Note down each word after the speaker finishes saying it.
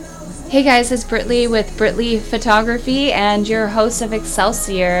Hey guys, it's Britley with Britley Photography and your host of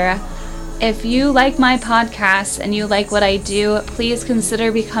Excelsior. If you like my podcast and you like what I do, please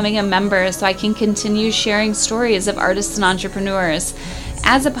consider becoming a member so I can continue sharing stories of artists and entrepreneurs.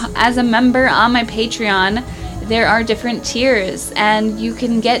 As a member on my Patreon, there are different tiers and you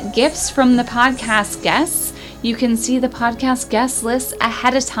can get gifts from the podcast guests. You can see the podcast guest list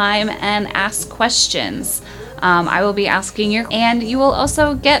ahead of time and ask questions. I will be asking you, and you will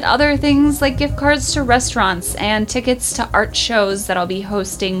also get other things like gift cards to restaurants and tickets to art shows that I'll be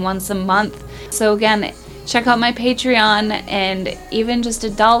hosting once a month. So again, check out my Patreon, and even just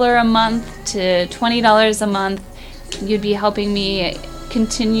 $1 a month to $20 a month, you'd be helping me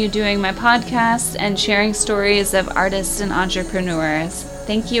continue doing my podcast and sharing stories of artists and entrepreneurs.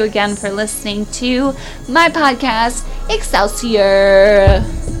 Thank you again for listening to my podcast, Excelsior.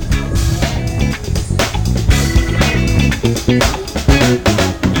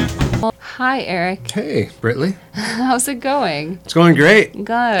 Hi, Eric. Hey, Britley. How's it going? It's going great.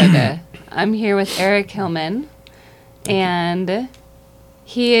 Good. I'm here with Eric Hillman, and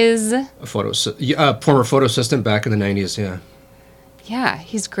he is A former photo assistant back in the 90s, yeah. Yeah,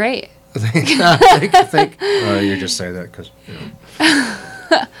 he's great. You're just saying that because, you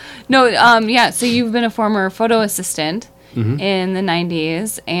know. No, yeah, so you've been a former photo assistant in the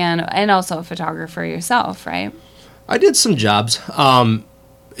 90s and also a photographer yourself, right? I did some jobs.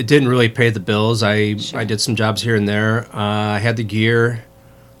 It didn't really pay the bills. I did some jobs here and there. I had the gear,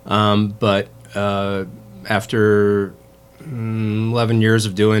 but after 11 years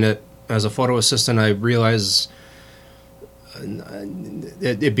of doing it as a photo assistant, I realized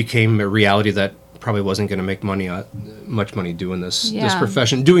it became a reality that probably wasn't going to make much money doing this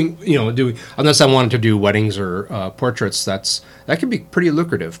profession. Doing unless I wanted to do weddings or portraits, that could be pretty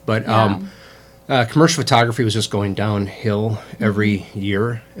lucrative. But commercial photography was just going downhill every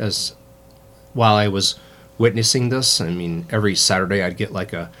year while I was witnessing this. I mean, every Saturday I'd get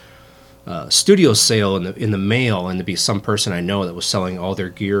like a studio sale in the mail, and there'd be some person I know that was selling all their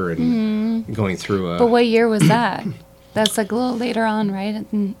gear and going through. But what year was that? That's like a little later on, right? At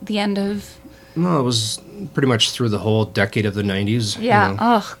the end of... No, it was pretty much through the whole decade of the 90s. Yeah. You know.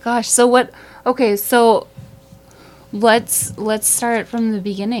 Oh, gosh. So what... Okay, so... Let's start from the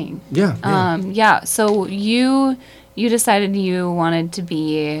beginning. Yeah. So you decided you wanted to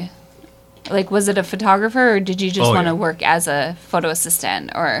be, like, was it a photographer or did you just want to work as a photo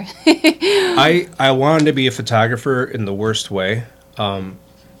assistant or? I wanted to be a photographer in the worst way.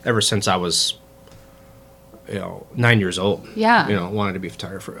 Ever since I was, 9 years old. Yeah. Wanted to be a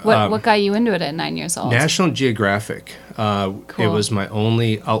photographer. What got you into it at 9 years old? National Geographic. Cool. It was my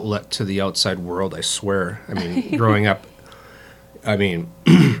only outlet to the outside world, I swear. I mean, growing up,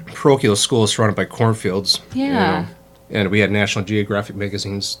 parochial school is surrounded by cornfields. Yeah. And we had National Geographic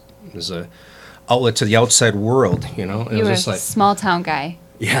magazines as a outlet to the outside world, It you was were just a small town guy.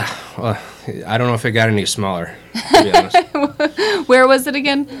 Yeah. I don't know if it got any smaller, to be honest. Where was it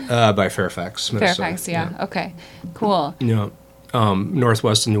again? By Fairfax, Minnesota. Fairfax, yeah. Okay, cool.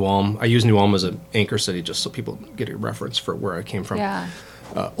 Northwest of New Ulm. I use New Ulm as an anchor city just so people get a reference for where I came from. Yeah.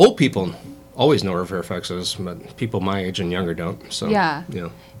 Old people always know where Fairfax is, but people my age and younger don't. So Yeah.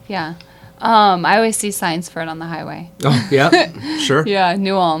 I always see signs for it on the highway. Oh, yeah? Sure. Yeah,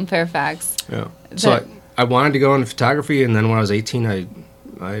 New Ulm, Fairfax. Yeah. So I wanted to go into photography, and then when I was 18,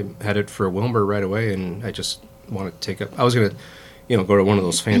 I headed for Wilbur right away, and I just wanted to take up. I was going to, go to one of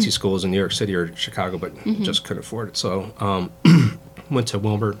those fancy schools in New York City or Chicago, but just couldn't afford it. So went to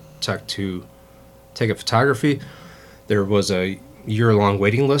Wilbur Tech to take up photography. There was a year-long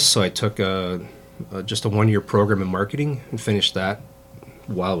waiting list, so I took just a one-year program in marketing and finished that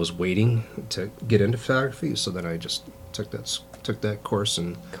while I was waiting to get into photography. So then I just took that course,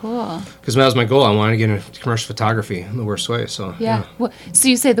 and cool, because that was my goal. I wanted to get into commercial photography in the worst way. So yeah. Well, so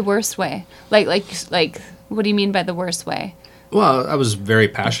you say the worst way, like what do you mean by the worst way? Well, I was very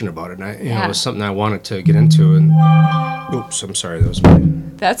passionate about it, and it was something I wanted to get into. And oops, I'm sorry, that was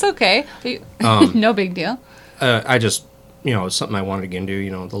me. That's okay. No big deal. I just it's something I wanted to get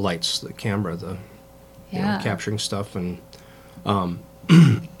into. The lights, the camera, the capturing stuff, and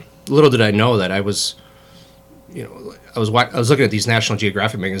little did I know that I was. I was looking at these National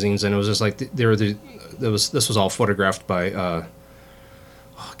Geographic magazines, and it was just like this was all photographed by oh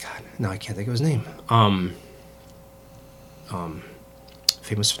God, no, I can't think of his name.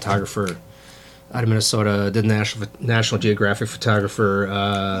 Famous photographer out of Minnesota, did National Geographic photographer.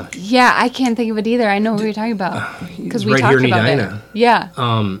 I can't think of it either. I know who you're talking about because we right talked here in about Edina. it. Yeah.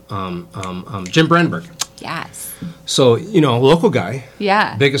 Jim Brandenburg. Yes. So local guy.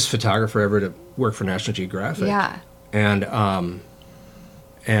 Yeah. Biggest photographer ever to work for National Geographic. Yeah. And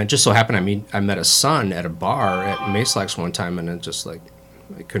And just so happened I met a son at a bar at Maslax one time, and it just like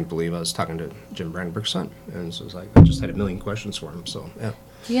I couldn't believe I was talking to Jim Brandenburg's son, and so it was like I just had a million questions for him. So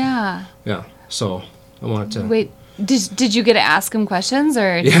yeah. So I wanted to wait. Did you get to ask him questions,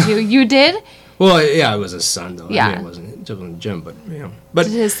 or Yeah. you did? Well, yeah, it was his son though. Yeah. I mean, it wasn't Jim, but you know. But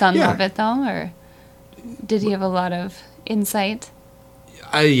Did his son yeah. love it though, or did he have a lot of insight?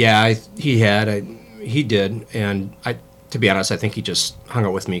 He did, and to be honest, I think he just hung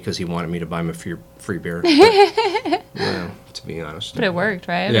out with me because he wanted me to buy him a free beer. But, yeah, to be honest. But it worked,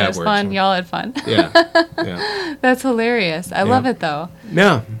 right? Yeah, It was it worked, fun. so. Y'all had fun. Yeah. That's hilarious. I love it though.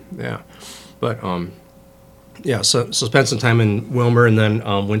 Yeah. But so spent some time in Wilmer, and then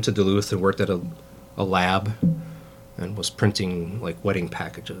went to Duluth and worked at a lab, and was printing like wedding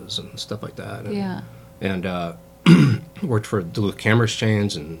packages and stuff like that. And, Yeah. And worked for Duluth Camera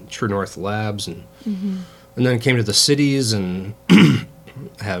Exchange and True North Labs, and then came to the cities, and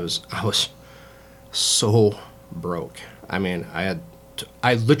I was so broke. I mean, I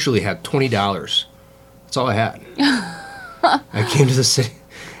literally had $20. That's all I had. I came to the city,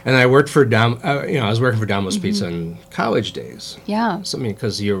 and I worked for I was working for Domino's Pizza in college days. Yeah. So I mean,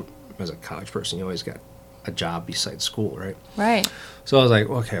 because as a college person, you always got a job besides school, right? Right. So I was like,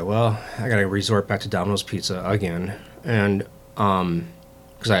 okay, well, I got to resort back to Domino's Pizza again, and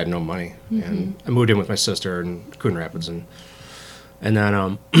because I had no money, and I moved in with my sister in Coon Rapids, and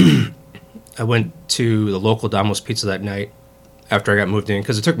then I went to the local Domino's Pizza that night after I got moved in,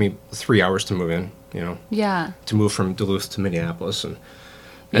 because it took me 3 hours to move in, Yeah. to move from Duluth to Minneapolis, and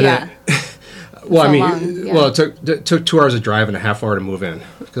Yeah. then, well, So I mean, long, yeah. well, it took 2 hours of drive and a half hour to move in.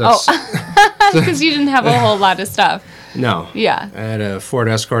 Because Because you didn't have a whole lot of stuff. No. Yeah. I had a Ford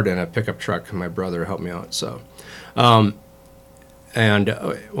Escort and a pickup truck, and my brother helped me out. So,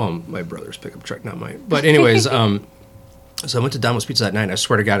 my brother's pickup truck, not mine. But anyways, so I went to Domino's Pizza that night. And I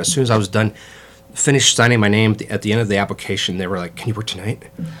swear to God, as soon as I was done, finished signing my name at the end of the application, they were like, "Can you work tonight?"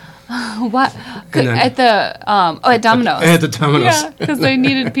 What? And then- At the at Domino's. At the Domino's. Yeah, because they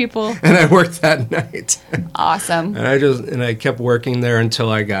needed people. And I worked that night. Awesome. And I kept working there until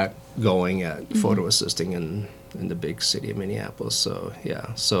I got going at photo assisting in the big city of Minneapolis. So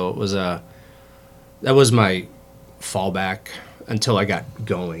yeah, so it was that was my fallback until I got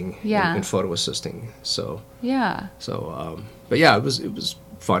going in photo assisting. So Yeah. but yeah, it was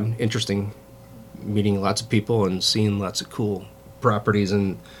fun, interesting, meeting lots of people and seeing lots of cool properties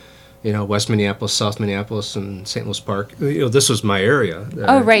in West Minneapolis, South Minneapolis, and St. Louis Park. This was my area.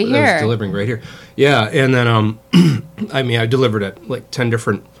 Right here. I was delivering right here. Yeah, and then I delivered at like 10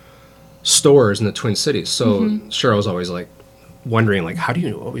 different stores in the Twin Cities. So Cheryl's always like wondering, like, how do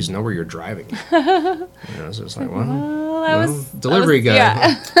you always know where you're driving? So it's just like, delivery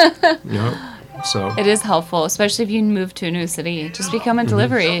guy. Yeah. So It is helpful, especially if you move to a new city. Just become a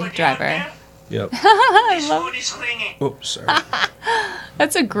delivery driver. yep. I love. Oh, sorry.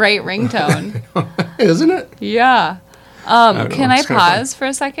 That's a great ringtone. Isn't it? Yeah. don't know, Can I it's kinda pause for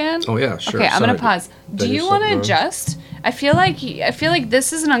a second? Oh yeah, sure. Okay, I'm gonna Sorry. pause. Did Do I you do want to something wrong? adjust? I feel like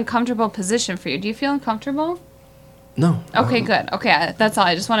this is an uncomfortable position for you. Do you feel uncomfortable? No. Okay, good. Okay, that's all.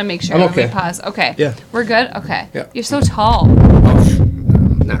 I just want to make sure I'm that we okay. pause. Okay. Yeah. We're good? Okay. Yeah. You're so tall. Oh,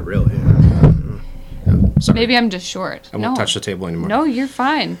 not really. Yeah, sorry. Maybe I'm just short. I won't touch the table anymore. No, you're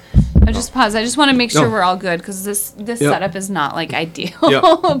fine. I just pause. I just want to make sure No. we're all good because this Yep. setup is not like ideal.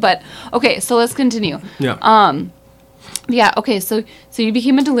 Yep. But okay, so let's continue. Yeah. Yeah. Okay. So you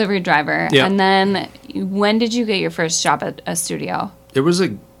became a delivery driver, Yeah. and then when did you get your first job at a studio? There was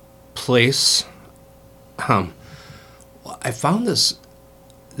a place. I found this.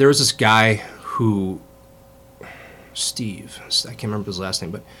 There was this guy who, Steve. I can't remember his last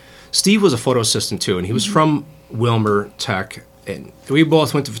name, but Steve was a photo assistant too, and he was from Wilmer Tech, and we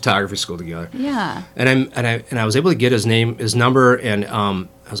both went to photography school together. Yeah. And I was able to get his number, and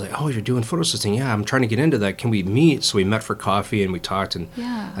I was like, "Oh, you're doing photo assisting? Yeah, I'm trying to get into that. Can we meet?" So we met for coffee and we talked, and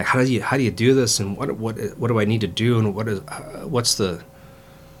Yeah. like, how do you do this, and what do I need to do, and what's the,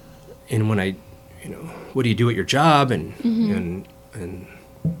 and when I, what do you do at your job, and and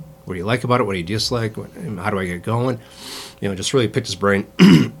what do you like about it, what do you dislike, how do I get going, just really picked his brain.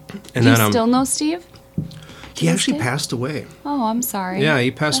 And Do then you still know Steve? he actually Steve? passed away. Oh, I'm sorry. Yeah,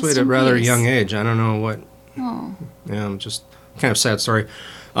 he passed away Rest at a in rather peace. young age. I don't know what. Oh. Yeah, I'm just kind of sad story.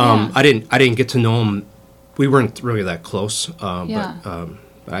 Yeah. I didn't get to know him. We weren't really that close. Yeah.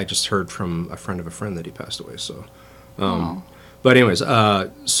 But I just heard from a friend of a friend that he passed away. So, Oh. but anyways,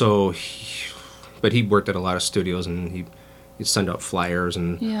 but he worked at a lot of studios, and he'd send out flyers,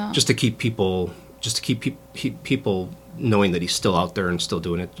 and Yeah. just to keep people knowing that he's still out there and still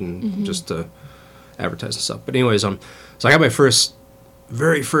doing it, and just to advertise and stuff. But anyways, so I got my first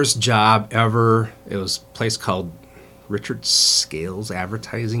very first job ever. It was a place called Richard Scales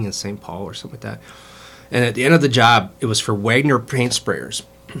Advertising in St. Paul or something like that. And at the end of the job, it was for Wagner paint sprayers.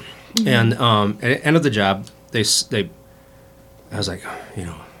 Mm-hmm. And at the end of the job, they I was like,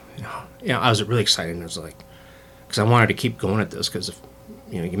 I was really excited. And I was like, because I wanted to keep going at this because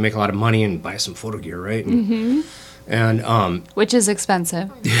you can make a lot of money and buy some photo gear, right? And which is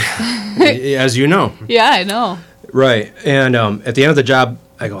expensive, as you know. Yeah, I know. Right. And at the end of the job,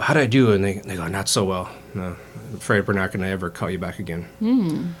 I go, how did I do? And they go, not so well. No, I'm afraid we're not going to ever call you back again.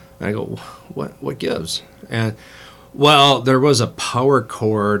 And I go, what gives? And well, there was a power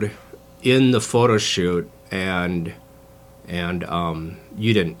cord in the photo shoot, and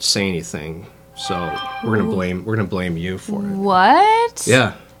you didn't say anything, so we're gonna blame you for it. What?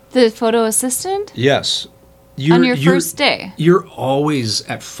 Yeah. The photo assistant? Yes. On your first day? You're always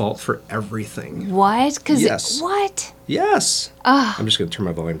at fault for everything. What? Yes. What? Yes. I'm just gonna turn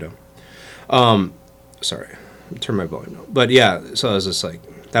my volume down. Sorry. Turn my volume down. But yeah, so I was just like,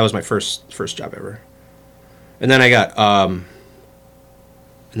 that was my first job ever. And then I got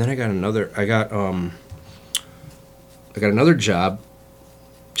another job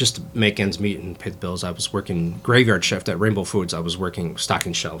just to make ends meet and pay the bills. I was working graveyard shift at Rainbow Foods. I was working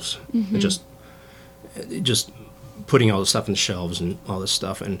stocking shelves, just putting all the stuff in the shelves and all this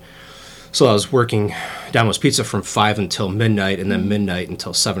stuff. And so I was working Domino's Pizza from 5 until midnight, and then midnight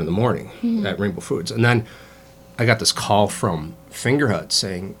until 7 in the morning at Rainbow Foods. And then I got this call from Finger Hut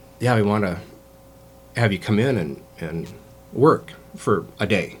saying, yeah, we want to have you come in and work for a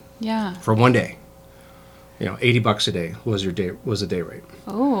day. Yeah. For one day. $80 a day was the day rate.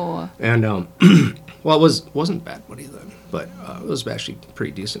 Oh. And well, it wasn't bad money then, but it was actually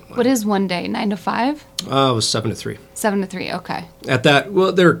pretty decent money. What is one day? 9 to 5? It was 7 to 3. 7 to 3. Okay. At that,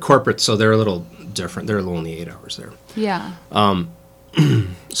 well, they're corporate, so they're a little different. They're only 8 hours there. Yeah.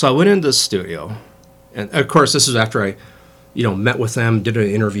 So I went into the studio, and of course, this is after I, met with them, did an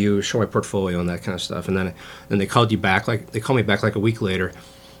interview, show my portfolio and that kind of stuff, and then they called me back like a week later.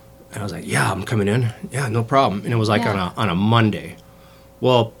 And I was like, yeah, I'm coming in. Yeah, no problem. And it was like on a Monday.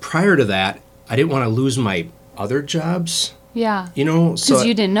 Well, prior to that, I didn't want to lose my other jobs. Yeah. Because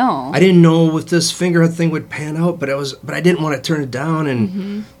you didn't know. I didn't know if this Finger Hut thing would pan out, but I didn't want to turn it down.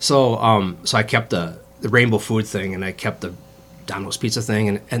 And so I kept the Rainbow Food thing, and I kept the Domino's Pizza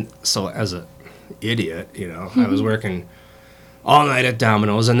thing. And so as an idiot, I was working all night at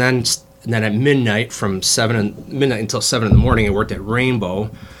Domino's, and then at midnight until 7 in the morning, I worked at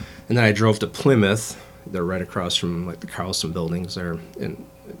Rainbow. And then I drove to Plymouth. They're right across from the Carlson buildings there in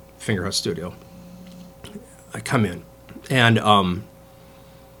Finger Hut Studio. I come in and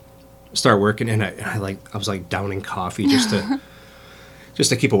start working, and I was downing coffee just to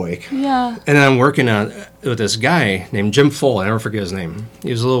keep awake. Yeah. And then I'm working with this guy named Jim Full. I never forget his name.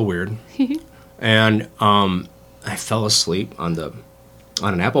 He was a little weird. And I fell asleep on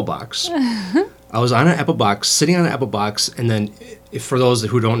an apple box. I was on an apple box, sitting on an apple box, and then, for those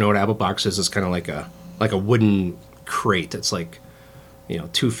who don't know what an apple box is, it's kind of like a wooden crate. It's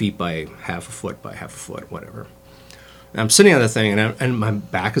 2 feet by half a foot by half a foot, whatever. And I'm sitting on the thing, and my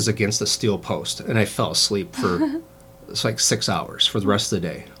back is against a steel post, and I fell asleep for 6 hours for the rest of the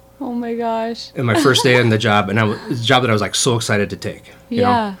day. Oh my gosh! And my first day on the job, and it's a job that I was so excited to take. You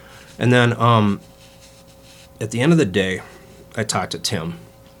know? And then at the end of the day, I talked to Tim,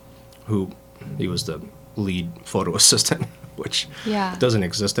 who. He was the lead photo assistant, which doesn't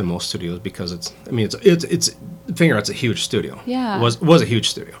exist in most studios because it's Finger Hut's a huge studio. Yeah. Was a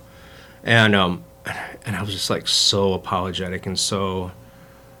huge studio. And I was just so apologetic and so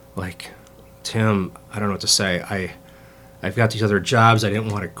Tim, I don't know what to say. I've got these other jobs. I didn't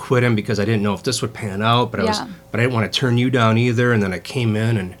want to quit them because I didn't know if this would pan out, but I didn't want to turn you down either. And then I came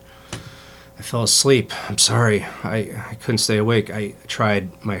in and I fell asleep. I'm sorry. I couldn't stay awake. I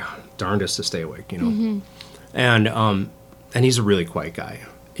tried my darndest to stay awake, and he's a really quiet guy.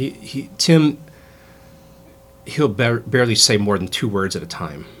 Tim, he'll barely say more than 2 words at a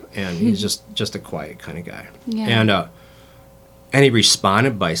time, and he's just a quiet kind of guy. Yeah. And he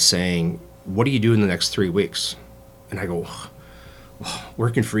responded by saying, "What do you do in the next 3 weeks?" And I go, well,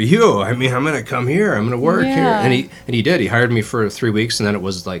 "Working for you. I'm gonna come here. I'm gonna work here." And he did. He hired me for 3 weeks, and then it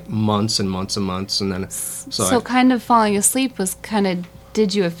was months and months and months, and then so kind of falling asleep was kind of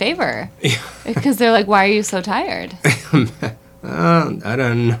did you a favor, because they're like, "Why are you so tired?" I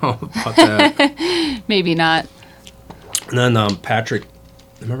don't know about that. Maybe not. And then Patrick,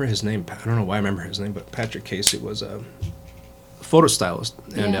 I remember his name. I don't know why I remember his name, but Patrick Casey was a photo stylist,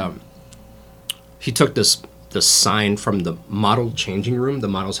 and he took this sign from the model changing room. The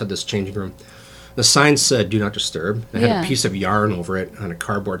models had this changing room, the sign said "Do Not Disturb." It had Yeah. a piece of yarn over it on a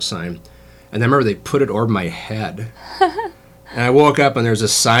cardboard sign, and I remember they put it over my head. And I woke up and there's a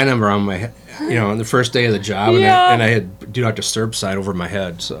sign around my head, on the first day of the job, Yeah. and I had "Do Not Disturb" sign over my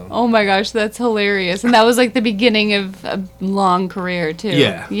head. So. Oh my gosh, that's hilarious. And that was like the beginning of a long career too.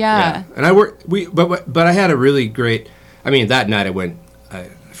 Yeah. And I worked. But I had a really great. I mean, that night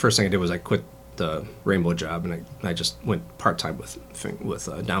first thing I did was I quit the Rainbow job, and I just went part time with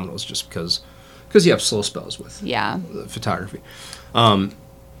Domino's just because you have slow spells with photography. What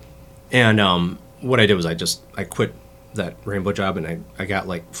I did was I quit that Rainbow job, and I got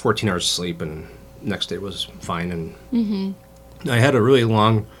like 14 hours of sleep, and next day was fine. And I had a really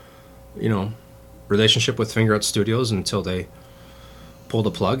long, relationship with Finger Out Studios until they pulled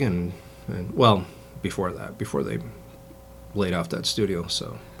the plug, and well, before they laid off that studio.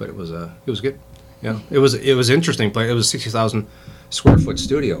 So, but it was good. Yeah, it was interesting. But it was a 60,000 square foot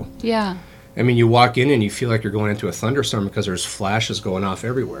studio. Yeah. I mean, you walk in and you feel like you're going into a thunderstorm because there's flashes going off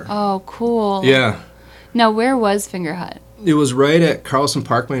everywhere. Oh, cool. Yeah. Now, where was Finger Hut? It was right at Carlson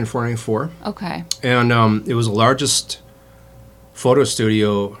Parkway in 494. Okay. And it was the largest photo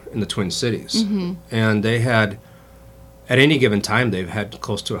studio in the Twin Cities. Mm-hmm. And they had, at any given time, they've had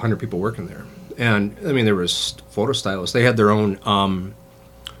close to 100 people working there. And, I mean, there was photo stylists. They had their own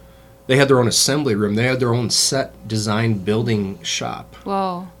assembly room. They had their own set design building shop.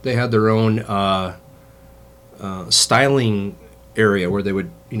 Whoa. They had their own styling area where they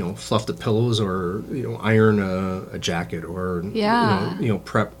would, fluff the pillows or, iron a jacket or,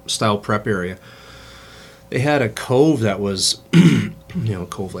 prep area. They had a cove that was,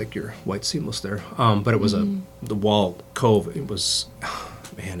 cove like your white seamless there. But it was the wall cove. It was,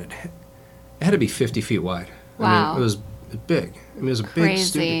 it had to be 50 feet wide. Wow. I mean, it was big. I mean, it was a big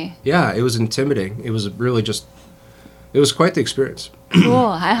studio. Crazy. Yeah, it was intimidating. It was really it was quite the experience.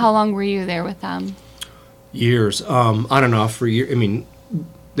 Cool. How long were you there with them? Years, on and off for years. I mean,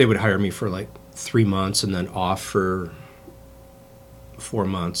 they would hire me for like 3 months and then off for 4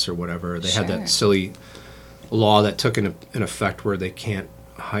 months or whatever. They had that silly law that took in effect where they can't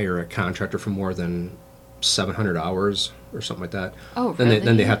hire a contractor for more than 700 hours or something like that. Oh, really?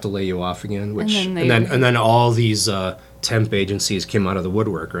 Then they have to lay you off again. Which and then all these temp agencies came out of the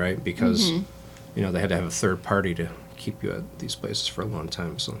woodwork, right? Because they had to have a third party to keep you at these places for a long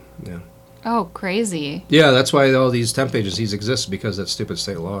time. So yeah. Oh, crazy. Yeah, that's why all these temp agencies exist, because of that stupid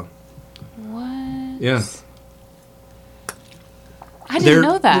state law. What? Yeah. I didn't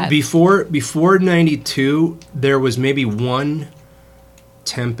know that. Before 92, there was maybe one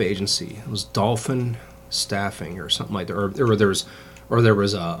temp agency. It was Dolphin Staffing or something like that, or there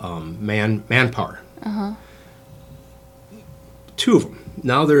was a Manpower. Two of them.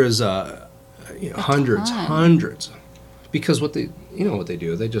 Now there is hundreds, because what they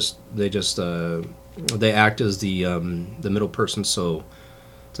do, they act as the middle person. So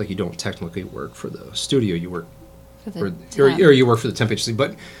it's like you don't technically work for the studio, you work or you work for the temp agency.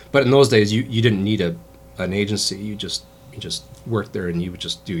 But in those days, you didn't need an agency. You just worked there, and you would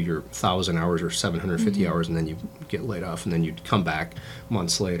just do your 1,000 hours or 750 hours, and then you get laid off, and then you'd come back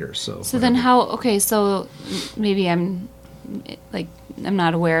months later. So then how? Okay, so maybe I'm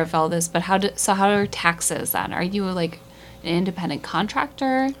not aware of all this, but how are taxes then? Are you like an independent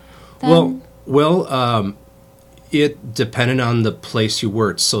contractor then? Well, it depended on the place you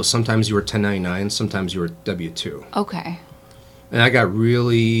worked. So sometimes you were 1099, sometimes you were W-2. Okay. And I got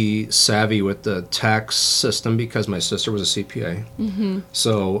really savvy with the tax system because my sister was a CPA. Mm-hmm.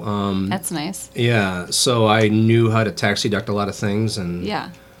 So that's nice. Yeah, so I knew how to tax deduct a lot of things,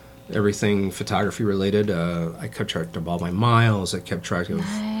 and everything photography related. I kept track of all my miles. I kept track of.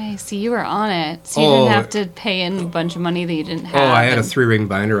 Nice. So you were on it. So you didn't have to pay in a bunch of money that you didn't have. Oh, I had a 3-ring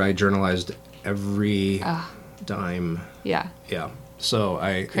binder. I journalized every dime. Yeah. Yeah. So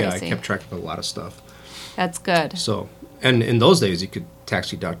I kept track of a lot of stuff. That's good. So, and in those days, you could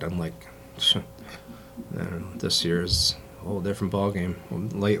tax deduct on like, I don't know, this year is a whole different ballgame. Well,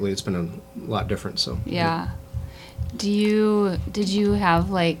 lately, it's been a lot different. So yeah. Did you have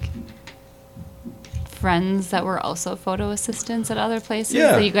like friends that were also photo assistants at other places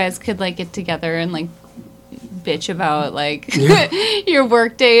that you guys could like get together and like bitch about like your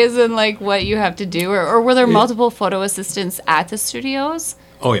work days and like what you have to do, or were there multiple photo assistants at the studios?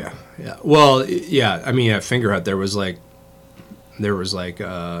 Oh yeah. Well, yeah. I mean, at Finger Hut, there was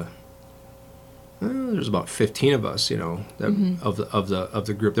about 15 of us, of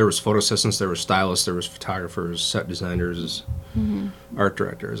the group. There was photo assistants, there were stylists, there was photographers, set designers, art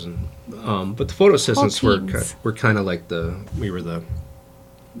directors, and but the photo assistants were kind of like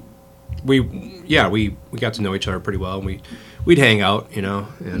we got to know each other pretty well. And we'd hang out, you know,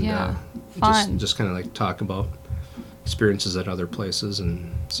 and fun. just kind of like talk about experiences at other places,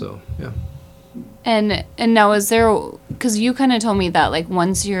 and so yeah. And now, is there, because you kind of told me that like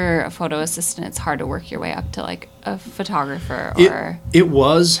once you're a photo assistant, it's hard to work your way up to like a photographer, or it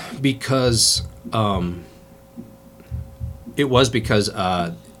was because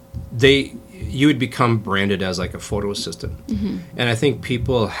you would become branded as like a photo assistant, and I think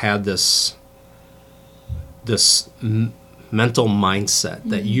people had this mental mindset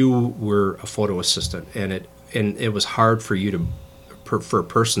that you were a photo assistant, and it was hard for you for a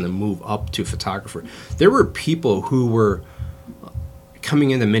person to move up to photographer. There were people who were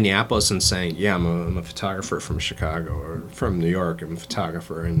coming into Minneapolis and saying, yeah, I'm a photographer from Chicago or from New York. I'm a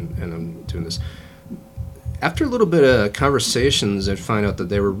photographer, and I'm doing this. After a little bit of conversations, I'd find out that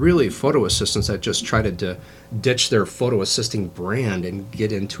they were really photo assistants that just tried to ditch their photo assisting brand and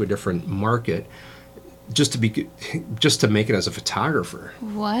get into a different market just to make it as a photographer.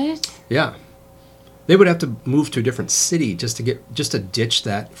 What? Yeah. They would have to move to a different city just to ditch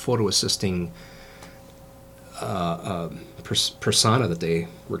that photo assisting persona that they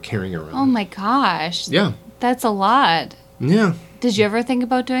were carrying around. Oh my gosh. Yeah. That's a lot. Yeah. Did you ever think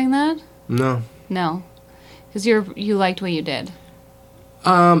about doing that? No. No. Because you liked what you did.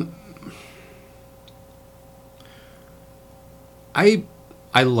 I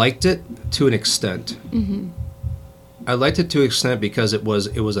liked it to an extent. Mm-hmm. I liked it to an extent because it was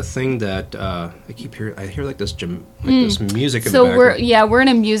a thing that I hear like this this music in the background. So we're in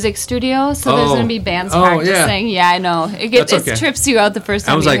a music studio, so there's gonna be bands practicing. Yeah, I know. It trips you out the first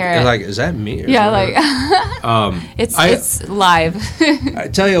time you hear it. I was like, is that me? It's live. I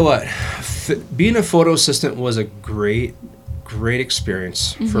tell you what, being a photo assistant was a great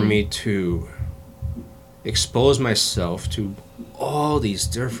experience for me to expose myself to all these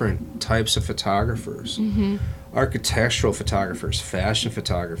different types of photographers. Architectural photographers, fashion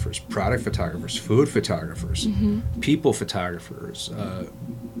photographers, product photographers, food photographers, people photographers,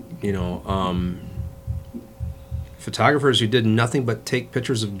 photographers who did nothing but take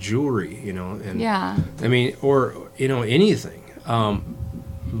pictures of jewelry, and I mean, or anything.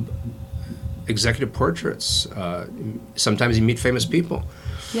 Executive portraits. Sometimes you meet famous people.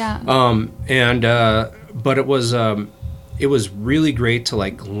 Yeah. But it was really great to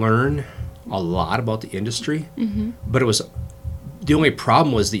like learn a lot about the industry, but the only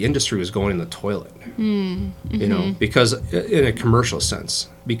problem was the industry was going in the toilet, because in a commercial sense,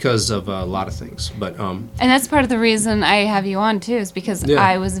 because of a lot of things. But and that's part of the reason I have you on too, is because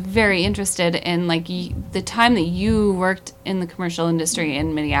I was very interested in like the time that you worked in the commercial industry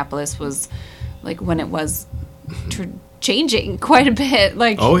in Minneapolis was like when it was changing quite a bit.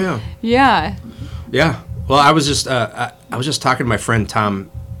 Like, oh yeah. Well, I was just talking to my friend Tom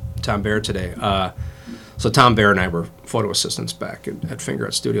Baer today. So Tom Baer and I were photo assistants back at Finger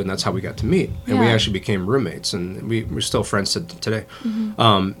Art Studio, and that's how we got to meet. And we actually became roommates, and we're still friends today.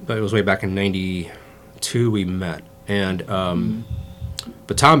 But it was way back in '92 we met. And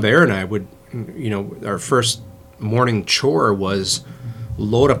but Tom Baer and I would, our first morning chore was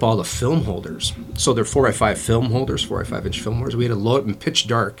load up all the film holders. So they're 4x5 film holders, 4x5-inch film holders. We had to load in pitch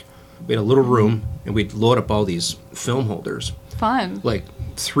dark. We had a little room, and we'd load up all these film holders. Fun. Like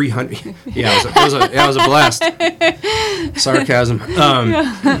 300. Yeah, it was a blast. Sarcasm.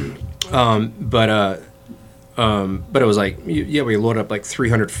 But it was like, we loaded up like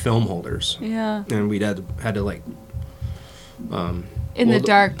 300 film holders. Yeah. And we'd had to like. In the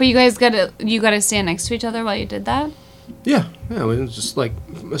dark, but you guys got to stand next to each other while you did that. Yeah, it was just like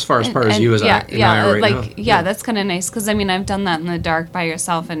as far as you as I are right now. Yeah, that's kind of nice because I mean I've done that in the dark by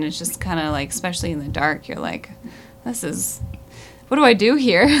yourself, and it's just kind of like, especially in the dark, you're like, what do I do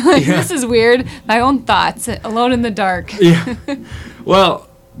here? This is weird. My own thoughts, alone in the dark. Yeah. Well,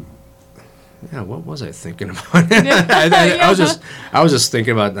 what was I thinking about? I was just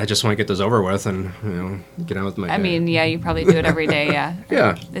thinking about, I just want to get this over with and get on with my day. I mean, yeah, you probably do it every day. Yeah.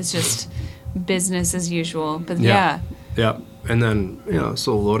 Yeah. It's just business as usual, but yeah. And then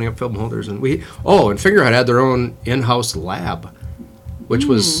so loading up film holders, and and Fingerhut had their own in-house lab, which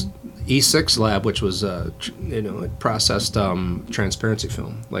was E6 lab, which was it processed transparency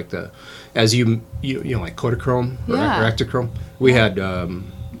film, like as you like Kodachrome or Ektachrome. We had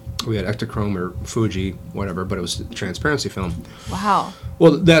Ektachrome or Fuji, whatever, but it was transparency film. Wow.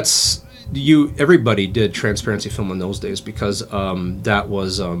 Well, everybody did transparency film in those days because that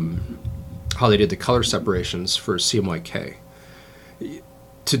was how they did the color separations for CMYK.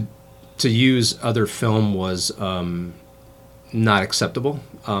 To use other film was not acceptable.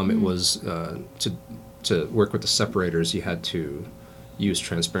 It was to work with the separators. You had to used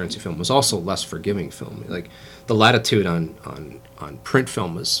transparency film was also less forgiving film. Like the latitude on print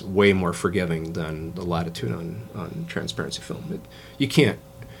film is way more forgiving than the latitude on transparency film. You can't,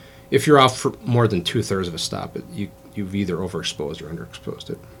 if you're off for more than 2/3 of a stop, you've either overexposed or underexposed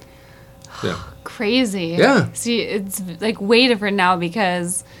it. Yeah. Crazy. Yeah. See, it's like way different now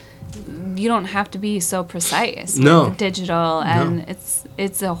because you don't have to be so precise with digital, and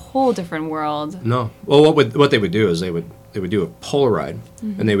it's a whole different world. No. Well, what they would do is they would do a Polaroid,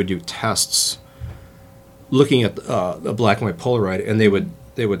 and they would do tests looking at a black and white Polaroid, and we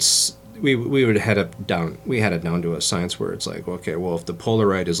would had it down to a science where it's like, okay, well, if the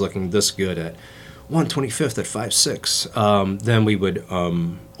Polaroid is looking this good at 1/25 at 5.6, then we would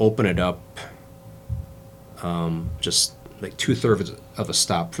open it up just like 2/3 of a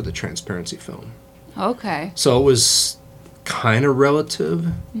stop for the transparency film. Okay. So it was kind of relative,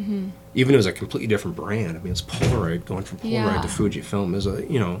 even though it was a completely different brand. I mean, it's Polaroid. Going from Polaroid to Fujifilm is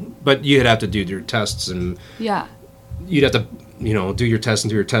but you'd have to do your tests, and you'd have to do your tests and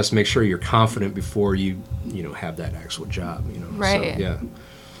do your tests, make sure you're confident before you have that actual job. Right. So, yeah.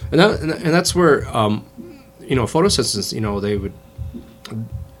 And that's where photo assistants, they would,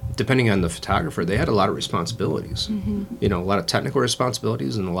 depending on the photographer, they had a lot of responsibilities. A lot of technical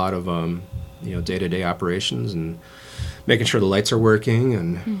responsibilities and a lot of day-to-day operations and making sure the lights are working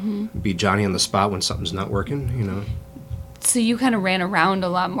and be Johnny on the spot when something's not working. So you kind of ran around a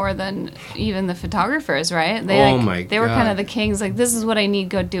lot more than even the photographers, right? They were kind of the kings. Like, this is what I need.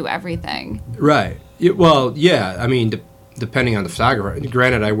 Go do everything. Right. Well, yeah. I mean, depending on the photographer.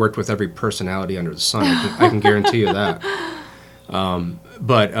 Granted, I worked with every personality under the sun. I can guarantee you that.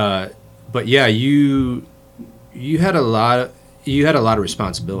 But yeah, you had a lot of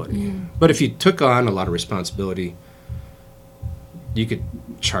responsibility. But if you took on a lot of responsibility, you could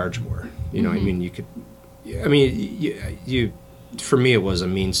charge more. I mean, you could. I mean, you. For me, it was a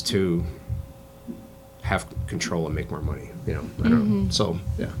means to have control and make more money. I don't know. So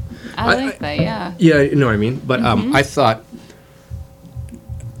yeah. I like that. Yeah. Yeah, you know what I mean. But I thought,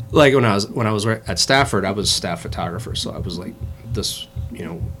 like when I was at Stafford, I was staff photographer, so I was like this.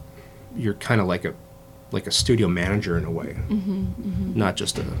 You're kind of like a studio manager in a way, not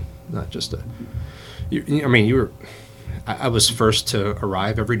just a. You were. I was first to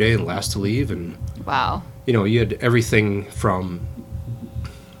arrive every day and last to leave, and wow. You had everything from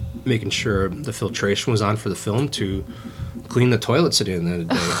making sure the filtration was on for the film to clean the toilets at the end of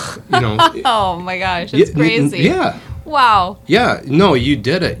the day. Oh my gosh, that's crazy. Yeah. Wow. Yeah. No, you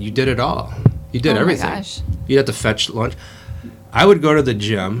did it. You did it all. You did everything. Oh my gosh. You had to fetch lunch. I would go to the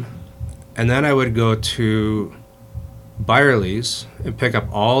gym, and then I would go to Byerly's and pick up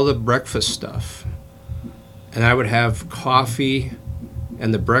all the breakfast stuff. And I would have coffee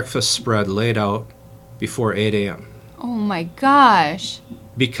and the breakfast spread laid out before 8 a.m. Oh my gosh.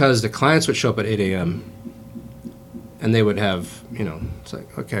 Because the clients would show up at 8 a.m. and they would have, it's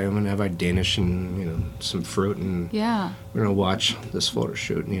like, okay, I'm going to have our Danish and, some fruit, and yeah, we're going to watch this photo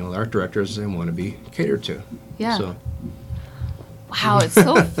shoot. And, the art directors, they want to be catered to. Yeah. So. Wow, it's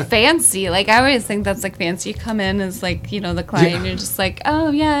so fancy. Like, I always think that's like fancy. You come in as like, the client, and you're just like,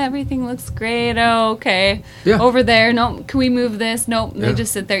 oh yeah, everything looks great. Oh, okay. Yeah. Over there. Nope. Can we move this? Nope. Yeah. They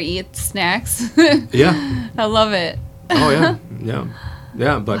just sit there, eat snacks. Yeah. I love it. Oh yeah. Yeah.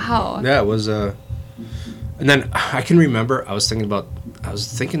 Yeah. But wow. Yeah, it was and then I can remember I was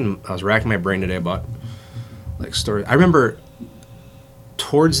racking my brain today about like stories. I remember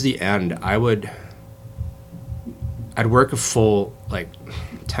towards the end I'd work a full,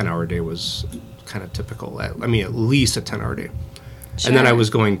 10-hour day was kind of typical. At least a 10-hour day. Sure. And then I was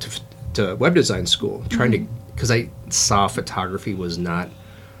going to web design school, trying to, because I saw photography was not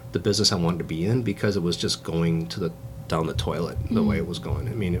the business I wanted to be in, because it was just going down the toilet the way it was going.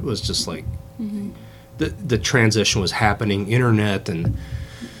 I mean, it was just like, the transition was happening, internet and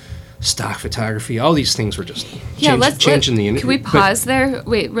stock photography, all these things were just changing the industry. Can we pause there?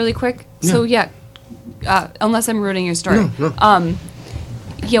 Wait, really quick? Yeah. So, unless I'm ruining your story. No.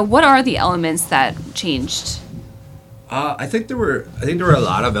 What are the elements that changed? I think there were a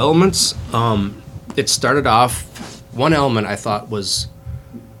lot of elements. It started off, one element I thought was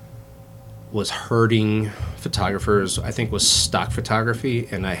hurting photographers, I think, was stock photography,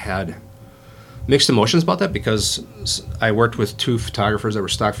 and I had mixed emotions about that because I worked with two photographers that were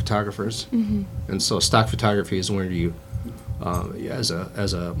stock photographers, and so stock photography is where you as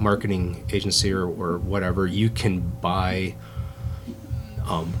a marketing agency or whatever, you can buy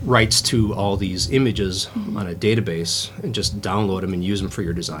rights to all these images on a database and just download them and use them for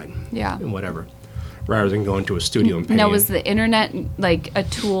your design. Yeah. And whatever, rather than going to a studio and paying. Now, was the internet like a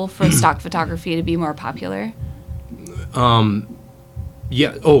tool for stock photography to be more popular?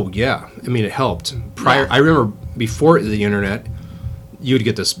 Yeah. Oh, yeah. I mean, it helped. Yeah. I remember before the internet, you would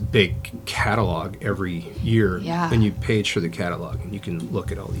get this big catalog every year, Yeah. and you page for the catalog, and you can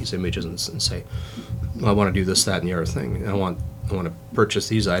look at all these images and say, well, I want to do this, that, and the other thing. And I want to purchase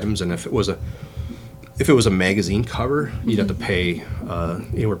these items, and if it was a magazine cover, you'd have to pay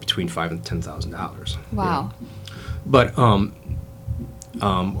anywhere between $5,000 and $10,000. Wow. But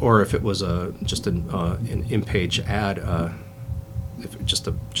or if it was just an in-page ad, if just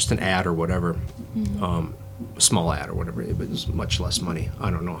an ad or whatever, a small ad or whatever, it was much less money. I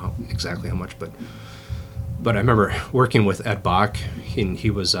don't know exactly how much, but I remember working with Ed Bach, and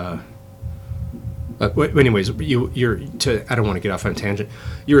he was. Anyways, you're to. I don't want to get off on a tangent.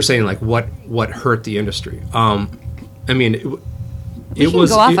 You were saying like what hurt the industry. I mean, we can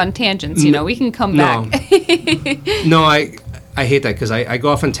go off on tangents. We can come back. No, I hate that because I go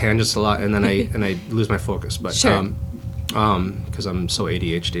off on tangents a lot, and then I lose my focus. But sure. Because I'm so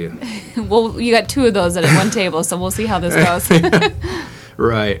ADHD. Well, you got two of those at one table, so we'll see how this goes.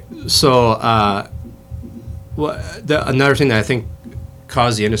 Right. So, another thing that I think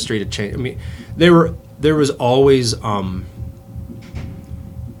caused the industry to change. I mean, there was always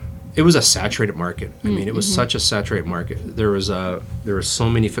it was a saturated market. I mean, it was such a saturated market. There were so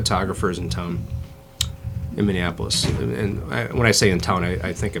many photographers in town. In Minneapolis, and when I say in town,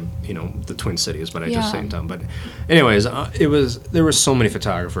 I think of the Twin Cities, but I just say in town. But, anyways, there were so many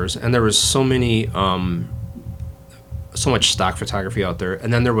photographers, and there was so much stock photography out there,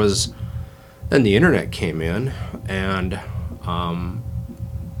 and then then the internet came in, and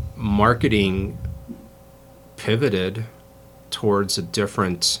marketing pivoted towards a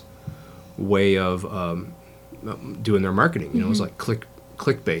different way of doing their marketing. It was like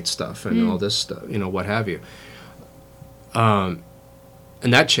clickbait stuff and all this stuff, what have you. And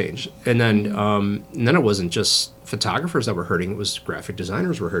that changed. And then it wasn't just photographers that were hurting, it was graphic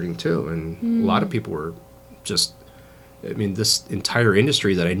designers were hurting too. And a lot of people were just, this entire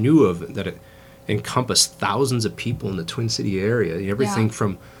industry that I knew of, that it encompassed thousands of people in the Twin City area, everything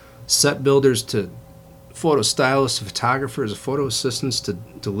from set builders to photo stylists, to photographers, photo assistants, to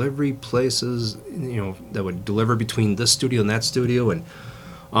delivery places, that would deliver between this studio and that studio. And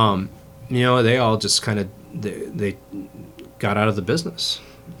they all just kind of they got out of the business.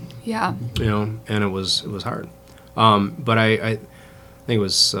 Yeah. And it was hard. But I think it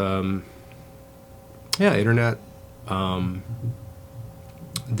was internet.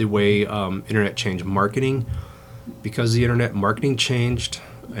 The way internet changed marketing, because the internet marketing changed,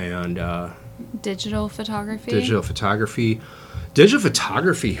 and digital photography. Digital photography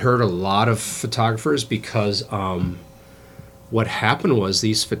hurt a lot of photographers because what happened was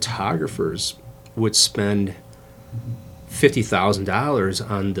these photographers would spend $50,000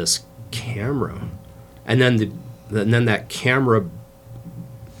 on this camera, and then that camera,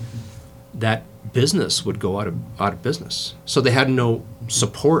 that business would go out of business. So they had no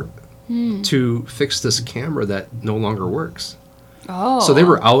support to fix this camera that no longer works. Oh. So they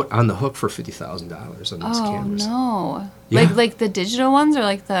were out on the hook for $50,000 on these cameras. Oh, no. Yeah. Like the digital ones, or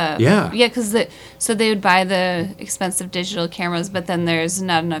like the... Yeah. Yeah, because so they would buy the expensive digital cameras, but then there's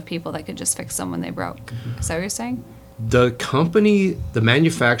not enough people that could just fix them when they broke. Is that what you're saying? The company, the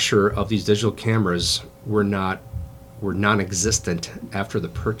manufacturer of these digital cameras were non-existent after the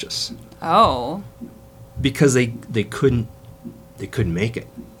purchase. Oh. Because they couldn't make it.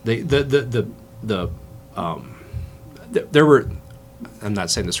 There were... I'm not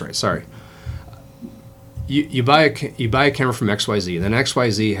saying this right. Sorry. You buy a camera from XYZ, and then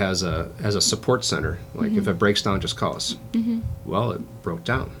XYZ has a support center. Like if it breaks down, just call us. Well, it broke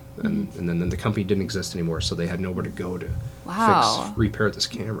down, and then the company didn't exist anymore, so they had nowhere to go to repair this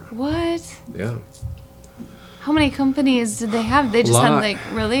camera. What? Yeah. How many companies did they have? They just had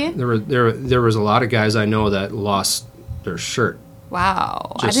really? There was a lot of guys I know that lost their shirt.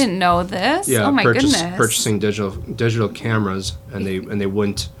 Wow, I didn't know this. Yeah, oh my goodness. Purchasing digital cameras, and they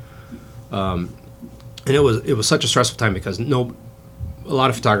wouldn't. And it was such a stressful time because a lot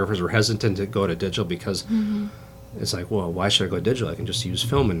of photographers were hesitant to go to digital because it's like, well, why should I go digital? I can just use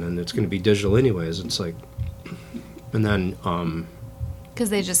film, and it's going to be digital anyways. It's like, and then because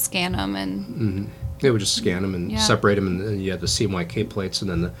they just scan them and they would just scan them and separate them, and then you had the CMYK plates,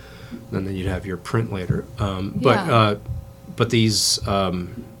 and then you'd have your print later. But these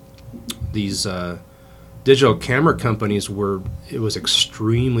digital camera companies it was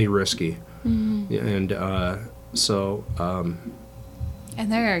extremely risky, and so.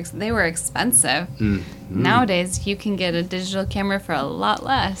 And they were expensive. Nowadays, you can get a digital camera for a lot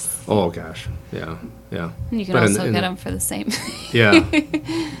less. Oh gosh, yeah. And you can also get them for the same. Yeah,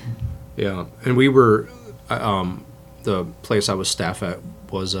 and we were, the place I was staff at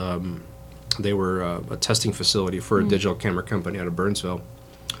was they were a testing facility for a digital camera company out of Burnsville,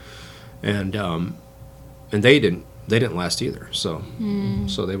 and they didn't last either. So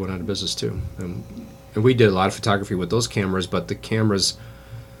they went out of business too. And we did a lot of photography with those cameras, but the cameras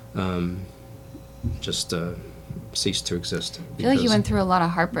just ceased to exist. I feel like you went through a lot of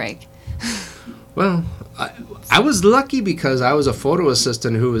heartbreak. Well, I was lucky because I was a photo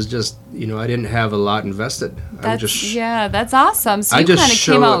assistant who was just, I didn't have a lot invested. That's awesome. So you kind of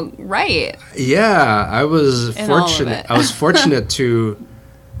came out right. Yeah, I was fortunate. I was fortunate to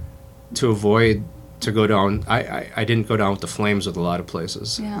avoid to go down. I didn't go down with the flames with a lot of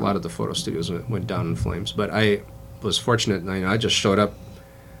places. Yeah. A lot of the photo studios went down in flames. But I was fortunate. I just showed up.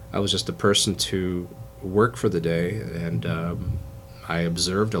 I was just a person to work for the day, and I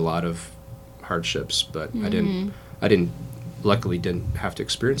observed a lot of hardships, but I didn't luckily didn't have to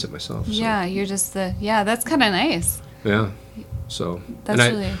experience it myself. So. Yeah, you're just that's kind of nice. Yeah. So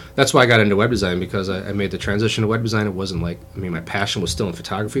that's that's why I got into web design, because I made the transition to web design. It wasn't like, my passion was still in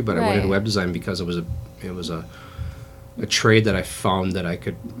photography, but I went into web design because it was a trade that I found that I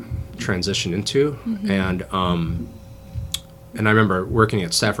could transition into. And I remember working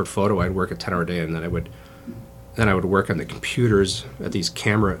at Stafford Photo. I'd work a 10-hour day, and then I would work on the computers at these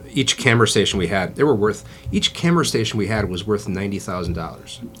each camera station we had. Each camera station we had was worth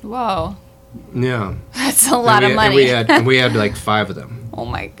 $90,000. Whoa. Yeah. That's a lot of money. And we had like 5 of them. Oh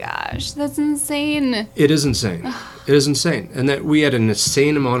my gosh, that's insane. It is insane. It is insane. And that we had an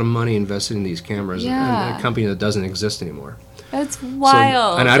insane amount of money invested in these cameras, and a company that doesn't exist anymore. That's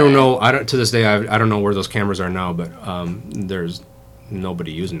wild. So, and I don't know, to this day, I don't know where those cameras are now, but there's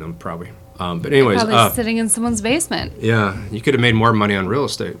nobody using them probably. But anyways, probably sitting in someone's basement. Yeah, you could have made more money on real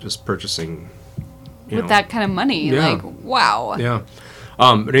estate just purchasing. With that kind of money, like wow. Yeah,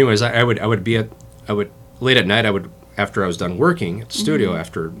 but anyways, I would late at night, after I was done working at the studio,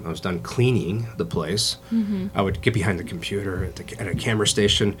 after I was done cleaning the place, I would get behind the computer at a camera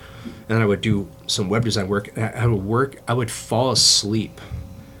station, and then I would do some web design work. And I would fall asleep.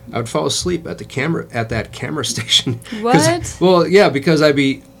 I would fall asleep at that camera station. What? Well, yeah, because I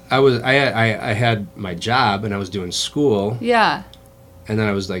had my job and I was doing school. Yeah. And then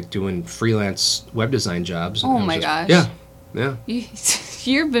I was like doing freelance web design jobs. Oh my gosh. Yeah.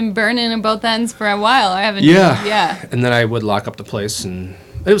 You've been burning at both ends for a while. I haven't. Yeah. Yeah. And then I would lock up the place, and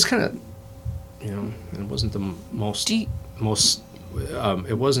it was kind of, it wasn't the most. It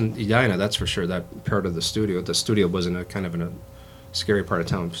wasn't Edina, that's for sure. That part of the studio. The studio was in a scary part of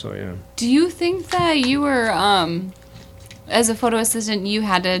town. So yeah. Do you think that you were as a photo assistant, you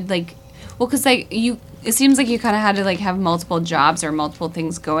had to because it seems like you kind of had to have multiple jobs or multiple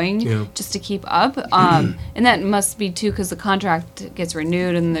things going just to keep up, and that must be too because the contract gets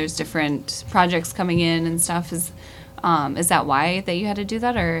renewed and there's different projects coming in and stuff. Is that why that you had to do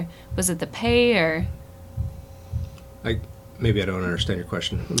that, or was it the pay, or? Maybe I don't understand your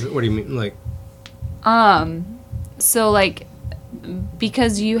question. What do you mean, So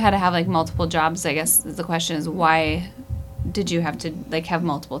because you had to have multiple jobs, I guess the question is why did you have to have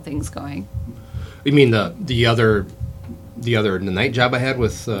multiple things going? You mean the other night job I had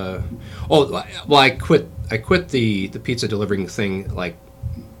with? I quit the pizza delivering thing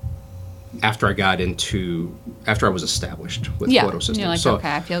after I was established with photo assisting. You're like,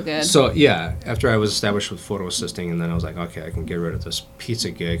 okay, I feel good. So yeah, after I was established with photo assisting, and then I was like, okay, I can get rid of this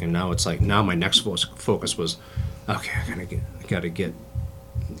pizza gig, and now it's now my next focus was, okay, I gotta get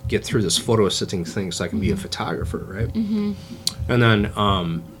through this photo assisting thing so I can be a photographer, right? Mm-hmm. And then,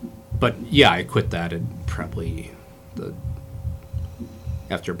 but yeah, I quit that at probably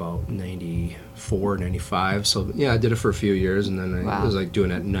after about 94, 95. So yeah, I did it for a few years, and then I was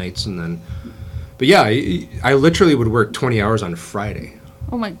doing it at nights, and then, but yeah, I literally would work 20 hours on Friday.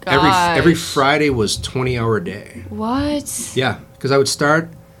 Oh my god! Every Friday was 20-hour day. What? Yeah, because I would start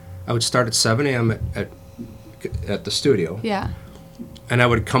at 7 a.m. at the studio. Yeah. And I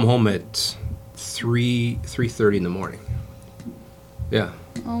would come home at 3:30 in the morning. Yeah.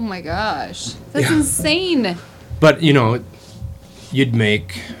 Oh my gosh, that's insane. But you'd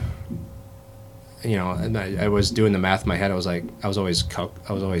make. And I was doing the math in my head. I was always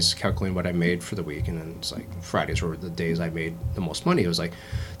calculating what I made for the week, and then it's Fridays were the days I made the most money. It was that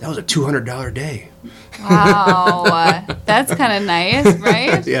was a $200 day. Wow, that's kind of nice,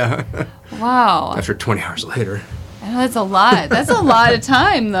 right? Yeah. Wow. After 20 hours later. I know that's a lot. That's a lot of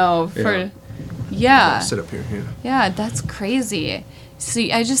time though. Sit up here. Yeah. Yeah, that's crazy. So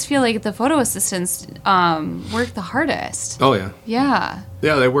I just feel like the photo assistants work the hardest. Oh yeah. Yeah.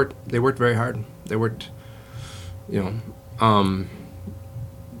 Yeah, they worked very hard. They worked, and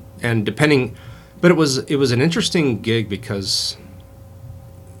depending, But it was an interesting gig because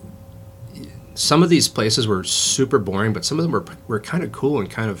some of these places were super boring, but some of them were kind of cool and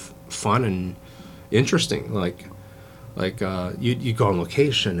kind of fun and interesting. Like you go on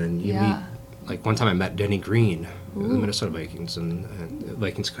location and you meet. Like one time I met Denny Green, the Minnesota Vikings and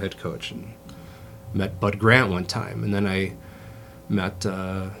Vikings head coach, and met Bud Grant one time, and then I met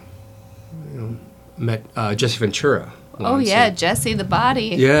Jesse Ventura. Oh yeah, Jesse the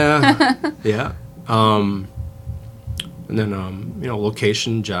Body. Yeah, yeah. And then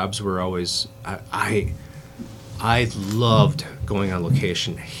location jobs were always I loved going on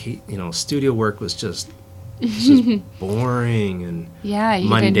location. Studio work was just boring and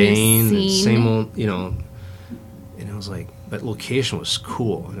mundane and same old, and it was like, but location was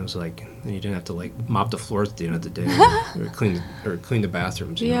cool, and it was like, and you didn't have to like mop the floors at the end of the day or clean the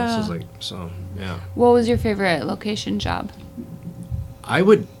bathrooms. So it was like, yeah. What was your favorite location job? I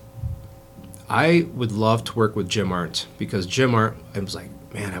would love to work with Jim Arndt, because Jim Arndt, I was like,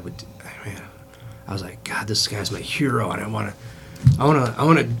 I was like, God, this guy's my hero, and I want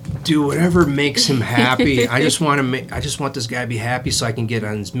to do whatever makes him happy. I just want this guy to be happy so I can get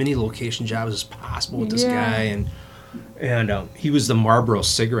on as many location jobs as possible with this guy. And he was the Marlboro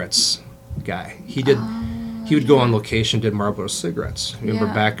cigarettes guy. He would go on location, did Marlboro cigarettes. Remember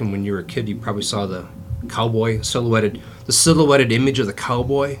back when you were a kid, you probably saw the cowboy silhouetted image of the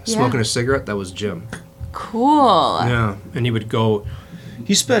cowboy smoking a cigarette. That was Jim. Cool. Yeah, and he would go.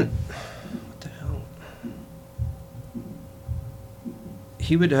 He spent.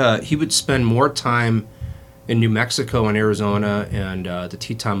 He would spend more time in New Mexico and Arizona and the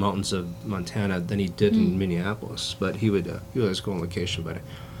Teton Mountains of Montana than he did in Minneapolis. But he would always go on location.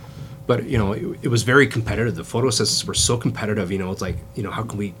 But it was very competitive. The photo sessions were so competitive. It's like, how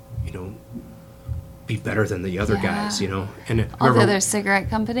can we be better than the other guys? And all the other cigarette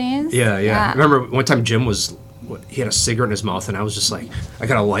companies. Yeah. I remember one time Jim he had a cigarette in his mouth, and I was just like, I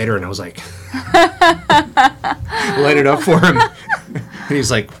got a lighter, and I was like, light it up for him. And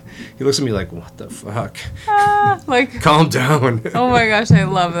he's like, he looks at me like, what the fuck? Calm down. Oh my gosh, I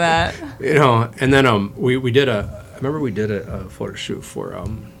love that. And then we did a photo shoot for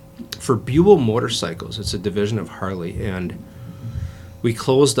Buell Motorcycles. It's a division of Harley, and we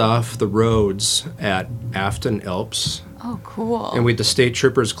closed off the roads at Afton Alps. Oh, cool. And the state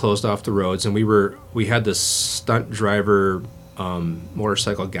troopers closed off the roads, and we had this stunt driver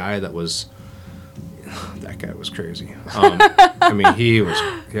motorcycle guy that guy was crazy. He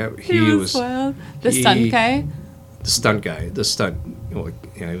was wild. The stunt guy? The stunt,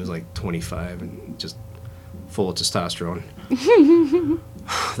 he was like 25 and just full of testosterone.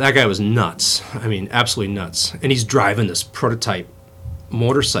 That guy was nuts. Absolutely nuts. And he's driving this prototype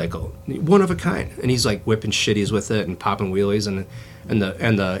motorcycle, one of a kind, and he's like whipping shitties with it and popping wheelies, and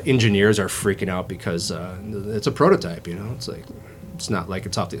the engineers are freaking out because it's a prototype. It's like, it's not like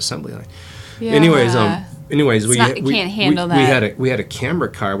it's off the assembly line. Yeah. Anyways, we can't handle that. We had a camera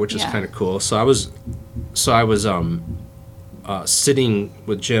car, which is kind of cool. So I was sitting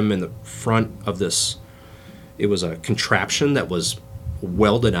with Jim in the front of this. It was a contraption that was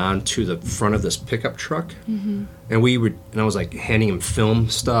welded on to the front of this pickup truck, and I was like handing him film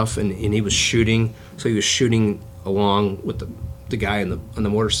stuff, and he was shooting. So he was shooting along with the guy on the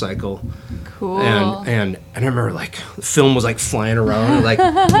motorcycle. Cool. And I remember like the film was like flying around, and, like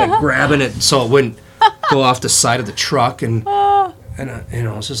grabbing it so it wouldn't go off the side of the truck, and I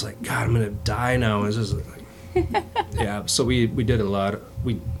was just like, God, I'm gonna die now. It's just like, yeah. So we did a lot.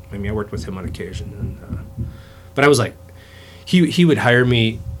 I worked with him on occasion, but I was like, he would hire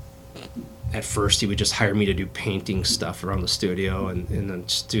me. At first, he would just hire me to do painting stuff around the studio, and then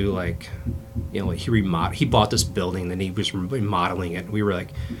just do like, he bought this building, and he was remodeling it. We were like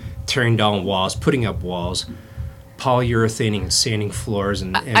tearing down walls, putting up walls, polyurethaning and sanding floors.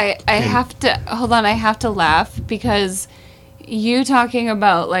 And I have to hold on. I have to laugh because you talking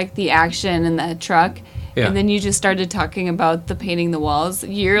about like the action in the truck. Yeah. And then you just started talking about the painting the walls.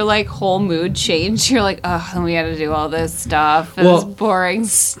 Your like whole mood changed. You're like, oh, and we had to do all this stuff. This boring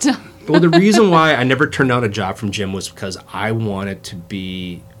stuff. Well, the reason why I never turned down a job from Jim was because I wanted to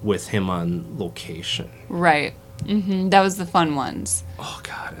be with him on location. Right. Mm-hmm. That was the fun ones. Oh,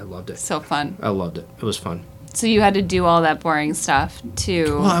 God, I loved it. So fun. I loved it. It was fun. So you had to do all that boring stuff,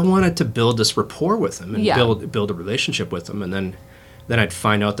 too. Well, I wanted to build this rapport with him and build a relationship with him. And then I'd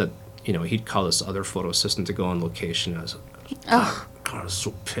find out that, he'd call this other photo assistant to go on location. I was like, God, I was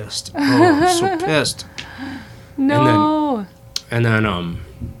so pissed. I was so pissed. No. And then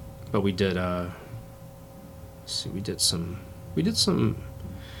but we did we did some,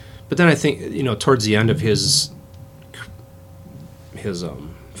 but then I think, towards the end of his his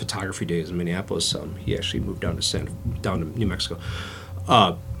photography days in Minneapolis. He actually moved down to New Mexico.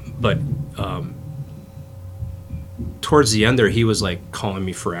 But towards the end there, he was like calling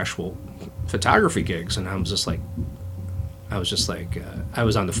me for actual photography gigs, and I was just like, I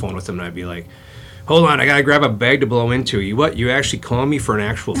was on the phone with him, and I'd be like, hold on, I gotta grab a bag to blow into. You actually calling me for an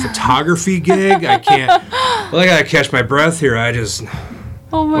actual photography gig? I can't. Well, I gotta catch my breath here.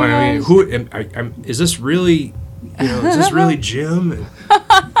 Oh my gosh. I mean, is this really? Is this really Jim?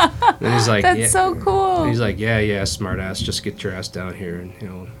 And he's like, that's so cool. And he's like, yeah, smart ass. Just get your ass down here,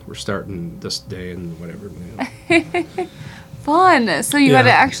 and we're starting this day and whatever. Fun. So you had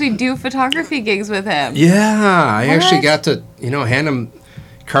to actually do photography gigs with him. Yeah, I actually got to hand him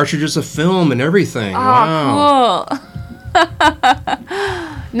cartridges of film and everything. Oh, wow. Cool.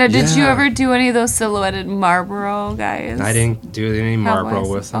 Now, did you ever do any of those silhouetted Marlboro guys? I didn't do any Marlboro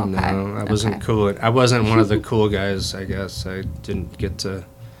with him. Okay. No, I wasn't cool. I wasn't one of the cool guys. I guess I didn't get to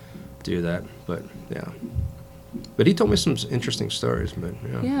do that. But yeah. But he told me some interesting stories. But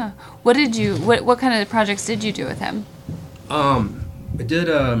yeah. Yeah. What kind of projects did you do with him? I did.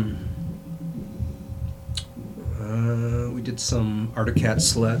 We did some Arctic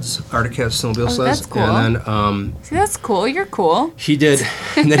snowmobile sleds. That's cool. And then See, that's cool. You're cool. he did,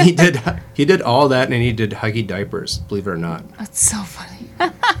 and then he did all that, and he did Huggy diapers. Believe it or not. That's so funny.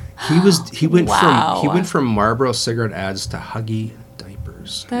 He went Wow. from Marlboro cigarette ads to Huggy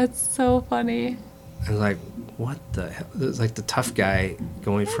diapers. That's so funny. I was like, what the hell? It was like the tough guy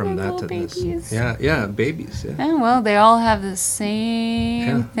going from that to babies. this. Yeah, babies. Yeah. And well, they all have the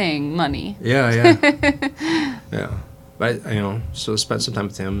same thing, money. Yeah. Yeah. But so I spent some time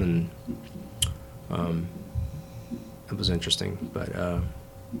with him, and it was interesting. But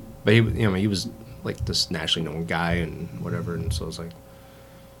he was like this nationally known guy and whatever, and so I was like,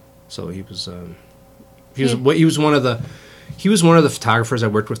 he was one of the photographers I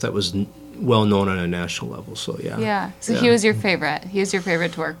worked with that was well known on a national level. So yeah. Yeah. So he was your favorite. He was your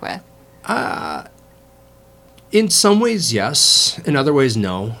favorite to work with. In some ways, yes. In other ways,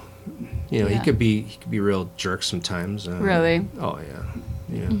 no. He could be a real jerk sometimes. Really? Oh yeah.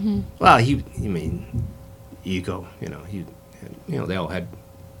 Mm-hmm. Well, ego. They all had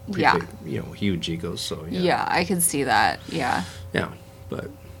pretty big, huge egos. So yeah. Yeah, I can see that. Yeah. Yeah,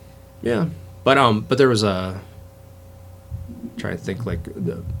 but there was trying to think, like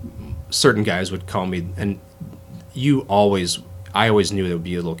certain guys would call me, and I always knew there would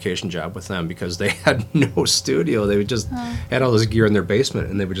be a location job with them because they had no studio. They would just had all this gear in their basement,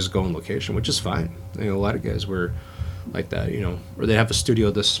 and they would just go on location, which is fine. A lot of guys were like that, or they have a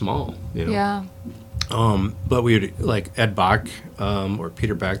studio this small, Yeah. But we would, like Ed Bach or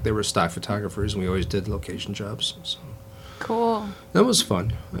Peter Bach, they were stock photographers, and we always did location jobs. So Cool. that was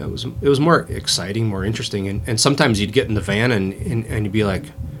fun. It was more exciting, more interesting, and sometimes you'd get in the van and you'd be like,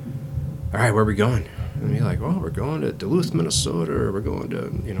 all right, where are we going? And you're like, well, we're going to Duluth, Minnesota, or we're going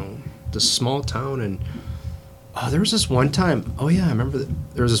to, this small town. And there was this one time, I remember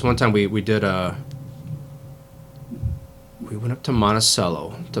there was this one time we did we went up to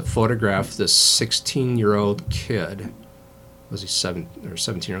Monticello to photograph this 16-year-old kid. Was he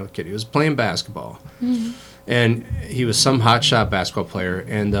 17-year-old kid? He was playing basketball. Mm-hmm. And he was some hotshot basketball player.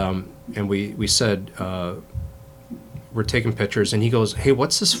 And we said, we're taking pictures. And he goes, hey,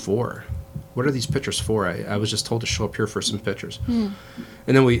 what's this for? What are these pictures for? I was just told to show up here for some pictures. And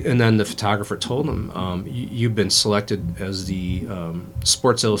then the photographer told him, you've been selected as the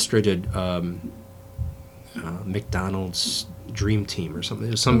Sports Illustrated McDonald's Dream Team or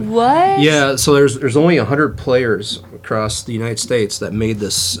something. What? Yeah, so there's only 100 players across the United States that made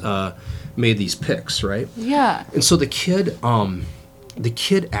these picks, right? Yeah. And so the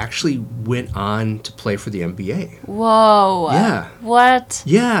kid actually went on to play for the NBA. Whoa. Yeah. What?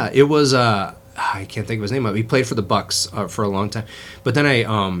 Yeah, it was I can't think of his name. He played for the Bucks for a long time. But then it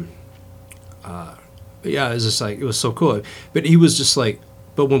was just like, it was so cool. But he was just like,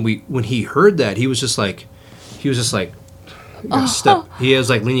 but when he heard that, he was just like he was like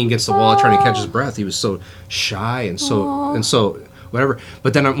leaning against the wall trying to catch his breath. He was so shy and so whatever.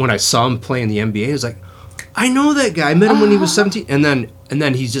 But then when I saw him play in the NBA, I was like, I know that guy. I met him when he was 17, and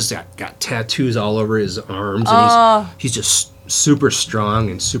then he's just got tattoos all over his arms, and he's just super strong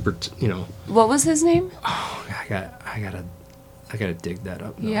and super, What was his name? Oh, I gotta dig that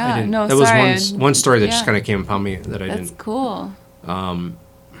up. Yeah, no, that sorry. was one story that just kind of came upon me that I didn't. That's cool.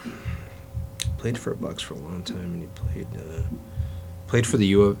 Played for Bucks for a long time, and he played for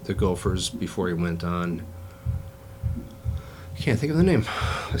the Gophers before he went on. Can't think of the name.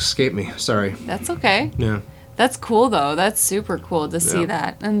 Escaped me. Sorry. That's okay. Yeah. That's cool though. That's super cool to see Yeah.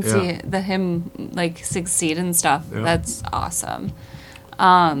 that and Yeah. see him like succeed and stuff. Yeah. That's awesome.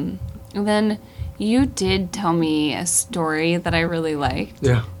 And then you did tell me a story that I really liked.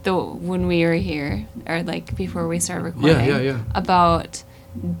 Yeah. When we were here, or like before we started recording. Yeah. About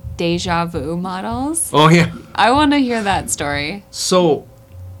deja vu models. Oh, yeah. I want to hear that story. So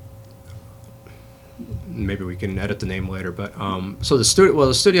maybe we can edit the name later, but so the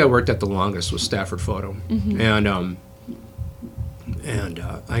studio I worked at the longest was Stafford Photo, and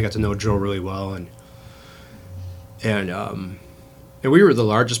I got to know Joe really well, and we were the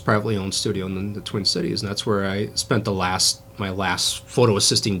largest privately owned studio in the Twin Cities, and that's where I spent my last photo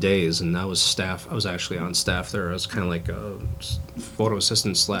assisting days, and that was staff. I was actually on staff there. I was kind of like a photo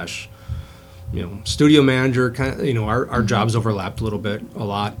assistant slash, studio manager. Kind of, our jobs overlapped a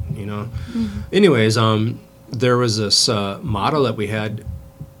lot. Anyways, there was this model that we had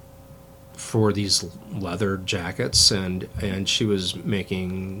for these leather jackets, and she was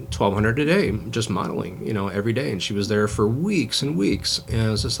making $1,200 a day just modeling, every day, and she was there for weeks and weeks, and it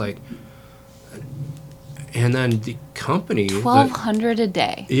was just like, and then the company $1,200 a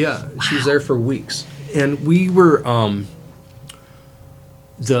day. Yeah, wow. She was there for weeks, and we were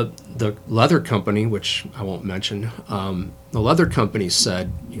the leather company, which I won't mention. The leather company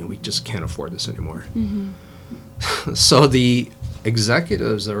said, we just can't afford this anymore. So the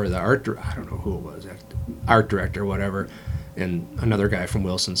executives or the I don't know who it was, art director, whatever, and another guy from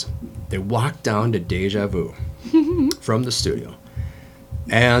Wilson's, they walked down to Deja Vu from the studio,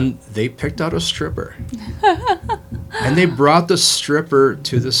 and they picked out a stripper, and they brought the stripper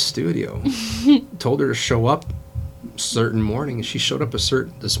to the studio, told her to show up a certain morning, and she showed up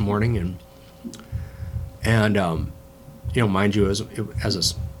this morning, and mind you,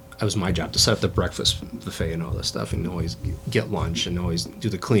 it was my job to set up the breakfast buffet and all this stuff, and always get lunch, and always do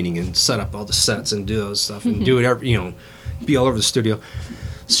the cleaning and set up all the sets and do those stuff and do whatever, be all over the studio.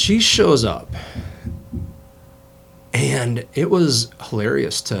 She shows up, and it was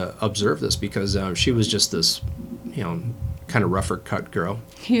hilarious to observe this because she was just this, kind of rougher cut girl.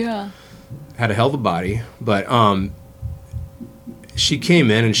 Yeah. Had a hell of a body, but she came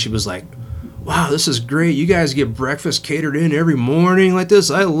in and she was like, wow, this is great. You guys get breakfast catered in every morning like this.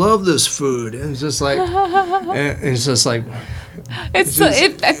 I love this food. And it's just like, I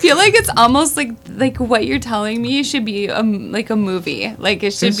feel like it's almost like what you're telling me should be like a movie. Like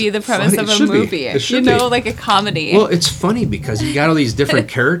it should be the premise of a movie. It should be. Like a comedy. Well, it's funny because you got all these different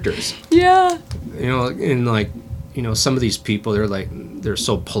characters. Yeah. And like, some of these people, they're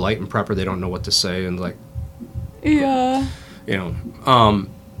so polite and proper, they don't know what to say. And like, yeah. And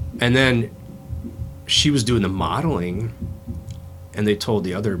then she was doing the modeling, and they told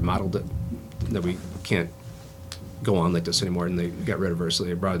the other model that we can't go on like this anymore, and they got rid of her, so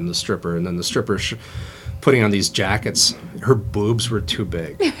they brought in the stripper, and then the stripper putting on these jackets, her boobs were too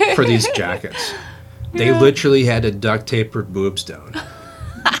big for these jackets. They literally had to duct tape her boobs down.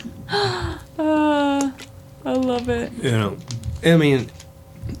 I love it. I mean,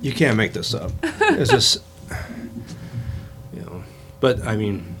 you can't make this up. It's just, but I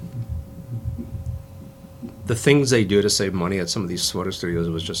mean, the things they do to save money at some of these photo studios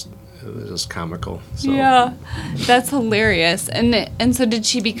was just comical. So. Yeah, that's hilarious. And so did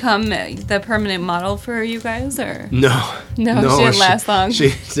she become the permanent model for you guys, or? No, she didn't last long.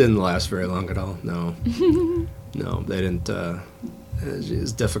 She didn't last very long at all. No, no, they didn't. It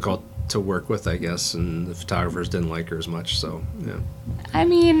was difficult to work with, I guess, and the photographers didn't like her as much. So yeah. I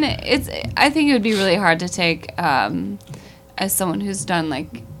mean, I think it would be really hard to take as someone who's done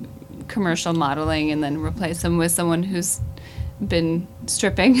like commercial modeling and then replace them with someone who's been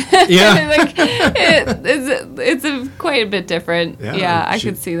stripping. Yeah. Like it's quite a bit different. Yeah, I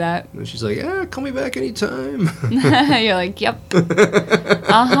could see that. And she's like, yeah, call me back anytime. You're like, yep.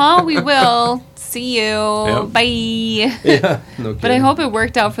 We will. See you. Yep. Bye. Yeah, no kidding. But I hope it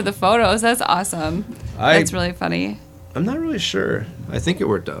worked out for the photos. That's awesome. That's really funny. I'm not really sure. I think it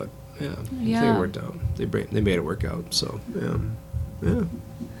worked out. Yeah. I think it worked out. They made it work out. So, yeah.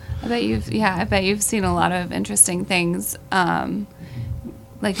 I bet you've seen a lot of interesting things,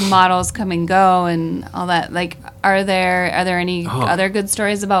 like models come and go and all that. Like, are there any other good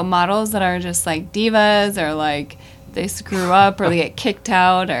stories about models that are just like divas, or like they screw up or they get kicked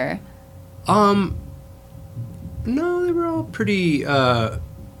out, or? No, they were all pretty. They're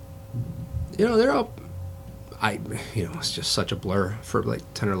all. It's just such a blur for like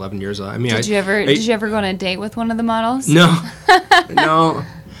 10 or 11 years. I mean, did you ever go on a date with one of the models? No, no.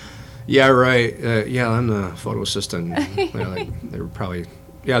 Yeah, right. I'm the photo assistant. They were probably,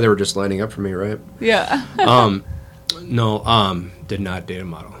 they were just lining up for me, right? Yeah. No, did not date a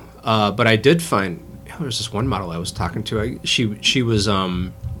model. But I did find there was this one model I was talking to. She was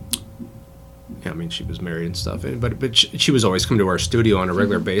I mean, she was married and stuff, but she was always coming to our studio on a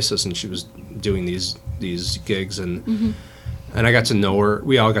regular basis, and she was doing these gigs, and and I got to know her.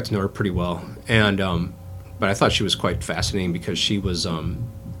 We all got to know her pretty well, and but I thought she was quite fascinating because she was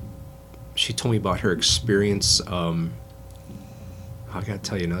she told me about her experience. I got to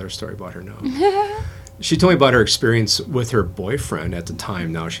tell you another story about her now. She told me about her experience with her boyfriend at the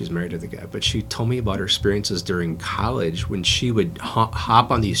time. Now she's married to the guy, but she told me about her experiences during college when she would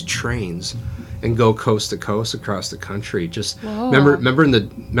hop on these trains and go coast to coast across the country. Just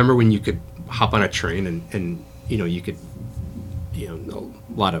remember when you could hop on a train and you know, you could, you know,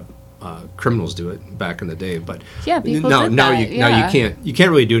 a lot of criminals do it back in the day, but people now did that. Now you can't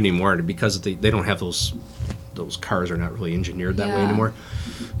really do it anymore because they don't have those cars are not really engineered that way anymore.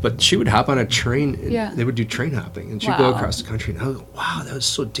 But she would hop on a train, and they would do train hopping, and she'd go across the country. And I was like, wow, that was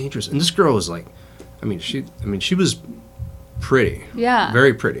so dangerous. And this girl was like, she was pretty,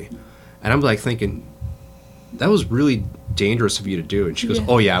 very pretty. And I'm like thinking, that was really dangerous of you to do. And she goes,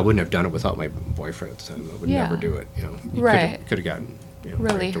 oh yeah, I wouldn't have done it without my boyfriend at the time. I would never do it. You know, you could have gotten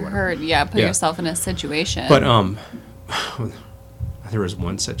really hurt. Put yourself in a situation. But there was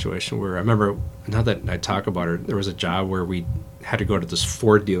one situation where I remember, now that I talk about her, there was a job where we had to go to this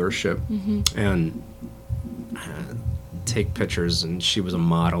Ford dealership and take pictures, and she was a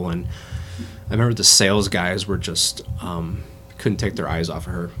model, and I remember the sales guys were just couldn't take their eyes off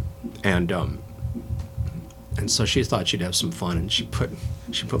of her, and so she thought she'd have some fun, and she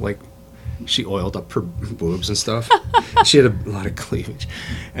oiled up her boobs and stuff. She had a lot of cleavage.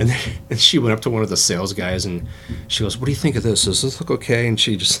 And she went up to one of the sales guys, and she goes, what do you think of this? Does this look okay? And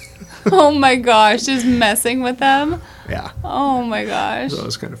she just... Oh, my gosh. Just messing with them? Yeah. Oh, my gosh. So that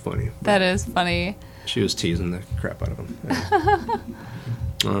was kind of funny. That is funny. She was teasing the crap out of him.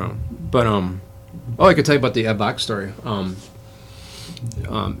 Yeah. I could tell you about the Ed Bach story. You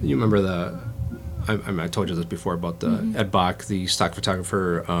remember I told you this before about the Ed Bach, the stock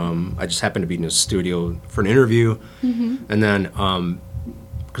photographer. I just happened to be in his studio for an interview, and then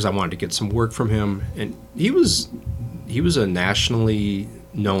because I wanted to get some work from him, and he was a nationally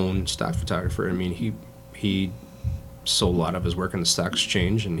known stock photographer. I mean, he sold a lot of his work in the stock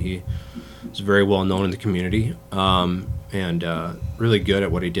exchange, and he was very well known in the community, and really good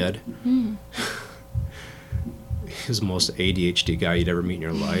at what he did. He's the most ADHD guy you'd ever meet in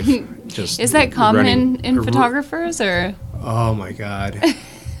your life. Just is that common in photographers, or? Oh my God!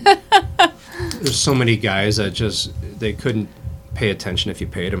 There's so many guys that they couldn't pay attention if you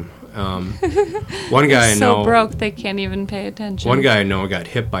paid them. One guy I know, so broke they can't even pay attention. One guy I know got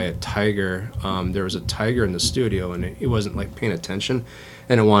hit by a tiger. There was a tiger in the studio, and he wasn't like paying attention,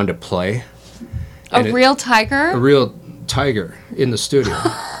 and it wanted to play. A real tiger? A real tiger in the studio.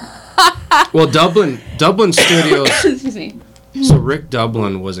 Well, Dublin Studios. Excuse me. So Rick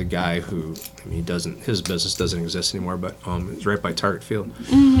Dublin was a guy who, I mean, his business doesn't exist anymore, but it's right by Target Field.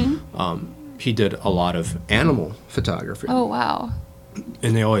 He did a lot of animal photography. Oh wow!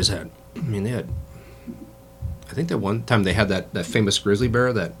 And they always had. I think that one time they had that famous grizzly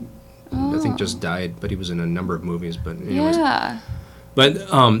bear that I think just died, but he was in a number of movies. But anyways. Yeah. But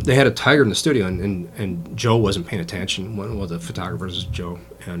they had a tiger in the studio, and Joe wasn't paying attention. One of the photographers is Joe,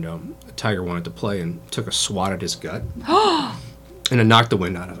 and the tiger wanted to play and took a swat at his gut, and it knocked the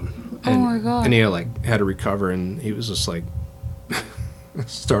wind out of him. And, oh my God! And he had to recover, and he was just like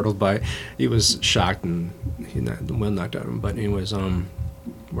startled by it. He was shocked, and the wind knocked out of him. But anyways,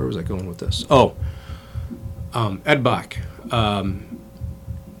 where was I going with this? Oh, Ed Bach.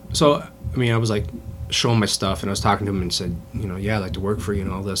 So I mean, I was like showing my stuff, and I was talking to him and said, I'd like to work for you and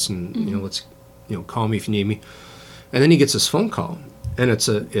all this, and let's call me if you need me. And then he gets this phone call, and it's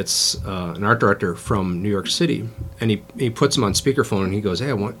an art director from New York City, and he puts him on speakerphone, and he goes,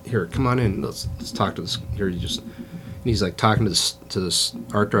 hey, come on in, let's talk to this here. And he's like talking to this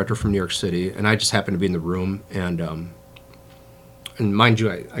art director from New York City, and I just happened to be in the room, and mind you,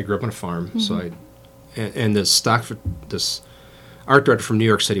 I grew up on a farm, so this art director from New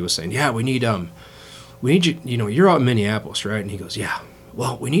York City was saying, yeah, we need you, you're out in Minneapolis, right? And he goes, yeah,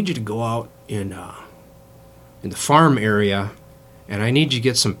 well, we need you to go out in the farm area, and I need you to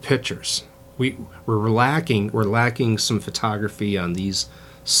get some pictures. We're lacking some photography on these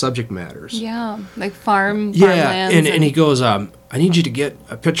subject matters. Yeah, like farmlands. And he goes, I need you to get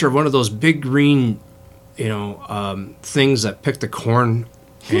a picture of one of those big green, things that pick the corn,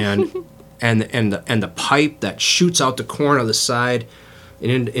 and and the pipe that shoots out the corn on the side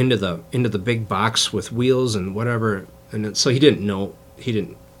and into the big box with wheels and whatever. And so he didn't know.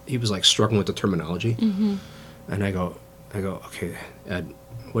 He was like struggling with the terminology. And I go, okay, Ed,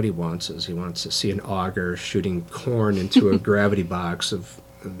 what he wants is he wants to see an auger shooting corn into a gravity box in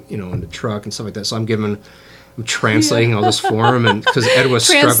the truck and stuff like that. So I'm translating all this for him, and because Ed was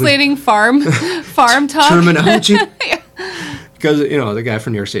translating farm talk terminology. Because the guy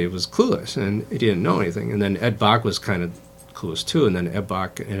from New York City was clueless and he didn't know anything, and then Ed Bach was kind of clueless too. And then Ed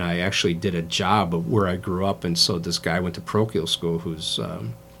Bach and I actually did a job of where I grew up, and so this guy went to parochial school who's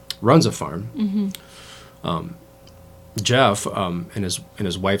runs a farm. Mm-hmm. Jeff and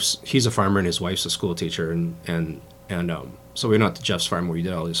his wife's, he's a farmer and his wife's a school teacher, and so we went out to Jeff's farm where he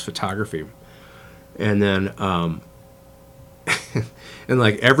did all his photography, and then and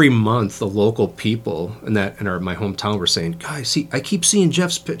like every month the local people in my hometown were saying, guys, I keep seeing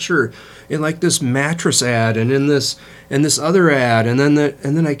Jeff's picture in like this mattress ad and in this other ad, and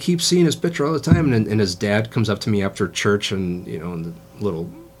then I keep seeing his picture all the time, and his dad comes up to me after church and in the little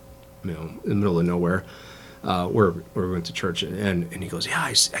in the middle of nowhere where we went to church, and he goes, yeah,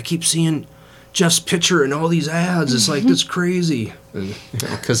 I keep seeing Jeff's picture in all these ads. It's like, that's crazy. And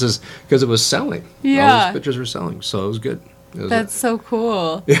because it was selling. Yeah. All his pictures were selling, so it was good. That's so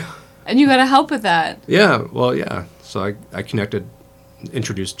cool. Yeah. And you got to help with that. Yeah, well, yeah. So I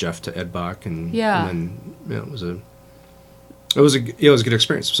introduced Jeff to Ed Bach, and then it was a good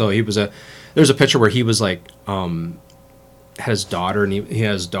experience. So there's a picture where he was like had his daughter, and he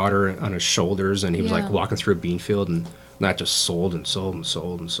had his daughter on his shoulders, and he was like walking through a bean field, and that just sold and sold and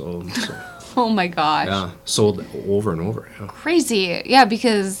sold and sold and sold. Oh my gosh. Yeah, sold over and over. Yeah. Crazy. Yeah,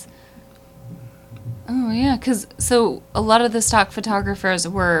 because so a lot of the stock photographers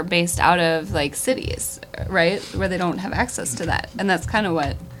were based out of like cities, right, where they don't have access to that, and that's kind of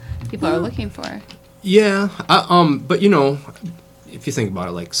what people are looking for. Yeah, but if you think about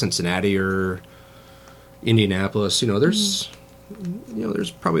it, like Cincinnati or Indianapolis, there's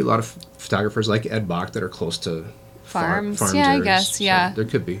probably a lot of photographers like Ed Bach that are close to farms. farm Yeah, areas. I guess. So Yeah, there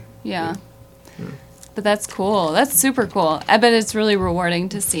could be. Yeah. But that's cool. That's super cool. I bet it's really rewarding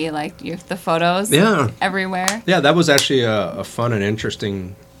to see like the photos. Everywhere. Yeah, that was actually a fun and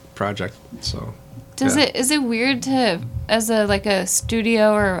interesting project. So. Is it weird to, as a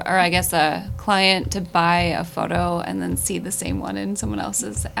studio or I guess a client, to buy a photo and then see the same one in someone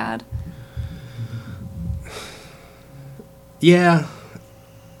else's ad? Yeah,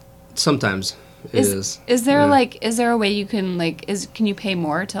 sometimes it is. Is there is there a way you can can you pay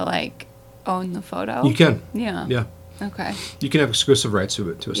more to own the photo? You can. Yeah. Yeah. Okay. You can have exclusive rights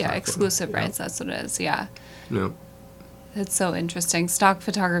to a stock Yeah, exclusive photo. rights. That's what it is. Yeah. Yeah. It's so interesting. Stock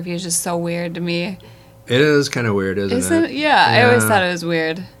photography is just so weird to me. It is kind of weird, isn't it? Yeah, I always thought it was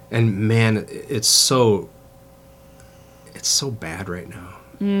weird. And man, it's so bad right now.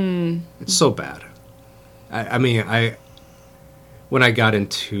 It's so bad. I mean, when I got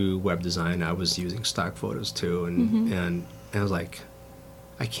into web design, I was using stock photos too, and I was like,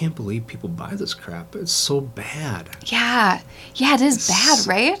 I can't believe people buy this crap. It's so bad. Yeah, it is bad,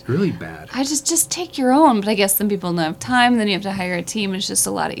 right? Really bad. I just take your own, but I guess then people don't have time. Then you have to hire a team. It's just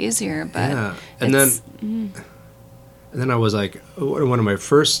a lot easier. But yeah, and then I was like, one of my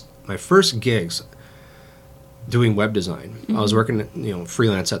first gigs doing web design. I was working,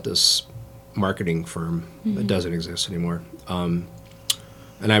 freelance at this marketing firm that doesn't exist anymore. And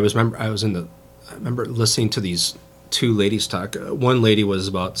I remember listening to these two ladies talk. One lady was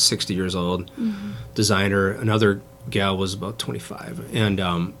about 60 years old, designer. Another gal was about 25, and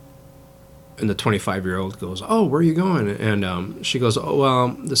the 25-year-old goes, "Oh, where are you going?" And she goes, "Oh, well,"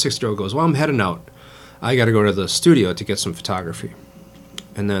 the 60-year-old goes, "Well, I'm heading out. I got to go to the studio to get some photography."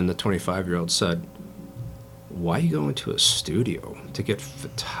 And then the 25-year-old said, "Why are you going to a studio to get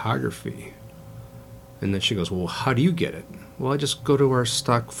photography?" And then she goes, "Well, how do you get it?" "Well, I just go to our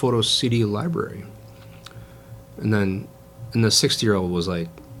stock photo CD library." And the 60-year-old was like,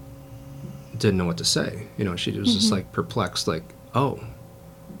 didn't know what to say. She was just like perplexed, like, "Oh,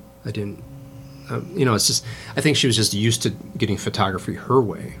 I didn't." It's just, I think she was just used to getting photography her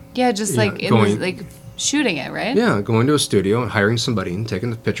way. Yeah, just shooting it, right? Yeah, going to a studio and hiring somebody and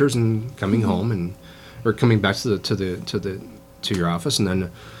taking the pictures and coming home or coming back to your office and then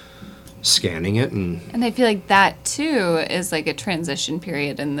scanning it and I feel like that too is like a transition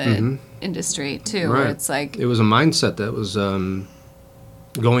period in the industry too, right. Where it's like it was a mindset that was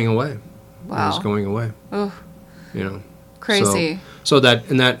going away. Wow, it was going away. Oh, crazy. So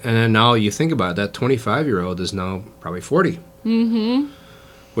then now you think about it, that 25-year-old is now probably 40,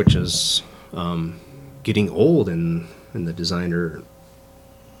 which is getting old in the designer,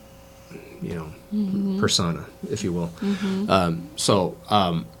 persona, if you will. So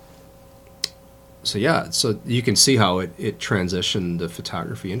you can see how it transitioned the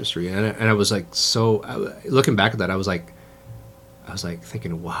photography industry, and I was like, looking back at that, I was was like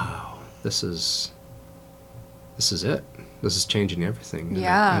thinking, wow, this is it. This is changing everything.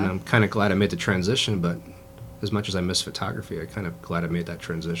 Yeah. And I'm kind of glad I made the transition, but as much as I miss photography, I kind of glad I made that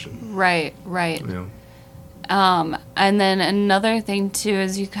transition. Right. You know? And then another thing too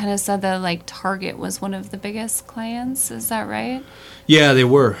is you kind of said that like Target was one of the biggest clients. Is that right? Yeah, they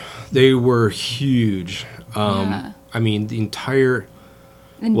were. They were huge. Yeah. I mean, the entire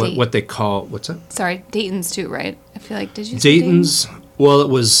And what they call what's that? Sorry, Dayton's too, right? I feel like did you say Dayton's? Well, it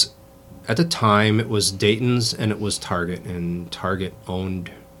was at the time it was Dayton's and it was Target, and Target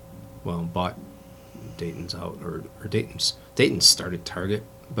bought Dayton's out, or Dayton's started Target,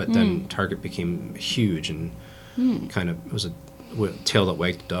 but then Target became huge and kind of it was a tail that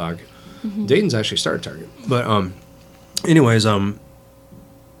wagged the dog. Dayton's actually started Target, but anyways,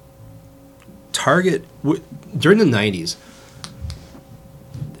 Target during the 90s,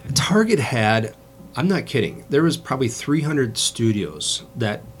 Target had, I'm not kidding, there was probably 300 studios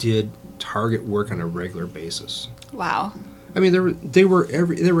that did Target work on a regular basis. Wow. I mean, they were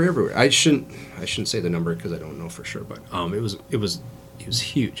everywhere. I shouldn't say the number because I don't know for sure, but it was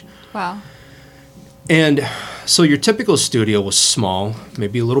huge. Wow. And so your typical studio was small,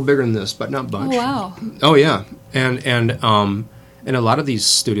 maybe a little bigger than this, but not much. Oh wow. Oh yeah, and a lot of these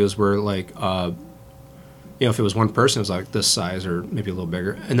studios were like, if it was one person, it was like this size or maybe a little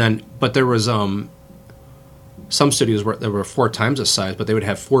bigger. And then, but there was some studios where there were 4 times the size, but they would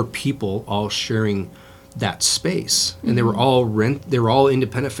have 4 people all sharing that space, and they were all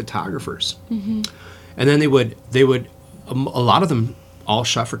independent photographers. And then they would a lot of them all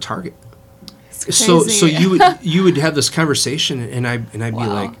shot for Target. So you would have this conversation, and I'd be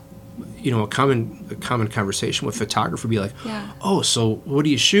like, a common conversation with photographer would be like, oh, so what are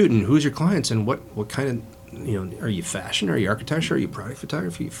you shooting? Who's your clients, and what kind of, are you fashion? Are you architecture? Are you product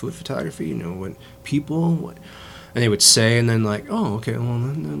photography? Food photography? What people? What? And they would say, and then like, oh, okay, well,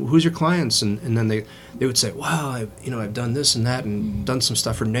 then who's your clients? And then they would say, wow, I've done this and that, and done some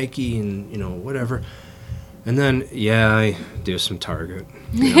stuff for Nike, and whatever. And then I do some Target.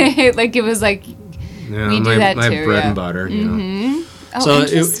 Like it was like we do that my too. bread and butter. Oh, so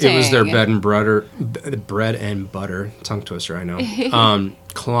it was their bread and butter tongue twister. I know.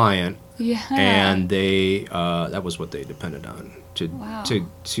 Client. Yeah. And they that was what they depended on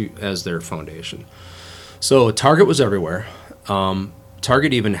to as their foundation. So Target was everywhere.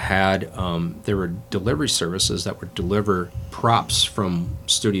 Target even had there were delivery services that would deliver props from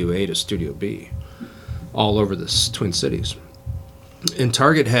Studio A to Studio B, all over the Twin Cities. And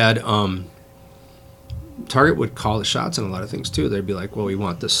Target had Target would call the shots on a lot of things too. They'd be like, well, we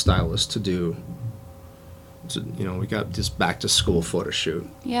want this stylist to do. We got this back to school photo shoot.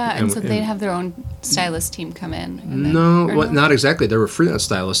 Yeah, and so they'd have their own stylist team come in. Not exactly. There were freelance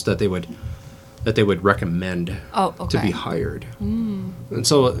stylists that they would recommend to be hired. And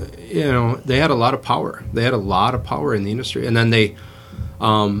so, they had a lot of power. They had a lot of power in the industry. And then they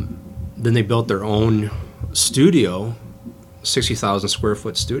built their own studio, 60,000 square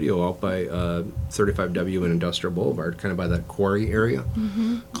foot studio out by 35W and Industrial Boulevard, kind of by that quarry area,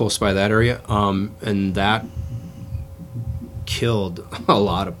 close by that area. And that killed a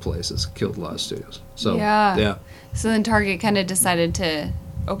lot of places, killed a lot of studios. So, yeah. So then Target kind of decided to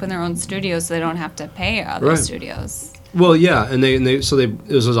open their own studios so they don't have to pay other studios. Well, yeah, and it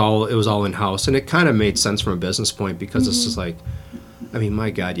was all in house, and it kind of made sense from a business point because it's just like, I mean, my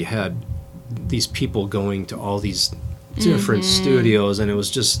God, you had these people going to all these different studios, and it was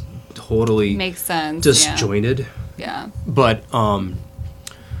just totally makes sense, disjointed. Yeah. But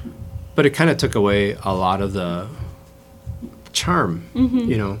it kind of took away a lot of the charm,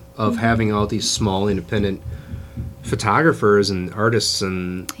 of having all these small independent photographers and artists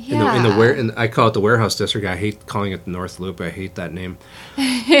and and I call it the warehouse district. I hate calling it the North Loop. I hate that name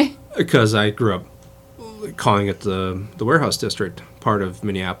because I grew up calling it the warehouse district. Part of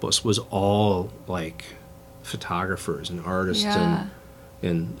Minneapolis was all like photographers and artists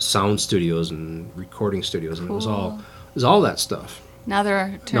and sound studios and recording studios, and it was all that stuff. Now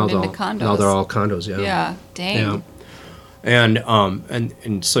they're turned into condos. Now they're all condos. Yeah. Dang. Yeah.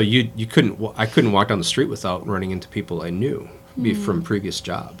 And so I couldn't walk down the street without running into people I knew from previous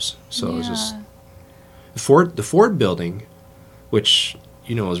jobs. So it was just the Ford building, which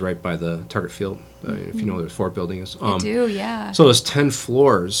is right by the Target Field. If you know where the Ford building is. I do, yeah. So it was 10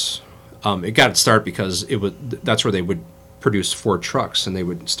 floors. It got its start because that's where they would produce Ford trucks, and they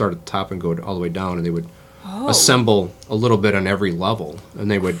would start at the top and go all the way down, and they would assemble a little bit on every level,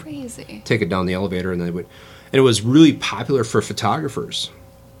 and they would take it down the elevator, and they would. And it was really popular for photographers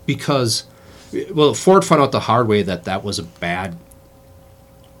because, Ford found out the hard way that was a bad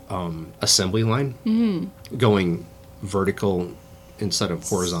assembly line, going vertical, instead of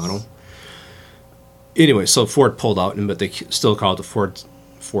horizontal. Anyway, so Ford pulled out, but they still called it the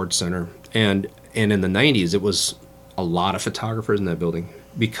Ford Center. And in the 90s, it was a lot of photographers in that building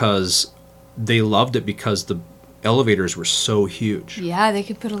because they loved it because the elevators were so huge. Yeah, they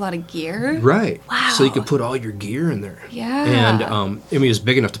could put a lot of gear. Right. Wow. So you could put all your gear in there. Yeah. And I mean, it was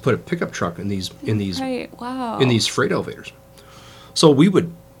big enough to put a pickup truck in these Right. Wow. in these freight elevators. So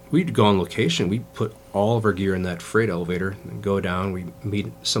we'd go on location. We'd put all of our gear in that freight elevator and go down. We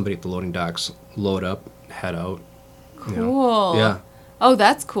meet somebody at the loading docks, load up, head out. Cool. You know. Yeah. Oh,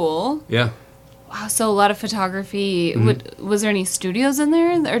 that's cool. Yeah. Wow, so a lot of photography. Was there any studios in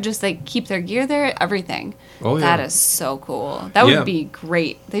there, or just like keep their gear there? Everything. Oh, yeah. That is so cool. That would be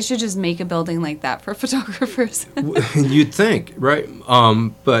great. They should just make a building like that for photographers. You'd think, right?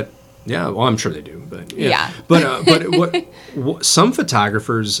 But yeah, well, I'm sure they do. But yeah. But what some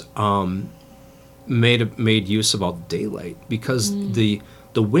photographers made use of all the daylight because the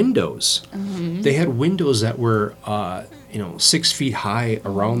windows, they had windows that were 6 feet high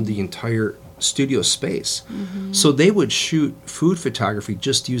around the entire studio space. So they would shoot food photography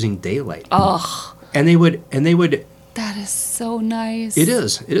just using daylight. Oh. And they would That is so nice. It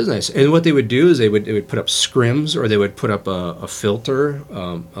is nice. And what they would do is they would put up scrims, or they would put up a filter,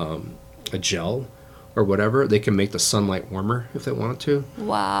 a gel or whatever. They can make the sunlight warmer if they wanted to.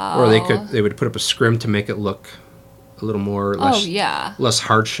 Wow. Or they would put up a scrim to make it look a little more less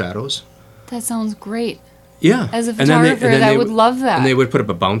hard shadows. That sounds great. Yeah. As a photographer, I would love that. And they would put up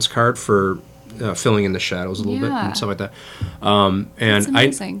a bounce card for filling in the shadows a little bit and stuff like that. And That's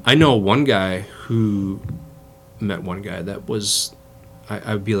amazing. I know one guy who met one guy that was,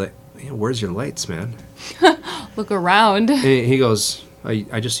 I would be like, where's your lights, man? Look around. And he goes,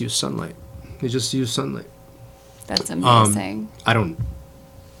 I just use sunlight. He just used sunlight. That's amazing. I don't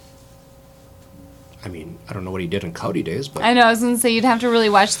know what he did in cloudy days, but I know, I was going to say you'd have to really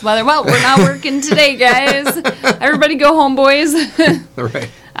watch the weather. Well, we're not working today, guys. Everybody go home, boys. right.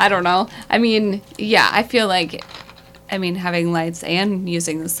 I don't know. I mean, yeah, I feel like, having lights and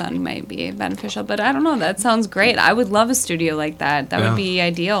using the sun might be beneficial, but I don't know. That sounds great. I would love a studio like that. That would be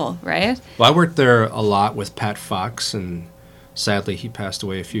ideal, right? Well, I worked there a lot with Pat Fox, and sadly he passed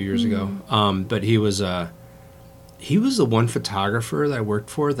away a few years ago. But he was the one photographer that I worked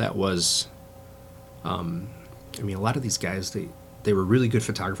for that was, a lot of these guys, they were really good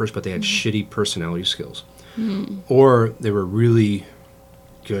photographers, but they had shitty personality skills. Or they were really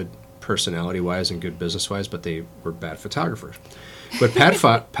good personality-wise and good business-wise, but they were bad photographers. But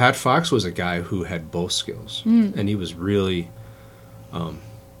Pat Fox was a guy who had both skills, and he was really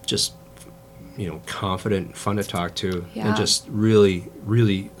just, confident, fun to talk to, and just really,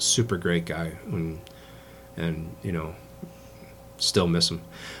 really super great guy, and still miss him.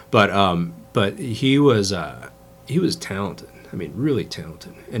 But he was talented. Really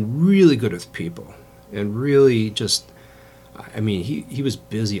talented, and really good with people, and really just. He was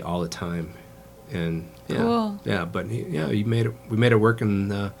busy all the time, and cool. But we made it work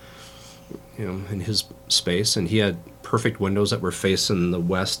in in his space, and he had perfect windows that were facing the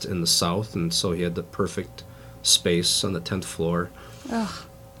west and the south, and so he had the perfect space on the 10th floor. Ugh.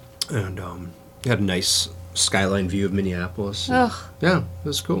 And he had a nice skyline view of Minneapolis. Ugh. Yeah, it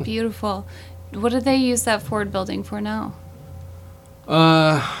was cool. Beautiful. What do they use that Ford building for now?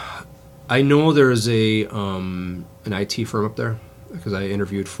 I know there's an IT firm up there because I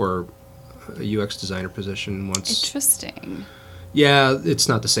interviewed for a UX designer position once. Interesting. Yeah, it's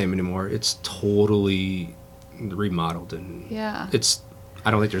not the same anymore. It's totally remodeled, and I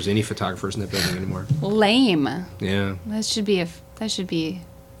don't think there's any photographers in that building anymore. Lame. Yeah. That should be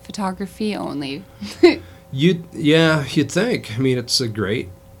photography only. You'd think. It's a great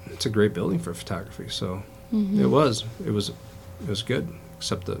building for photography. So it was good.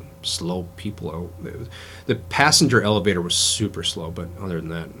 Except the slow people out. The passenger elevator was super slow, but other than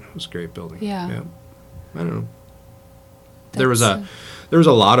that, it was a great building. Yeah. I don't know. There was a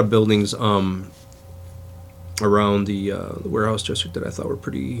lot of buildings around the warehouse district that I thought were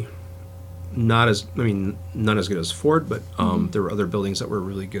pretty not as good as Ford, but there were other buildings that were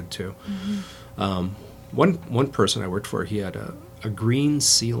really good too. One person I worked for, he had a green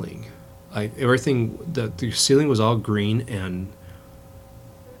ceiling. The ceiling was all green,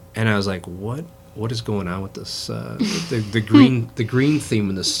 and I was like, what is going on with this? The green theme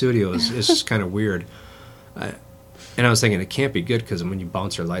in the studio is just kind of weird. And I was thinking it can't be good because when you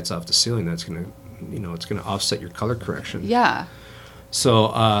bounce your lights off the ceiling, that's gonna, it's gonna offset your color correction. Yeah.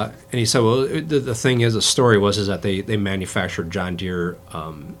 So and he said, well, the thing is, the story was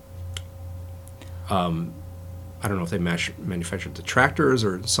I don't know if they manufactured the tractors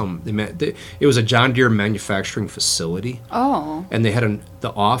or it was a John Deere manufacturing facility. Oh. And they had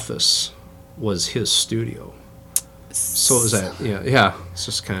the office was his studio. So it was yeah. It's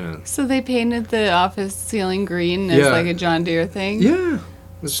just kind of. So they painted the office ceiling green as like a John Deere thing? Yeah.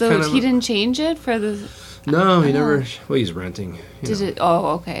 So he didn't change it for the... No, he never... Well, he's renting. Did it...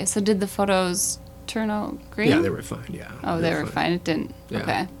 Oh, okay. So did the photos turn out great? Yeah, they were fine, yeah. Oh, they were fine. It didn't... Yeah.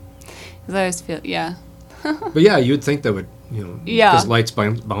 Okay. Because I always feel... Yeah. But yeah, you'd think that would, because lights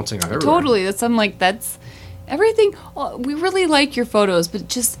bouncing out everywhere. Totally. I'm like, that's... Everything... Oh, we really like your photos, but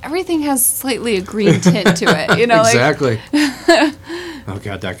just everything has slightly a green tint to it, Exactly. Oh,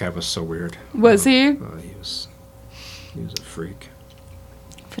 God, that guy was so weird. Was he? Oh, he was a freak.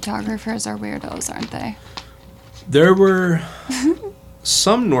 Photographers are weirdos, aren't they? There were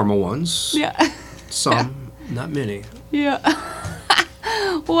some normal ones. Yeah. Some, not many. Yeah.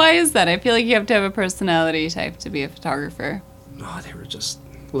 Why is that? I feel like you have to have a personality type to be a photographer. Oh, they were just,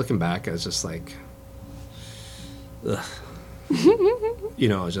 looking back, I was just like, ugh.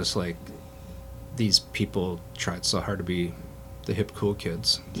 It's just like, these people tried so hard to be the hip, cool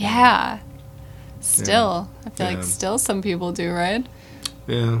kids. Yeah. Still. I feel like still some people do, right?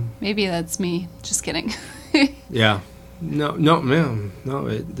 Yeah. Maybe that's me. Just kidding. Yeah. No, man. No,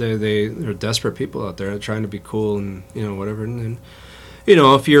 they're desperate people out there trying to be cool and, whatever. And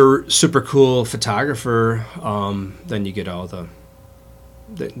if you're a super cool photographer, then you get all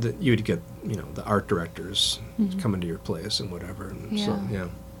you'd get, the art directors coming to your place and whatever. And so,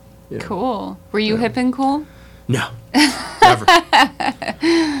 yeah. Cool. Were you hip and cool? No. Never.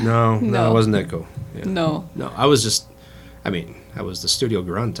 No, I wasn't that cool. Yeah. No, I was just, I was the studio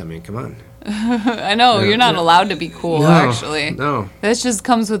grunt. Come on. I know, you're not allowed to be cool, actually. No. This just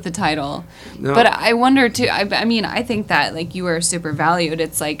comes with the title. No. But I wonder, too, I think that, like, you are super valued.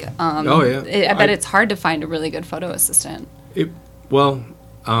 It's like, I bet it's hard to find a really good photo assistant. That's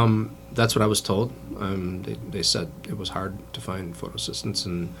what I was told. They said it was hard to find photo assistants,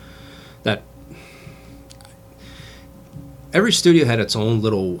 and that every studio had its own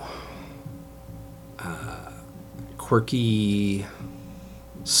little quirky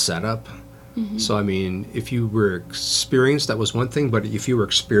setup. Mm-hmm. So, if you were experienced, that was one thing, but if you were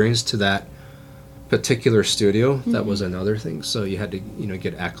experienced to that particular studio, that was another thing. So you had to,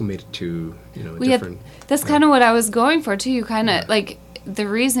 get acclimated to, different... That's kind of what I was going for, too. You kind of, like, the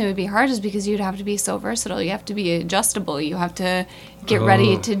reason it would be hard is because you'd have to be so versatile. You have to be adjustable. You have to get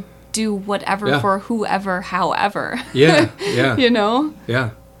ready to do whatever for whoever, however. Yeah.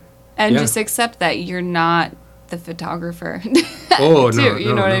 Yeah. And just accept that you're not the photographer. Oh, no, too,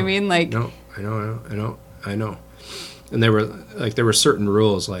 you know what I mean? Like, no, I know. And there were certain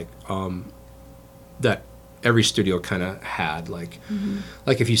rules like that every studio kind of had, like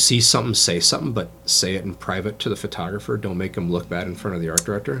if you see something, say something, but say it in private to the photographer. Don't make them look bad in front of the art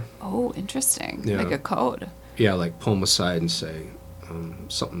director. Oh, interesting. Yeah. Like a code. Yeah, like pull them aside and say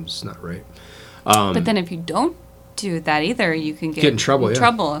something's not right. But then if you don't do that either, you can get in trouble. And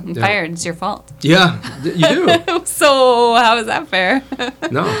fired. It's your fault. Yeah, you do. So how is that fair?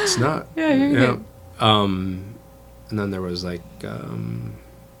 No, it's not. Yeah, you're good. And then there was like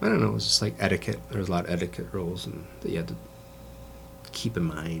I don't know. It was just like etiquette. There was a lot of etiquette rules and that you had to keep in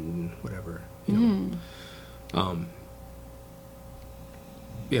mind and whatever.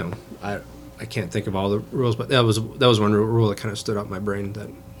 I can't think of all the rules, but that was one rule that kind of stood out in my brain that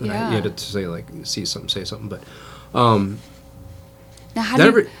you had to say, like, see something, say something. But now how do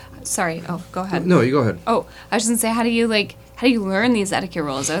you, sorry, go ahead. No, you go ahead. Oh, I was just gonna say, how do you learn these etiquette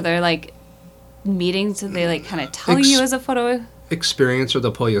rules? Are there like meetings that they like kind of tell you as a photo experience, or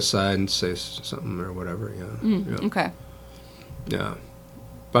they'll pull you aside and say something or whatever? Okay. Yeah,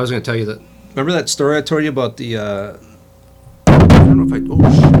 but I was gonna tell you that. Remember that story I told you about the? I don't know if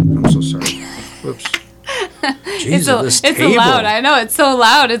I'm so sorry. Whoops. Jesus, this table. It's loud. I know, it's so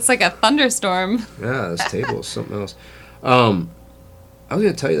loud. It's like a thunderstorm. Yeah, this table is something else. I was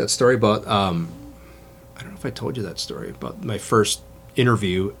going to tell you that story about, I don't know if I told you that story, about my first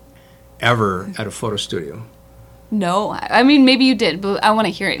interview ever at a photo studio. No, maybe you did, but I want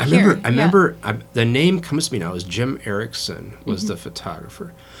to hear it. I remember, the name comes to me now. It was Jim Erickson was the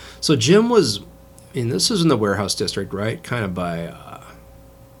photographer. So Jim was, this was in the warehouse district, right? Kind of by,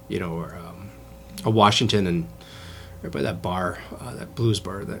 Washington and right by that bar, that blues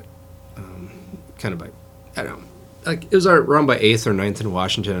bar that kind of by, I don't know, like it was around by 8th or 9th in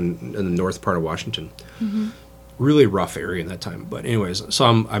Washington, in the north part of Washington. Mm-hmm. Really rough area in that time. But anyways, so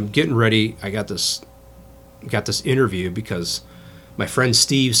I'm getting ready. I got this interview because my friend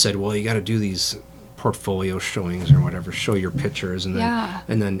Steve said, well, you got to do these portfolio showings or whatever. Show your pictures, and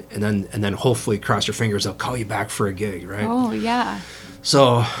then hopefully cross your fingers they'll call you back for a gig, right? Oh yeah.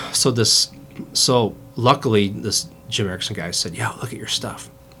 So luckily this Jim Erickson guy said, "Yeah, look at your stuff."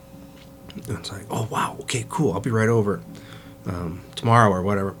 And it's like, "Oh wow, okay, cool. I'll be right over tomorrow or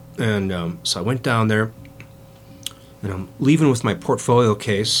whatever." And so I went down there, and I'm leaving with my portfolio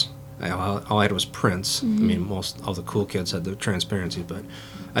case. All I had was prints. Mm-hmm. I mean, all the cool kids had the transparency, but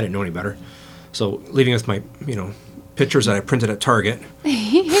I didn't know any better. So leaving with my, pictures that I printed at Target.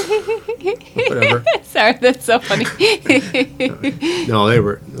 Whatever. Sorry, that's so funny. No, they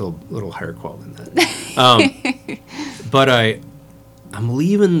were a little higher quality than that. But I'm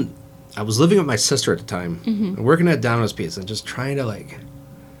leaving. I was living with my sister at the time, Mm-hmm. working at Domino's Pizza, and just trying to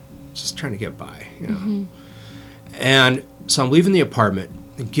get by, Mm-hmm. And so I'm leaving the apartment,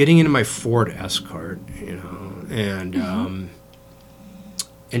 getting into my Ford Escort, and Mm-hmm.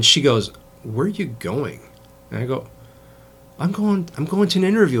 and she goes, "Where are you going?" And I go, I'm going to an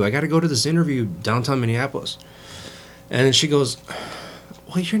interview. I got to go to this interview downtown Minneapolis." And then she goes,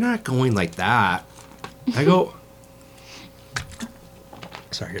 "Well, you're not going like that." I go,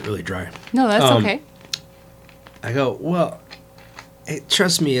 sorry, I get really dry. No, that's okay. I go, "Well, hey,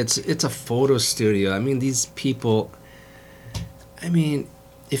 trust me, it's a photo studio. I mean, these people, I mean,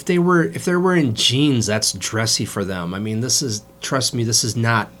 if they're wearing jeans, that's dressy for them. I mean, trust me, this is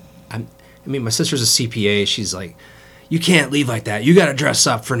not, I mean, my sister's a CPA. She's like, you can't leave like that. You got to dress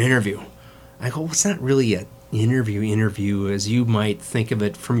up for an interview." I go, "Well, it's not really an interview as you might think of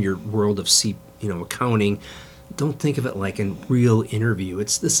it from your world of accounting. Don't think of it like a real interview.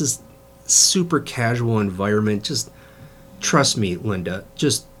 This is super casual environment. Just trust me, Linda.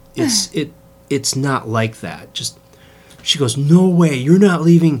 Just it's not like that." She goes, "No way. You're not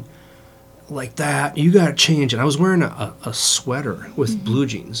leaving like that. You got to change." And I was wearing a sweater with blue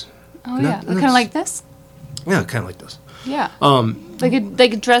jeans. Oh yeah, kind of like this. Yeah, kind of like this. Yeah. Like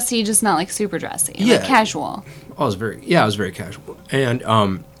a dressy, just not like super dressy. Yeah. Like casual. I was very casual.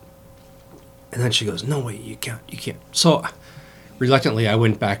 And then she goes, "No way, you can't. So reluctantly I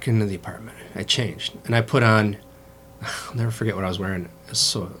went back into the apartment. I changed and I put on, I'll never forget what I was wearing. It's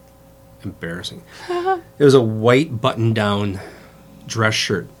so embarrassing. It was a white button-down dress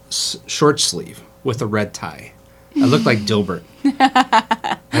shirt, short sleeve with a red tie. I looked like Dilbert.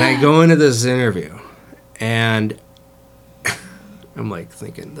 And I go into this interview and I'm like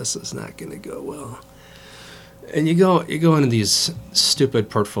thinking, this is not going to go well. And you go into these stupid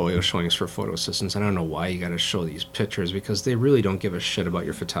portfolio showings for photo assistants. I don't know why you got to show these pictures because they really don't give a shit about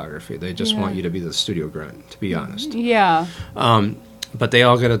your photography. They just want you to be the studio grunt, to be honest. Yeah. But they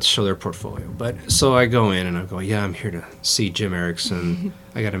all got to show their portfolio. But so I go in and I go, "Yeah, I'm here to see Jim Erickson.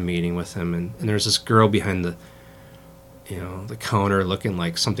 I got a meeting with him." And there's this girl behind the counter looking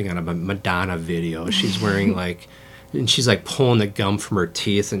like something out of a Madonna video. She's wearing and she's like pulling the gum from her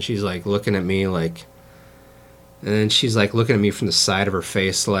teeth, and she's like looking at me like. And then she's like looking at me from the side of her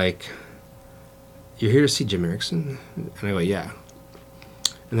face like, "You're here to see Jim Erickson?" And I go, "Yeah."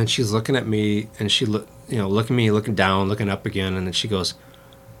 And then she's looking at me and she looking at me, looking down, looking up again, and then she goes,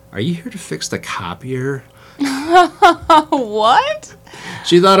 "Are you here to fix the copier?" What?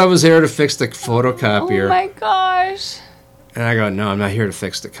 She thought I was here to fix the photocopier. Oh my gosh. And I go, "No, I'm not here to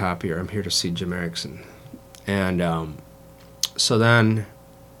fix the copier. I'm here to see Jim Erickson." And so then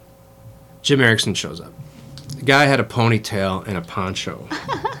Jim Erickson shows up. The guy had a ponytail and a poncho.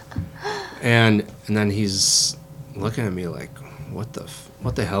 and then he's looking at me like, what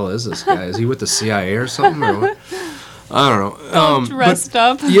the hell is this guy? Is he with the CIA or something? Or what? I don't know. All dressed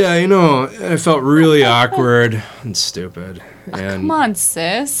up. Yeah, I felt really awkward and stupid. And come on,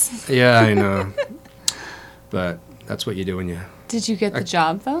 sis. Yeah, I know. But that's what you do when you... Did you get the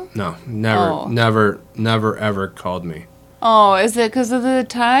job, though? No, never, ever called me. Oh, is it because of the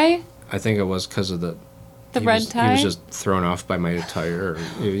tie? I think it was because of the red tie? He was just thrown off by my attire. Or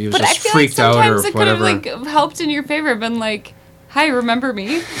he was but just I feel freaked like out or sometimes it whatever. could have helped in your favor, been like, "Hi, remember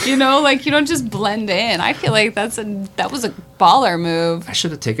me?" You don't just blend in. I feel like that was a baller move. I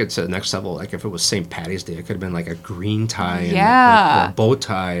should have taken it to the next level. Like if it was St. Patty's Day, it could have been like a green tie and or a bow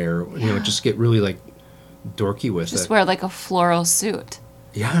tie, or just get really like dorky with it. Just wear like a floral suit.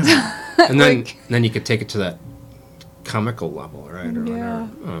 Yeah, and then you could take it to that comical level, right? Or whatever.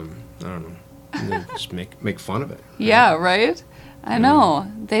 I don't know. And then just make fun of it. Right? Yeah, right? I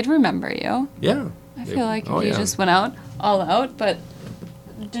know. They'd remember you. Yeah. I feel like if you just went all out, but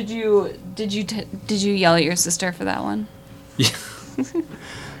did you yell at your sister for that one? Yeah.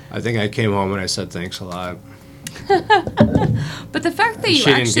 I think I came home and I said thanks a lot. But the fact that you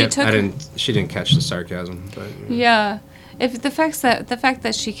actually took she didn't catch the sarcasm, but yeah. If the fact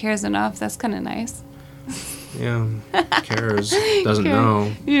that she cares enough, that's kind of nice. Yeah, cares, doesn't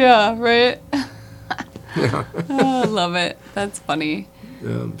know. Yeah, right? Yeah. Oh, I love it. That's funny.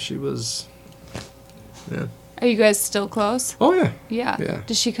 She was, yeah. Are you guys still close? Oh, yeah. Yeah. Yeah.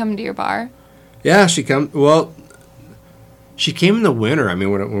 Does she come to your bar? Yeah, she came in the winter. I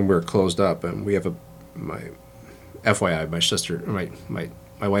mean, when we were closed up, and we have my sister, my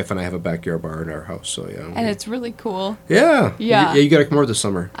wife and I have a backyard bar in our house, so yeah. And it's really cool. Yeah. Yeah. You gotta come over this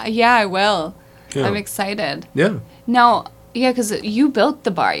summer. Yeah, I will. Yeah. I'm excited. Yeah. Now, yeah, because you built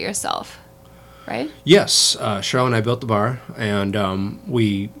the bar yourself, right? Yes, Cheryl and I built the bar, and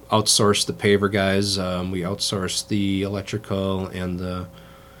we outsourced the paver guys. We outsourced the electrical, and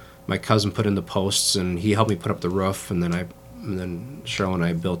my cousin put in the posts, and he helped me put up the roof, and then Cheryl and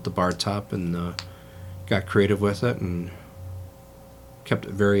I built the bar top and got creative with it and kept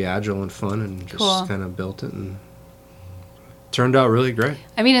it very agile and fun, and just kind of built it and turned out really great.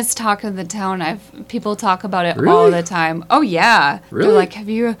 I mean, it's talk of the town. People talk about it Really? all the time. Oh yeah, Really? They're like, have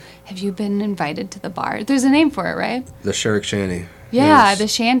you been invited to the bar? There's a name for it, right? The Sherrick Shanty. Yeah, Yes. the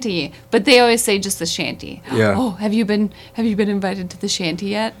shanty. But they always say just the shanty. Yeah. Oh, have you been invited to the shanty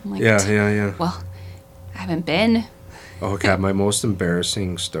yet? I'm like, Yeah. Well, I haven't been. Oh, God, my most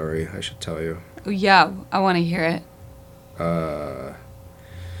embarrassing story, I should tell you. Oh, yeah, I want to hear it.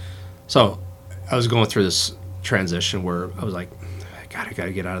 So I was going through this transition where I was like, I got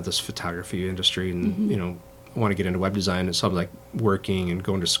to get out of this photography industry and, I want to get into web design. And so I was like working and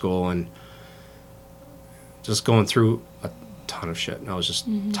going to school and just going through a ton of shit. And I was just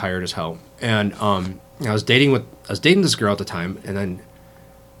tired as hell. And I was dating this girl at the time, and then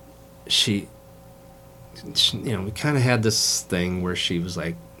she we kind of had this thing where she was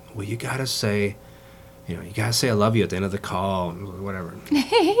like, well, you got to say I love you at the end of the call, whatever.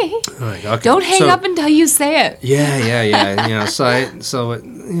 Like, okay. Don't hang up until you say it. Yeah. So I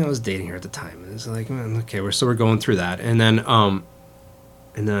was dating her at the time, and it's like, okay, we're going through that, and then I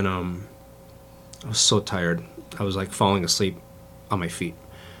was so tired, I was like falling asleep on my feet,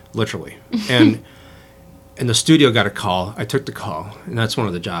 literally, and the studio got a call. I took the call, and that's one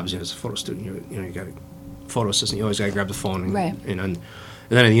of the jobs. As a photo student, you got a photo assistant. You always got to grab the phone, and, right? And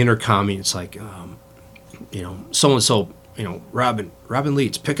then in the intercom, it's like. So and so, Robin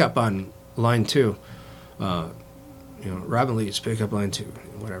Leeds, pick up on line 2. Robin Leeds, pick up line 2,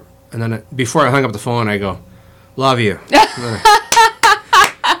 whatever. And then before I hung up the phone, I go, love you. So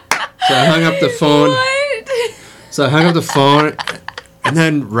I hung up the phone. What? So I hung up the phone, and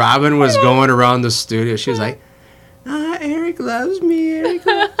then Robin was going around the studio. She was like, Eric loves me. Eric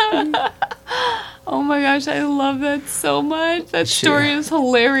loves me. Oh my gosh, I love that so much. That story is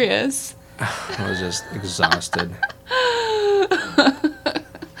hilarious. I was just exhausted.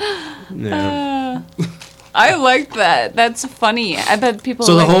 Yeah. I like that. That's funny. I bet people.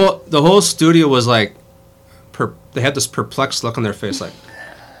 So the whole studio was like, they had this perplexed look on their face, like.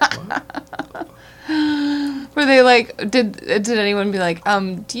 What? Were they like? Did anyone be like,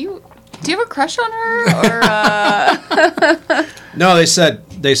 do you have a crush on her? Or No, they said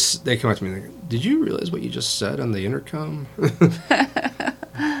they came up to me and they go, did you realize what you just said on the intercom?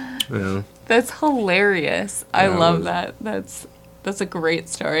 Yeah. That's hilarious. I love that. That's a great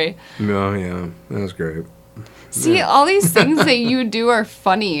story. Oh, yeah. That was great. See, all these things that you do are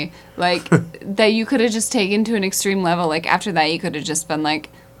funny. Like, that you could have just taken to an extreme level. Like, after that, you could have just been like,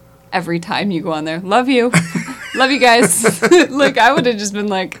 every time you go on there, love you. Love you guys. Like, I would have just been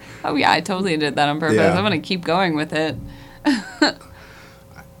like, oh, yeah, I totally did that on purpose. Yeah. I'm going to keep going with it.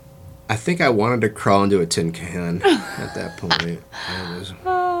 I think I wanted to crawl into a tin can at that point.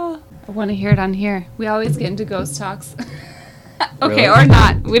 I want to hear it on here. We always get into ghost talks. Okay, Really? or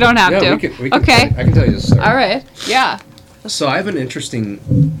not. We don't have to. We can okay. I can tell you this story. All right. Yeah. So I have an interesting,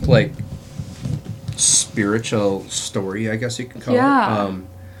 like, spiritual story, I guess you could call it.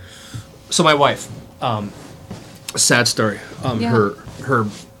 So my wife, sad story. Her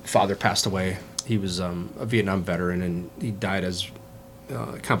father passed away. He was a Vietnam veteran, and he died as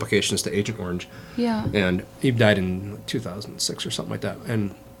complications to Agent Orange. Yeah. And he died in 2006 or something like that.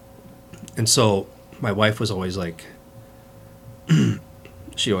 And so my wife was always like,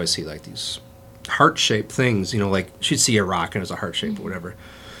 she always see like these heart-shaped things, like she'd see a rock and it was a heart shape or whatever,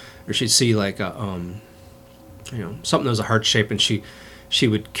 or she'd see like a something that was a heart shape, and she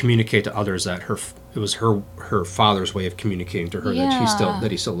would communicate to others that it was her father's way of communicating to her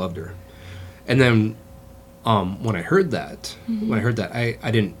that he still loved her. And then when I heard that,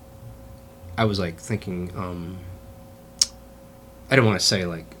 I was like thinking, I didn't want to say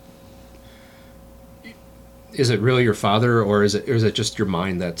like, is it really your father, or is it just your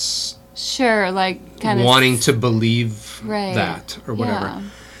mind that's sure, like kind of wanting to believe that or whatever?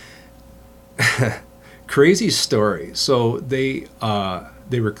 Yeah. crazy story. So they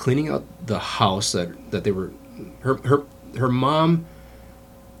were cleaning out the house that they were. Her mom,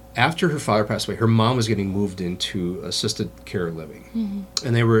 after her father passed away, her mom was getting moved into assisted care living,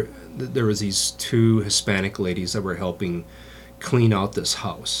 and there was these two Hispanic ladies that were helping clean out this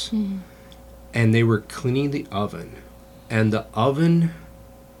house, and they were cleaning the oven, and the oven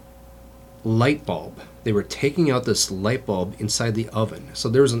light bulb. They were taking out this light bulb inside the oven. So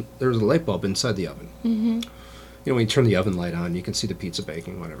there was a light bulb inside the oven. You know, when you turn the oven light on, you can see the pizza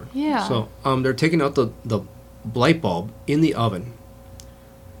baking, whatever. Yeah. So they're taking out the light bulb in the oven,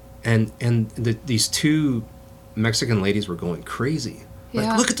 and these two Mexican ladies were going crazy.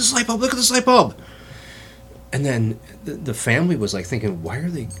 Like, look at this light bulb! Look at this light bulb! And then the family was like thinking, why are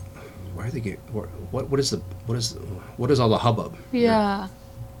they what is all the hubbub? Yeah.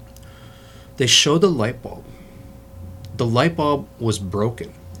 They showed the light bulb. The light bulb was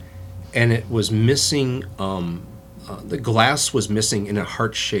broken, and it was missing. The glass was missing in a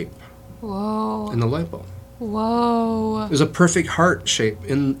heart shape. Whoa. In the light bulb. Whoa. It was a perfect heart shape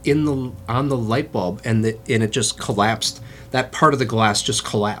on the light bulb, and it just collapsed. That part of the glass just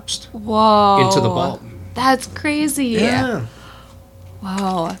collapsed. Whoa. Into the bulb. That's crazy. Yeah.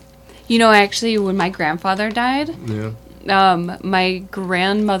 Wow. You know, actually, when my grandfather died. Yeah. My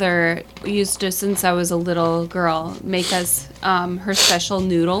grandmother used to, since I was a little girl, make us her special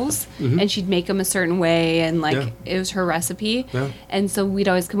noodles, and she'd make them a certain way, and it was her recipe. Yeah. And so we'd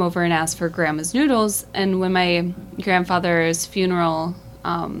always come over and ask for grandma's noodles. And when my grandfather's funeral,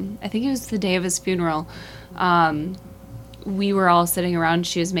 I think it was the day of his funeral, we were all sitting around.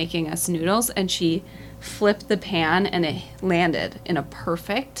 She was making us noodles, and she flipped the pan, and it landed in a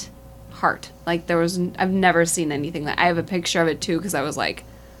perfect heart. Like, I've never seen anything I have a picture of it too, because I was like,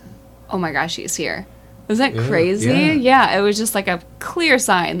 oh my gosh, he's here. Was that crazy? Yeah, it was just like a clear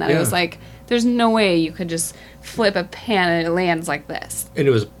sign that it was like, there's no way you could just flip a pan and it lands like this. And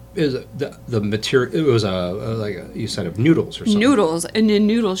it was the material. It was you said of noodles or something. Noodles in a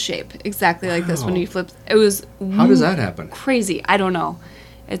noodle shape, exactly like this. When you flip, it was. How does that happen? Crazy. I don't know.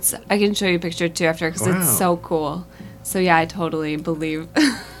 I can show you a picture too after, because it's so cool. So yeah, I totally believe.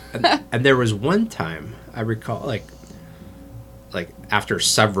 And there was one time I recall, like after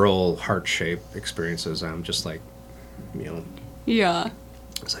several heart-shaped experiences, I'm just like, Yeah.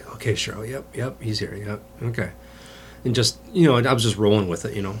 It's like, okay, Cheryl, yep, he's here, yep, okay. And just, I was just rolling with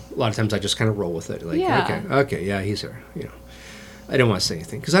it, A lot of times I just kind of roll with it, like, okay, yeah, he's here, I don't want to say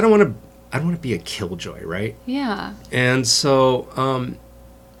anything, because I don't want to be a killjoy, right? Yeah. And so,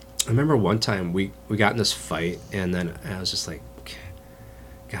 I remember one time we got in this fight, and then I was just like,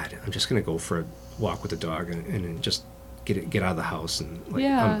 God, I'm just gonna go for a walk with the dog and just get out of the house, and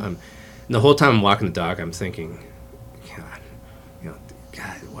and the whole time I'm walking the dog, I'm thinking, God,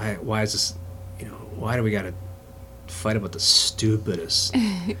 why is this, why do we gotta fight about the stupidest,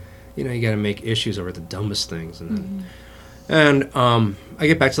 you gotta make issues over the dumbest things, and I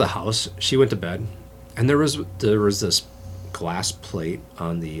get back to the house. She went to bed, and there was this glass plate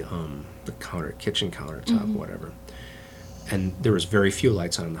on the kitchen countertop, whatever. And there was very few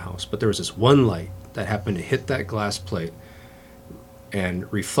lights on in the house, but there was this one light that happened to hit that glass plate and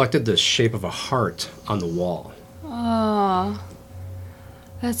reflected the shape of a heart on the wall. Oh,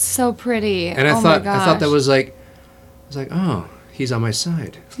 that's so pretty. And I thought that was like, I was like, oh, he's on my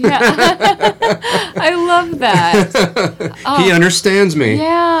side. Yeah, I love that. He understands me.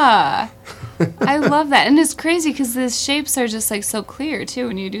 Yeah, I love that, and it's crazy because the shapes are just like so clear too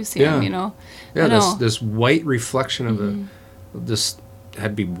when you do see them. Yeah, this white reflection of this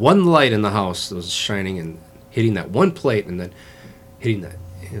had to be one light in the house that was shining and hitting that one plate, and then hitting that.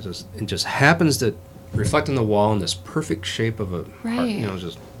 It just happens to reflect on the wall in this perfect shape of a heart.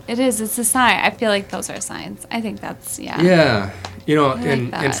 It is. It's a sign. I feel like those are signs. I think that's Yeah,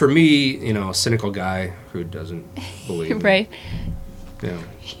 and for me, a cynical guy who doesn't believe. Right. I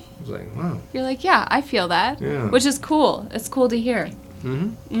was like, wow. You're like, yeah, I feel that. Yeah. Which is cool. It's cool to hear.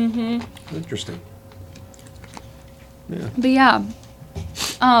 Interesting. Yeah. But yeah,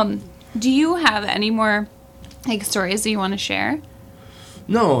 do you have any more stories that you want to share?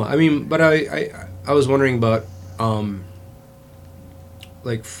 No, I mean, but I was wondering about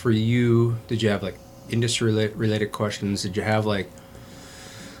for you, did you have industry related questions? Did you have like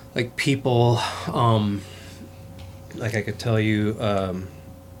people I could tell you what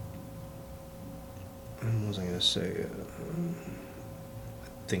was I going to say?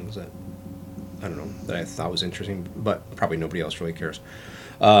 Things that I don't know that I thought was interesting, but probably nobody else really cares.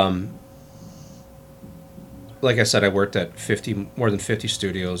 Like I said, I worked at more than 50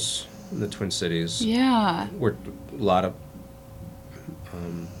 studios in the Twin Cities. Yeah. Worked a lot of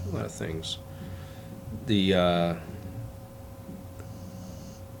things. the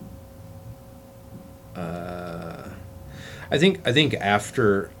I think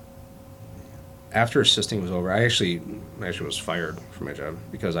after assisting was over, I actually was fired from my job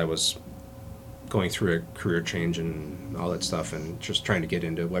because I was going through a career change and all that stuff and just trying to get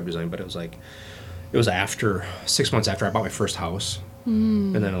into web design. But it was after 6 months after I bought my first house,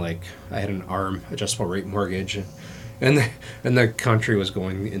 and then I had an ARM, adjustable rate mortgage, and the country was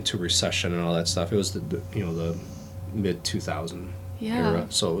going into recession and all that stuff. It was the mid 2000 era,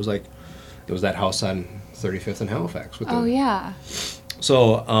 so it was that house on 35th and Halifax.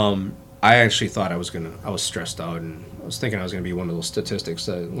 So I actually thought I was stressed out, and I was thinking I was gonna be one of those statistics,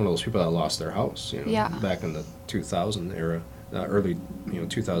 one of those people that lost their house, back in the 2000 era, early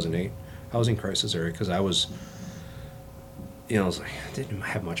 2008 housing crisis era, because I was I didn't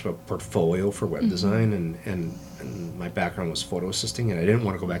have much of a portfolio for web design, and my background was photo assisting, and I didn't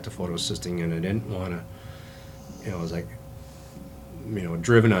want to go back to photo assisting, and I didn't want to, I was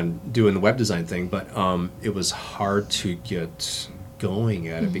driven on doing the web design thing, but it was hard to get going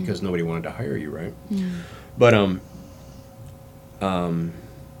at it because nobody wanted to hire you, right? But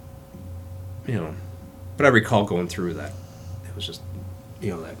but I recall going through that. It was just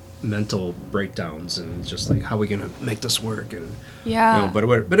that mental breakdowns and just how are we gonna make this work, and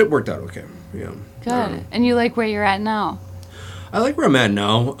but it worked out okay. Good. And you like where you're at now? I like where I'm at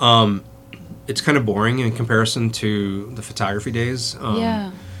now. It's kind of boring in comparison to the photography days.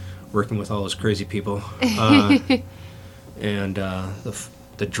 Working with all those crazy people, and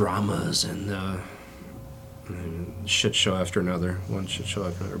the dramas and shit show after another, one shit show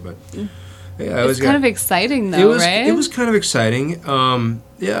after another. But it's kind of exciting though, right? It was kind of exciting.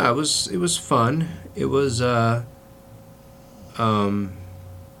 It was fun. It was.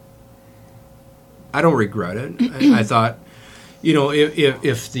 I don't regret it. I thought,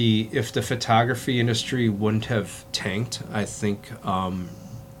 if the photography industry wouldn't have tanked, I think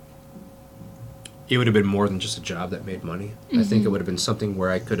it would have been more than just a job that made money. I think it would have been something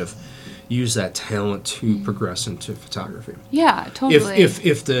where I could have used that talent to progress into photography. Yeah, totally.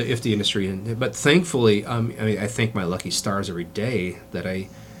 If the industry, but thankfully, I thank my lucky stars every day that I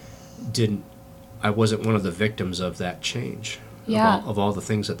wasn't one of the victims of that change. Of all the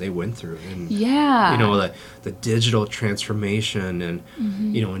things that they went through, and the digital transformation, and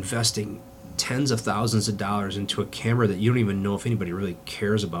investing tens of thousands of dollars into a camera that you don't even know if anybody really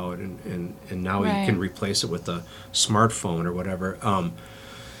cares about, and now you can replace it with a smartphone or whatever.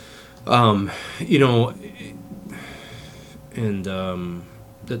 The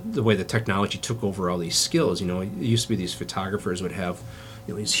way the technology took over all these skills. It used to be these photographers would have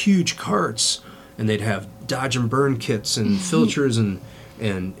these huge carts, and they'd have dodge and burn kits and filters and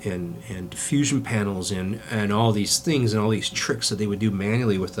diffusion panels and all these things and all these tricks that they would do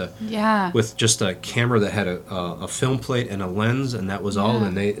manually with just a camera that had a film plate and a lens, and that was all.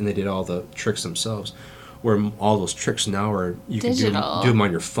 And they did all the tricks themselves. Where all those tricks now are you digital. Can do them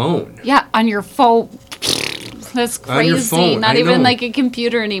on your phone. Yeah, on your phone. That's crazy. On your phone. Not even like a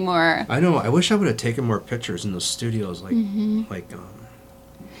computer anymore. I know. I wish I would have taken more pictures in those studios,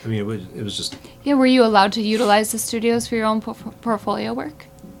 it was just... Yeah, were you allowed to utilize the studios for your own portfolio work?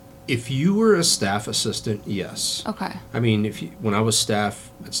 If you were a staff assistant, yes. Okay. When I was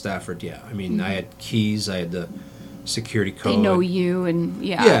staff at Stafford, yeah. I had keys, I had the security code. They know you, and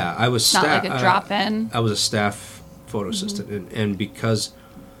Yeah, I was staff. Not like a drop-in. I was a staff photo assistant, and because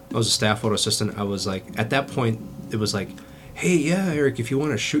I was a staff photo assistant, I was at that point, it was hey, yeah, Eric, if you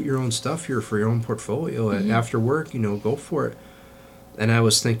want to shoot your own stuff here for your own portfolio after work, go for it. And I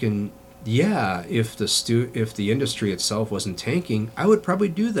was thinking, if the industry itself wasn't tanking, I would probably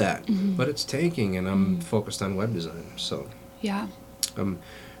do that. But it's tanking, and I'm focused on web design. So I'm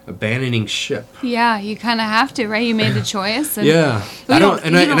abandoning ship. Yeah, you kind of have to, right? You made the choice. And I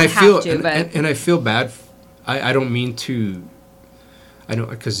feel bad. I don't mean to. I don't,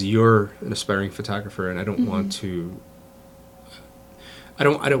 because you're an aspiring photographer, and I don't want to. I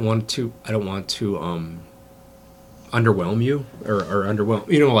don't want to underwhelm you or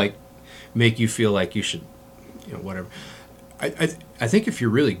underwhelm, make you feel like you should, whatever. I think if you're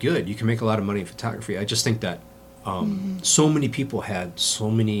really good, you can make a lot of money in photography. I just think that so many people had so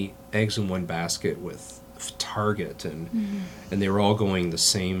many eggs in one basket with Target, and they were all going the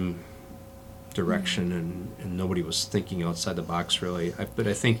same direction, and nobody was thinking outside the box really. But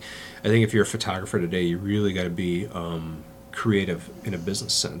I think if you're a photographer today, you really got to be creative in a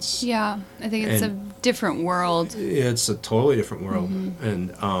business sense. Yeah, I think it's a different world. It's a totally different world,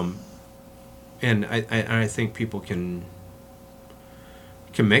 and I think people can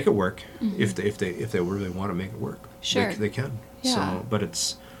make it work if they really want to make it work. Sure, they can. Yeah. So, but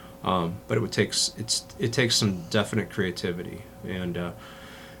it's But it takes some definite creativity, and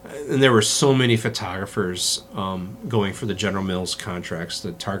there were so many photographers going for the General Mills contracts,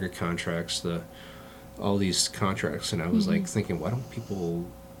 the Target contracts, all these contracts, and I was like thinking, why don't people,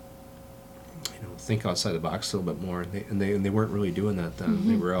 think outside the box a little bit more? And they weren't really doing that then.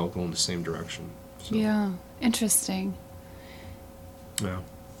 They were all going the same direction. So. Yeah, interesting. Yeah,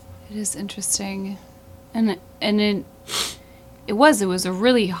 it is interesting, and it was a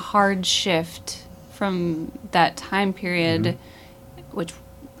really hard shift from that time period, which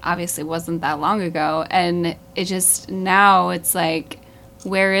obviously wasn't that long ago, and it just now it's like,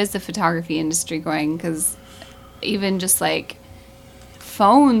 where is the photography industry going? Because even just like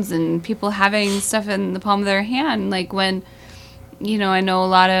phones and people having stuff in the palm of their hand, like when I know a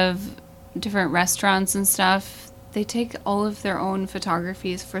lot of different restaurants and stuff, they take all of their own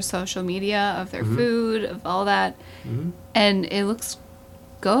photographies for social media of their food, of all that, and it looks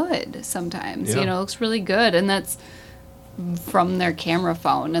good sometimes. Yeah. It looks really good, and that's from their camera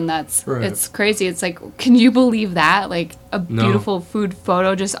phone, and that's right. It's crazy. It's like, can you believe that? Like a beautiful food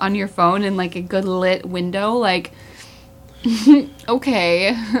photo just on your phone in like a good lit window, like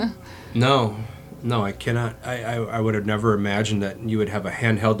okay. No, I cannot. I would have never imagined that you would have a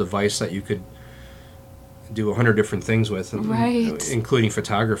handheld device that you could do 100 different things with, right, including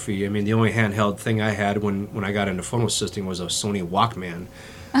photography. I mean, the only handheld thing I had when I got into photo assisting was a Sony Walkman.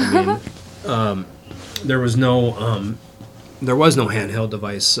 I mean, there was no handheld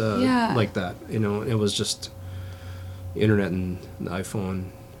device like that. It was just the internet, and the iPhone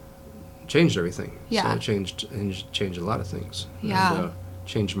changed everything. Yeah. So it changed a lot of things. Yeah. And,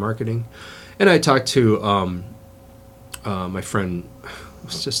 changed marketing. And I talked to my friend. It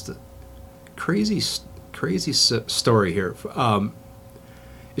was just a crazy story here.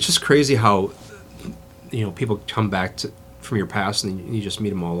 It's just crazy how people come back from your past, and you just meet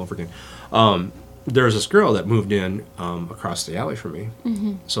them all over again. There was this girl that moved in across the alley from me.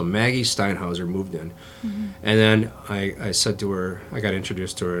 So Maggie Steinhauser moved in, and then I said to her, I got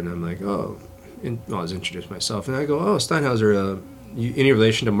introduced to her, and I'm like, I was introduced myself, and I go, Steinhauser, any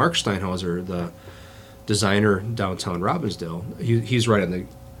relation to Mark Steinhauser, the designer downtown Robbinsdale? He's right on the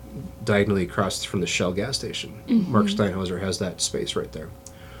diagonally across from the Shell gas station. Mark Steinhauser has that space right there.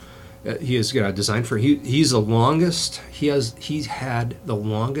 He has got a design for. He's the longest. He's had the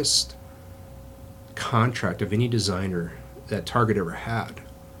longest contract of any designer that Target ever had.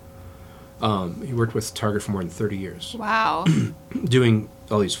 He worked with Target for more than 30 years. Wow. Doing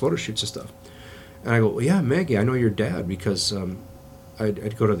all these photo shoots and stuff. And I go, well, yeah, Maggie, I know your dad, because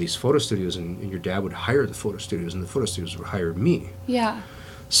I'd go to these photo studios, and your dad would hire the photo studios, and the photo studios would hire me. Yeah.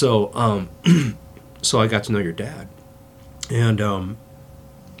 So so I got to know your dad. And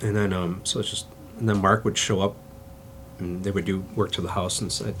then so it's just, and then Mark would show up, and they would do work to the house,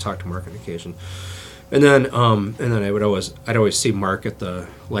 and I'd talk to Mark on occasion. And then I'd always see Mark at the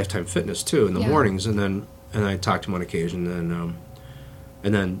Lifetime Fitness too in the mornings, and I'd talk to him on occasion.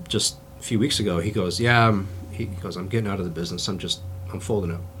 And then just a few weeks ago, he goes, I'm getting out of the business. I'm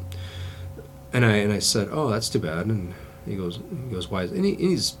folding up. And I said, oh, that's too bad. And he goes, why? And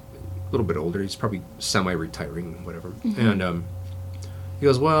he's a little bit older. He's probably semi-retiring, whatever. And he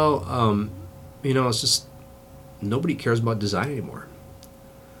goes, well, it's just nobody cares about design anymore.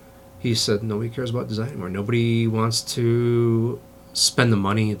 He said, nobody cares about design anymore. Nobody wants to spend the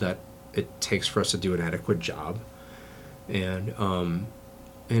money that it takes for us to do an adequate job. And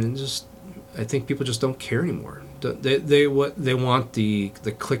just, I think people just don't care anymore. They want the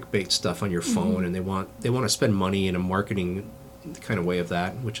clickbait stuff on your phone, and they want to spend money in a marketing kind of way of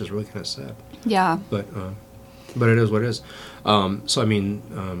that, which is really kind of sad. Yeah. But it is what it is. So I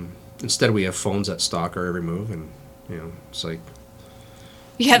mean, instead we have phones that stalk our every move, and it's like.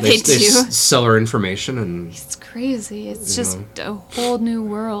 Yeah, they do. Sell our information, and it's crazy. It's just a whole new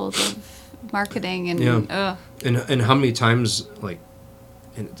world of marketing, and and how many times, like,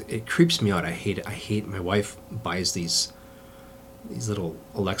 and it creeps me out. I hate it. My wife buys these little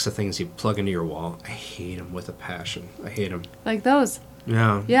Alexa things you plug into your wall. I hate them with a passion. I hate them. Like those.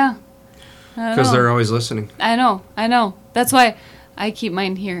 Yeah. Yeah. Because they're always listening. I know. That's why I keep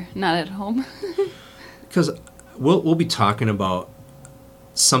mine here, not at home. Because we'll be talking about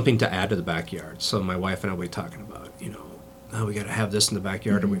something to add to the backyard. So my wife and I will be talking about, we got to have this in the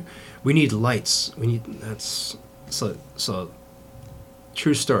backyard. Or we need lights. So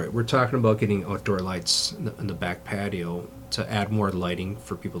true story. We're talking about getting outdoor lights in the back patio to add more lighting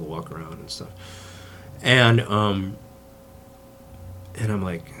for people to walk around and stuff. And I'm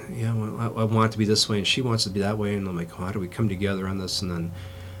like, I want it to be this way, and she wants it to be that way. And I'm like, how do we come together on this? And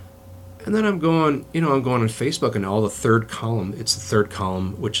And then I'm going on Facebook, and all the third column, it's the third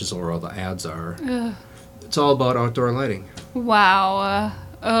column, which is where all the ads are. Ugh. It's all about outdoor lighting. Wow.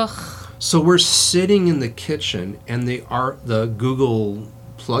 Ugh. So we're sitting in the kitchen, and the Google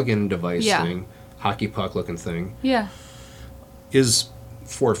plug-in device thing, hockey puck looking thing, is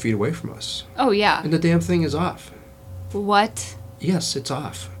 4 feet away from us. Oh, yeah. And the damn thing is off. What? Yes, it's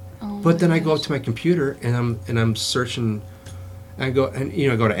off. Oh, but then I go up to my computer, and I'm searching. I go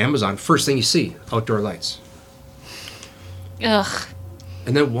to Amazon. First thing you see, outdoor lights. Ugh.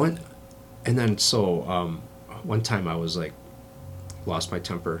 And then one time I was like, lost my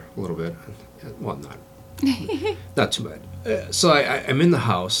temper a little bit. Well, not too bad. So I'm in the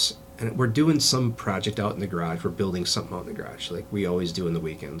house, and we're doing some project out in the garage. We're building something out in the garage, like we always do in the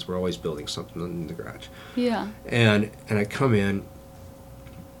weekends. We're always building something in the garage. Yeah. And I come in,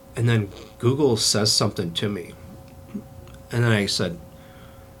 and then Google says something to me. And then I said,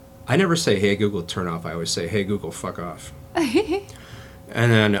 I never say, hey, Google, turn off. I always say, hey, Google, fuck off. And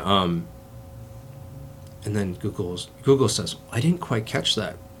then Google says, I didn't quite catch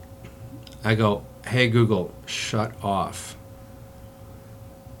that. I go, hey, Google, shut off.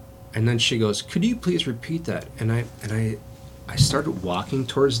 And then she goes, could you please repeat that? And I started walking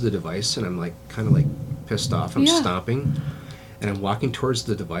towards the device, and I'm like kind of like pissed off. I'm stomping, and I'm walking towards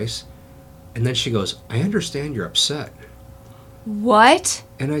the device. And then she goes, I understand you're upset. What?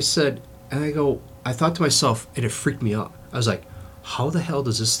 And I thought to myself, and it freaked me out. I was like, how the hell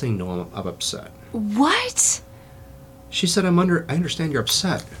does this thing know I'm upset? What? She said, I understand you're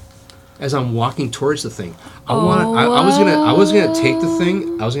upset. As I'm walking towards the thing, I was gonna take the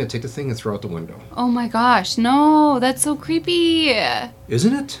thing. I was gonna take the thing and throw it out the window. Oh my gosh, no, that's so creepy.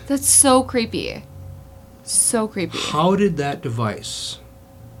 Isn't it? That's so creepy. So creepy. How did that device,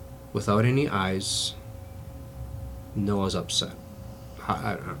 without any eyes, know I was upset?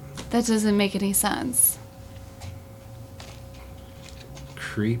 I don't know. That doesn't make any sense.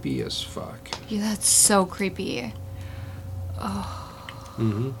 Creepy as fuck. Yeah, that's so creepy. Oh.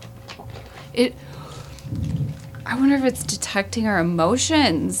 Mm-hmm. I wonder if it's detecting our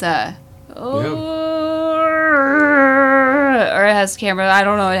emotions. Or it has camera. I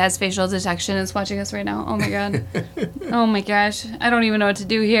don't know. It has facial detection. It's watching us right now. Oh my god. Oh my gosh. I don't even know what to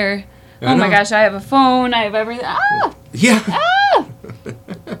do here. Oh my gosh. I have a phone. I have everything. Ah! Yeah. Ah!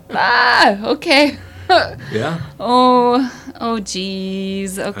 Ah! Okay. Yeah. Oh,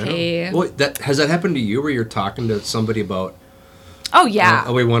 geez. Okay. Well, has that happened to you, where you're talking to somebody about? Oh yeah.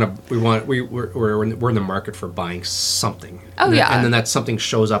 We're in the market for buying something. Oh yeah. And then that something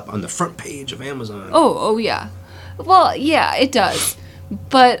shows up on the front page of Amazon. Oh yeah. Well, yeah, it does.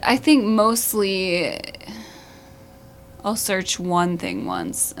 But I think mostly I'll search one thing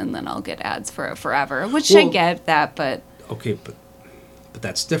once, and then I'll get ads for it forever, which I get that, but okay, but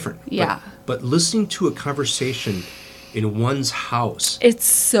that's different. Yeah. But listening to a conversation in one's house, it's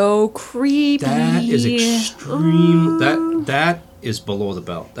so creepy. That is extreme. That is below the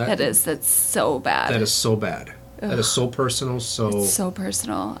belt. That's so bad. That is so bad. Ugh. That is so personal. It's so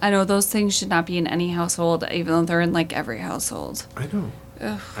personal. I know those things should not be in any household, even though they're in like every household. I know.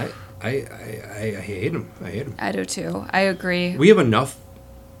 Ugh. I hate them. I hate them. I do too. I agree. We have enough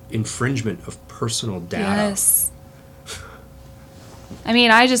infringement of personal data. Yes. I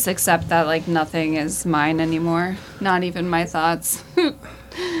mean, I just accept that, like, nothing is mine anymore. Not even my thoughts.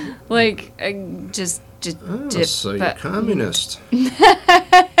 Like, so you're communist.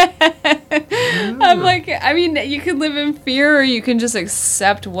 I'm like, I mean, you can live in fear, or you can just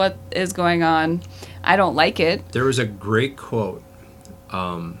accept what is going on. I don't like it. There was a great quote.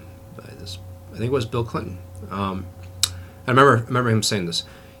 I think it was Bill Clinton. I remember him saying this.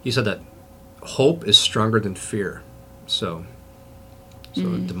 He said that hope is stronger than fear. So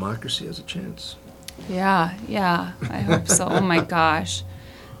democracy has a chance. Yeah, I hope so. Oh my gosh.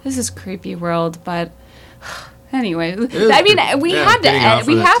 This is creepy world, but anyway, I mean, we have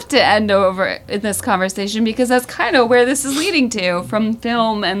to end over in this conversation, because that's kind of where this is leading to, from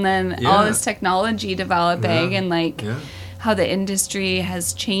film, and then all this technology developing, and like how the industry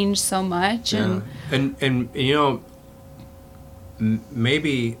has changed so much. And you know,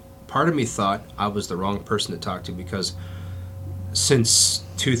 maybe part of me thought I was the wrong person to talk to, because since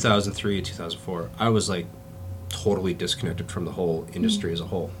 2003, 2004, I was like totally disconnected from the whole industry as a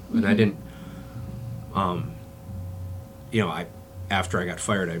whole. And I didn't, after I got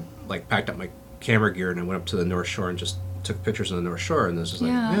fired, I like packed up my camera gear and I went up to the North Shore and just took pictures of the North Shore. And this is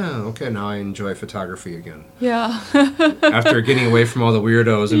like, okay, now I enjoy photography again. Yeah. After getting away from all the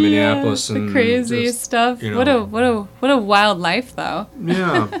weirdos in Minneapolis and the crazy stuff. You know, what a wild life, though.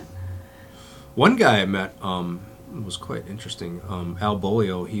 Yeah. One guy I met, was quite interesting. Al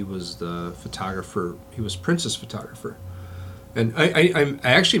Bolio, he was the photographer. He was Prince's photographer, and I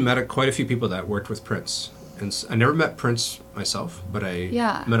actually met quite a few people that worked with Prince. And I never met Prince myself, but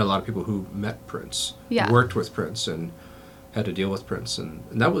I met a lot of people who met Prince, worked with Prince, and had to deal with Prince, and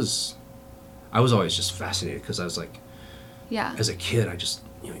that was, I was always just fascinated because I was like, as a kid, I just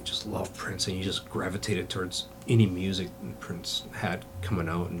you just loved Prince, and you just gravitated towards any music Prince had coming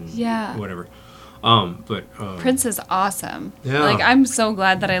out and whatever. But Prince is awesome. Yeah. Like, I'm so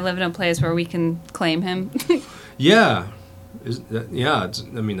glad that I live in a place where we can claim him. Yeah. It's,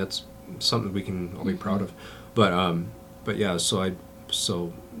 I mean, that's something we can all be proud of. But yeah, so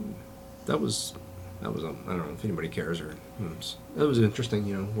that was I don't know if anybody cares or that was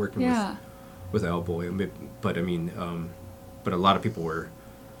interesting, working with Al Boy. But I mean, but a lot of people were.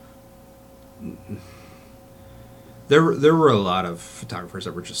 There were a lot of photographers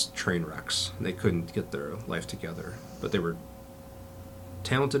that were just train wrecks. They couldn't get their life together, but they were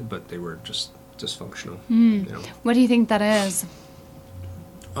talented, but they were just dysfunctional. What do you think that is?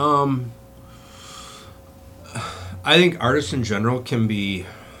 I think artists in general can be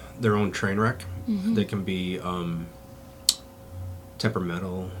their own train wreck. They can be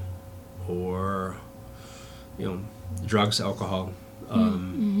temperamental, or drugs, alcohol.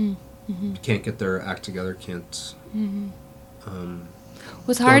 Can't get their act together. Can't.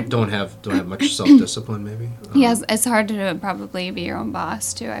 Was hard. Don't have much self-discipline. Maybe. Yes, it's hard to probably be your own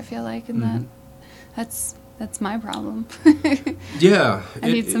boss too. I feel like, and that's my problem. Yeah.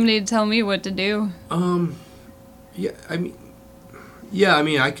 I need somebody to tell me what to do. Yeah, I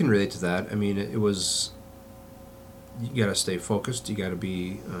mean, I can relate to that. I mean, it was, you gotta stay focused. You gotta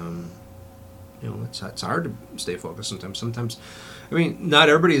be, it's hard to stay focused sometimes. Sometimes, I mean, not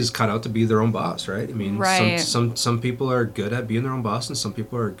everybody is cut out to be their own boss, right? I mean, some people are good at being their own boss, and some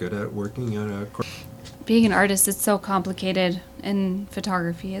people are good at working on a. Being an artist, it's so complicated, and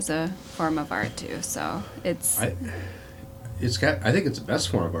photography is a form of art too. So it's. I think it's the best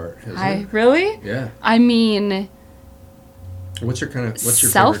form of art. Isn't it? Really? Yeah. I mean. What's your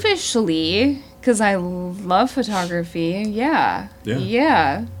selfishly, because I love photography. Yeah.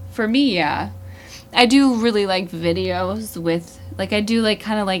 For me, yeah. I do really like videos with, like, I do like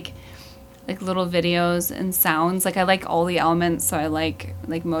kind of like little videos and sounds. Like, I like all the elements, so I like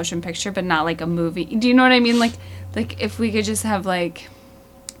motion picture, but not like a movie. Do you know what I mean? Like if we could just have like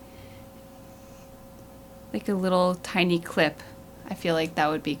a little tiny clip, I feel like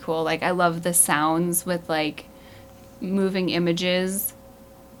that would be cool. Like, I love the sounds with like moving images.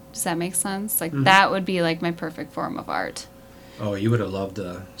 Does that make sense? Like, that would be like my perfect form of art. Oh, you would have loved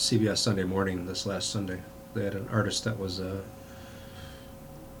CBS Sunday Morning this last Sunday. They had an artist that was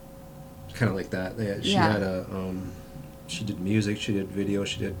kind of like that. She did music, she did video,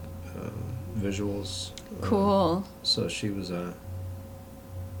 she did visuals. Cool. So she was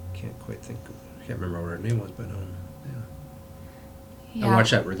can't remember what her name was, but yeah. I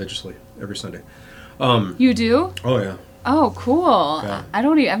watch that religiously every Sunday. You do? Oh yeah. Oh, cool. Yeah.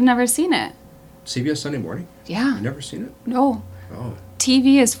 I've never seen it. CBS Sunday Morning? Yeah. You've never seen it? No. Oh.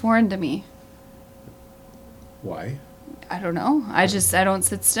 TV is foreign to me. Why? I don't know. I don't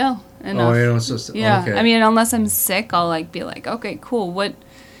sit still enough. Oh, you don't sit still? Yeah. Okay. I mean, unless I'm sick, I'll be like, okay, cool. What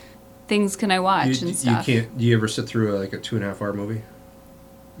things can I watch and stuff? Do you ever sit through a 2.5-hour movie?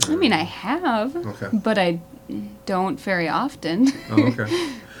 I mean, I have. Okay. But I don't very often. Oh,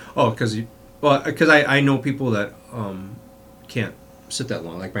 okay. Oh, because I know people that can't sit that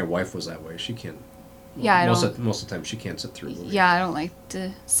long. Like, my wife was that way. She can't. Yeah, most of the time she can't sit through movies. Yeah, I don't like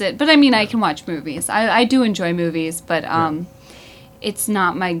to sit. But I mean, I can watch movies. I do enjoy movies, but it's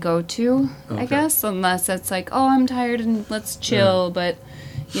not my go-to, I guess, unless it's like, oh, I'm tired and let's chill. But,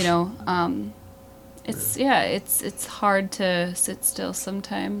 it's hard to sit still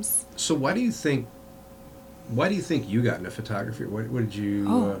sometimes. So why do you think you got into photography? What did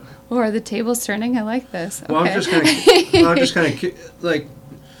you? Are the tables turning? I like this. Well, okay.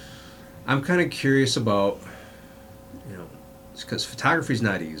 I'm kind of curious about, because photography is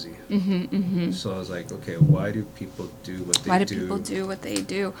not easy. So I was like, okay, why do people do what they do? Why do people do what they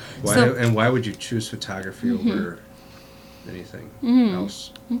do? Why would you choose photography over anything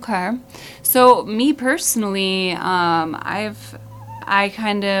else? Okay. So me personally, I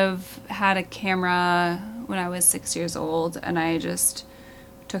kind of had a camera when I was 6 years old, and I just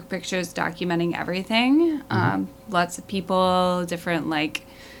took pictures documenting everything. Lots of people, different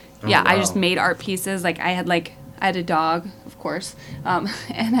I just made art pieces. Like, I had a dog, of course,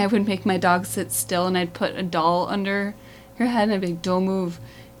 and I would make my dog sit still, and I'd put a doll under her head, and I'd be like, don't move.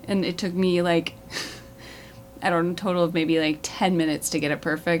 And it took me I don't know, a total of maybe like 10 minutes to get it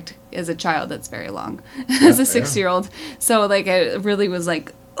perfect. As a child, that's very long. As a 6-year-old. So like I really was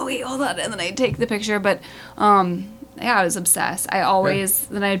like, oh wait, hold on, and then I'd take the picture. But yeah, I was obsessed. I always,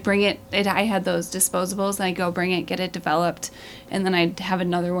 then I'd bring it, I had those disposables, and I'd go bring it, get it developed, and then I'd have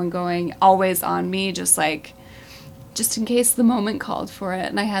another one going, always on me, just in case the moment called for it.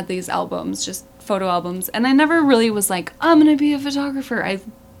 And I had these albums, just photo albums, and I never really was like, I'm going to be a photographer. I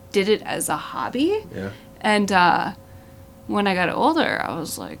did it as a hobby. Yeah. And when I got older, I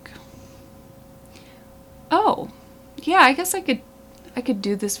was like, oh, yeah, I guess I could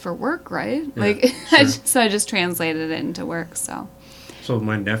do this for work, right? Yeah, like, sure. so I just translated it into work. So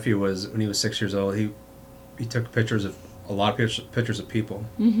my nephew was, when he was 6 years old, he took pictures of a lot of pictures of people,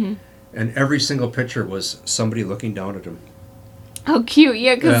 and every single picture was somebody looking down at him. Oh, cute!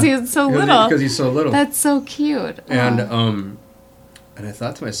 Yeah, because he's so little. Because he's so little. That's so cute. And and I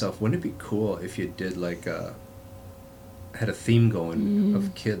thought to myself, wouldn't it be cool if you did like had a theme going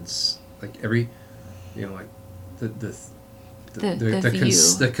of kids, like every, like the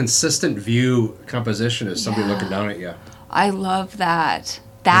consistent view composition is somebody looking down at you. I love that.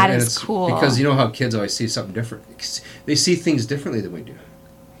 That is cool. Because you know how kids always see something different. They see things differently than we do.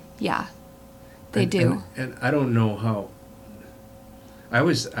 Yeah, they do. And I don't know how. I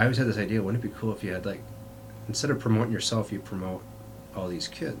always had this idea. Wouldn't it be cool if you had, like, instead of promoting yourself, you promote all these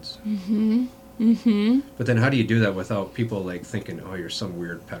kids. Mm-hmm. Mm-hmm. But then how do you do that without people like thinking, oh, you're some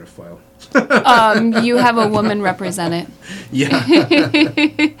weird pedophile? You have a woman represent it.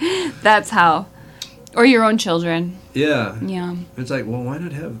 Yeah. That's how. Or your own children. Yeah. Yeah. It's like, well, why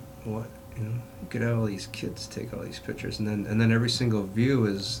not have get all these kids take all these pictures, and then every single view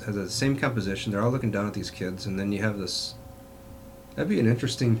has the same composition. They're all looking down at these kids, and then you have this. That'd be an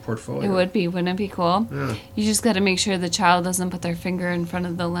interesting portfolio. It would be, wouldn't it be cool? Yeah. You just got to make sure the child doesn't put their finger in front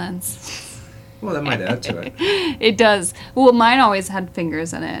of the lens. Well, that might add to it. It does. Well, mine always had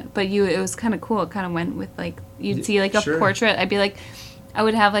fingers in it, but it was kind of cool. It kind of went with, like, you'd see, like, a portrait. I'd be like, I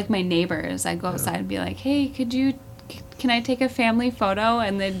would have, like, my neighbors. I'd go outside and be like, hey, can I take a family photo?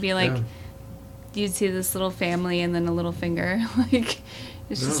 And they'd be like, you'd see this little family and then a little finger. Like,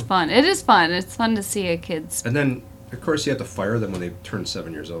 it's just fun. It is fun. It's fun to see a kid's. And then, of course, you have to fire them when they turn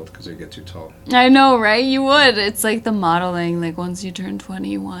 7 years old because they get too tall. I know, right? You would. It's like the modeling. Like, once you turn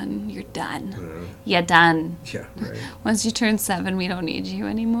 21, you're done. You're done. Yeah, right. Once you turn 7, we don't need you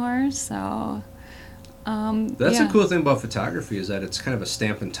anymore. So, that's the cool thing about photography is that it's kind of a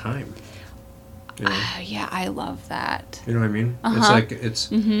stamp in time. You know? Yeah, I love that. You know what I mean? Uh-huh.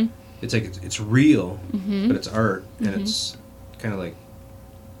 It's like it's real, but it's art, and it's kind of like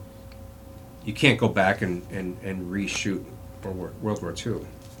you can't go back and reshoot World War II.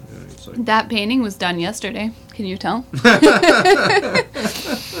 It's like, that painting was done yesterday. Can you tell?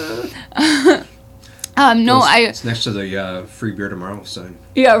 No, it's next to the Free Beer Tomorrow sign.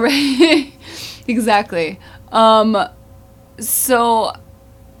 Yeah, right. Exactly. So,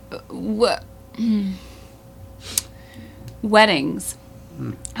 weddings.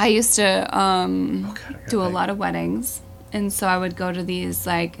 I used to do a lot of weddings, and so I would go to these,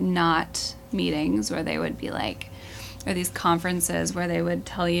 like, not meetings where they would be like, or these conferences where they would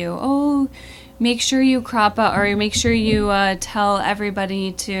tell you, oh, make sure you crop out, or make sure you tell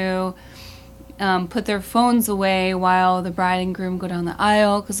everybody to put their phones away while the bride and groom go down the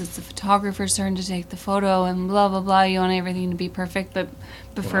aisle because it's the photographer's turn to take the photo, and blah, blah, blah. You want everything to be perfect. But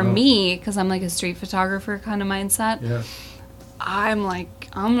for me, because I'm like a street photographer kind of mindset, I'm like,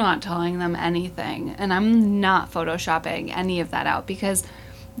 I'm not telling them anything, and I'm not photoshopping any of that out, because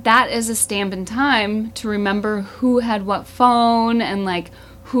that is a stamp in time to remember who had what phone and, like,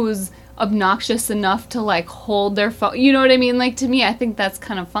 who's obnoxious enough to, like, hold their phone. You know what I mean? Like, to me, I think that's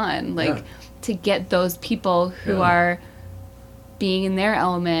kind of fun. Like, to get those people who are being in their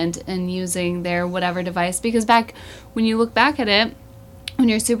element and using their whatever device. Because when you look back at it, when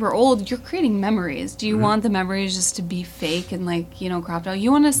you're super old, you're creating memories. Do you want the memories just to be fake and, like, cropped out?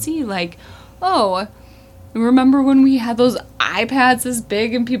 You want to see, like, oh, remember when we had those iPads this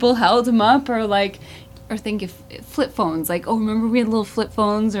big and people held them up? Or think if flip phones, like, oh, remember we had little flip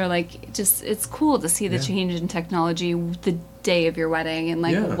phones? Or, like, just, it's cool to see the change in technology the day of your wedding and,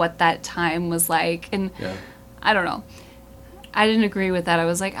 like, what that time was like. And I don't know. I didn't agree with that. I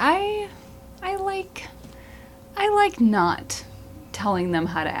was like, I like not telling them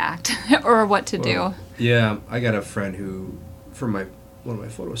how to act or what to do. Yeah, I got a friend who, one of my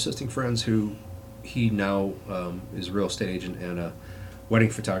photo assisting friends, who he now is a real estate agent and a wedding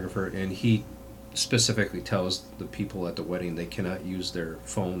photographer, and he specifically tells the people at the wedding they cannot use their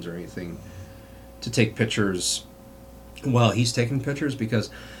phones or anything to take pictures while he's taking pictures, because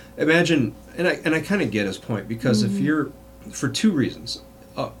imagine, and I kind of get his point, because if you're, for two reasons,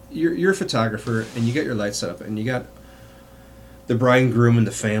 you're a photographer and you got your lights set up and you got the bride and groom and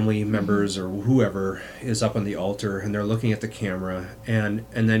the family members or whoever is up on the altar and they're looking at the camera, and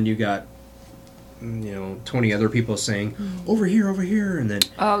then you got 20 other people saying over here, and then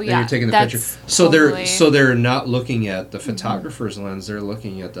then you're taking the picture. So they're not looking at the photographer's lens, they're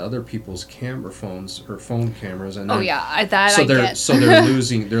looking at the other people's camera phones or phone cameras, and then,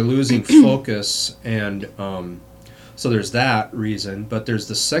 they're losing focus, and so there's that reason. But there's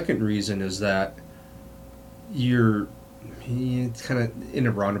the second reason, is that you're kind of, in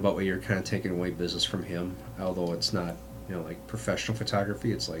a roundabout way, you're kind of taking away business from him, although it's not like professional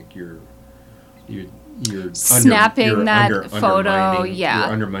photography. It's like you're snapping that photo. You're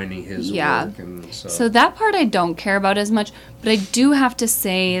undermining his work. And so that part I don't care about as much, but I do have to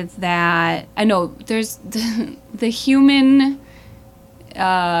say that I know there's the human,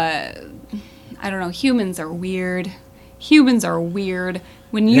 I don't know, humans are weird.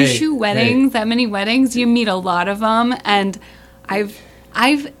 When you shoot weddings, that many weddings, you meet a lot of them. And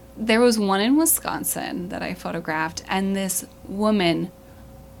there was one in Wisconsin that I photographed, and this woman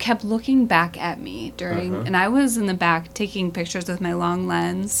kept looking back at me and I was in the back taking pictures with my long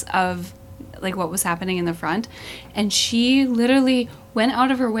lens of like what was happening in the front, and she literally went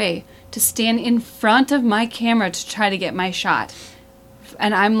out of her way to stand in front of my camera to try to get my shot.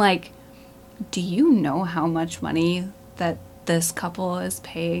 And I'm like, do you know how much money that this couple is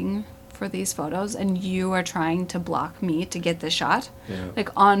paying for these photos, and you are trying to block me to get the shot? Like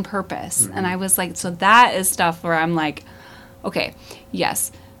on purpose. And I was like, so that is stuff where I'm like, okay,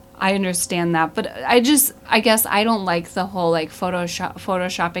 yes, I understand that, but I guess I don't like the whole like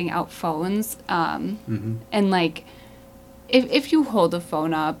photoshopping out phones. And like, if you hold the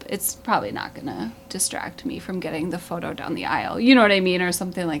phone up, it's probably not gonna distract me from getting the photo down the aisle. You know what I mean, or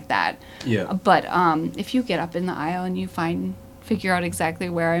something like that. Yeah. But if you get up in the aisle and you figure out exactly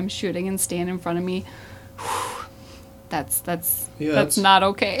where I'm shooting and stand in front of me, that's not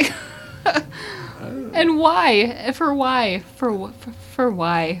okay. And why? For why? For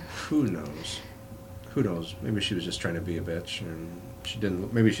why? Who knows? Maybe she was just trying to be a bitch, and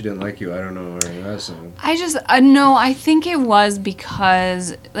maybe she didn't like you. I don't know. I just no. I think it was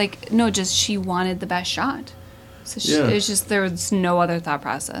because just she wanted the best shot. So it was just, there was no other thought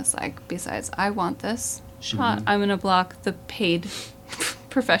process besides, I want this shot. I'm gonna block the paid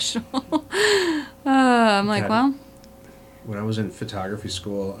professional. I'm like, well. When I was in photography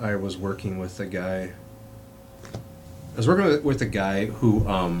school, I was working with a guy. Who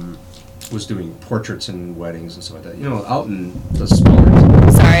was doing portraits and weddings and stuff like that. Out in the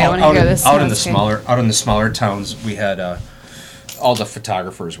smaller. Sorry, I want to hear this. Out in the smaller towns, we had all the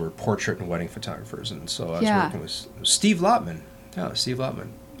photographers were portrait and wedding photographers, and so I was working with Steve Lotman. Yeah, Steve Lotman,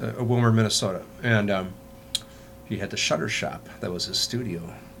 Wilmer, Minnesota, and he had the Shutter Shop. That was his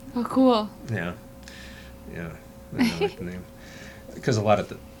studio. Oh, cool. Yeah. I don't like the name. Because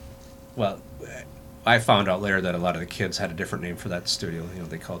I found out later that a lot of the kids had a different name for that studio.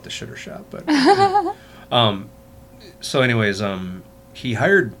 They call it the Shitter Shop. But so anyways, it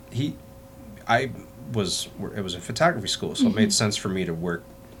was a photography school, so it made sense for me to work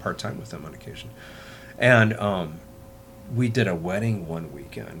part-time with them on occasion. And we did a wedding one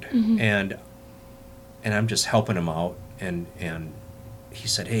weekend, and I'm just helping him out, and he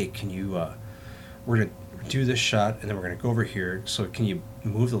said, hey, can you, we're going to do this shot, and then we're going to go over here, so can you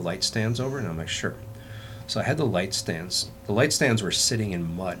move the light stands over? And I'm like, sure. So I had the light stands. The light stands were sitting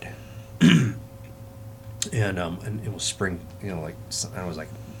in mud. And it was spring, I was like,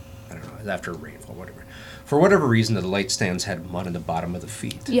 I don't know, after rainfall, whatever. For whatever reason, the light stands had mud on the bottom of the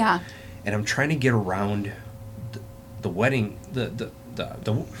feet. Yeah. And I'm trying to get around the wedding, the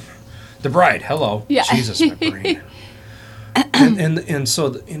bride. Hello. Yeah. Jesus, my brain. And so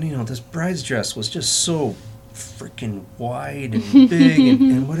this bride's dress was just so freaking wide and big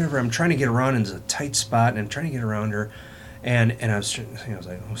and whatever. I'm trying to get around into a tight spot, and I'm trying to get around her, and I was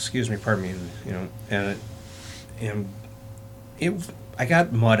like, oh, excuse me, pardon me, and I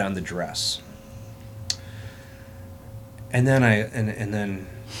got mud on the dress, and then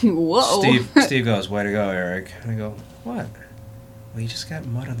whoa. Steve goes, way to go, Eric. And I go, what? Well, you just got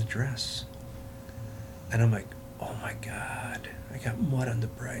mud on the dress, and I'm like, oh my God, I got mud on the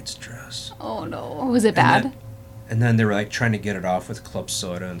bride's dress. Oh no. Was it bad? And then they were trying to get it off with club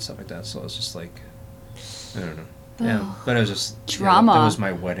soda and stuff like that. So it was just I don't know. Yeah, but it was just drama. That was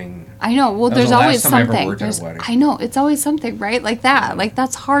my wedding. I know. Well, there's always something. I know. It's always something, right? Like that. Like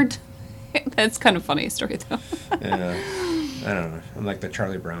that's hard. That's kind of funny story though. Yeah. I don't know. I'm like the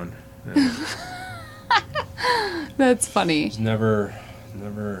Charlie Brown. Yeah. That's funny. There's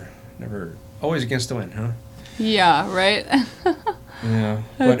never, always against the wind, huh? Yeah, right? Yeah.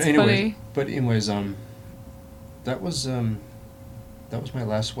 That's funny. But anyways, that was my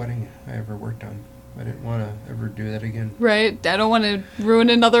last wedding I ever worked on. I didn't want to ever do that again. Right? I don't want to ruin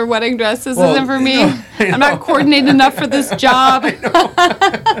another wedding dress. This Well, isn't for me. no, I'm not coordinated enough for this job.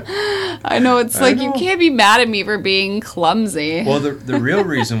 I know. It's like, you know. can't be mad at me for being clumsy. Well, the real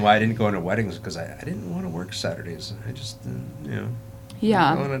reason why I didn't go into weddings is because I didn't want to work Saturdays. I just,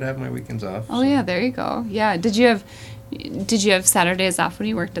 Yeah. I wanted to have my weekends off. Oh, so. yeah, there you go. Yeah. Did you have Saturdays off when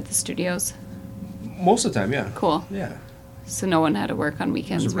you worked at the studios? Most of the time, yeah. Cool. Yeah. So no one had to work on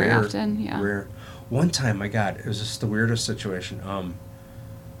weekends It was very rare, often? Yeah. Rare. One time, my God, it was just the weirdest situation.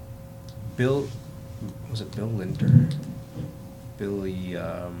 Bill Linder? Billy,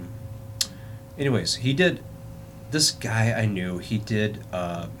 anyways, this guy I knew, he did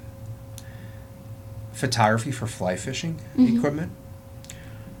photography for fly fishing equipment.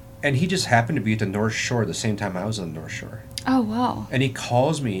 And he just happened to be at the North Shore the same time I was on the North Shore. Oh, wow. And he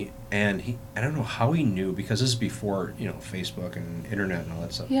calls me, and I don't know how he knew, because this is before, Facebook and internet and all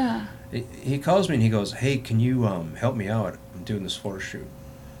that stuff. Yeah. He calls me and he goes, "Hey, can you help me out? I'm doing this photo shoot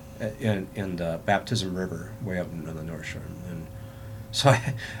in the Baptism River, way up on the North Shore." And so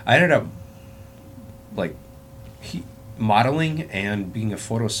I ended up modeling and being a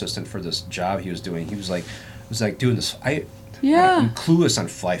photo assistant for this job he was doing. He was doing this. I'm clueless on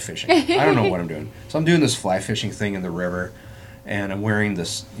fly fishing. I don't know what I'm doing. So I'm doing this fly fishing thing in the river, and I'm wearing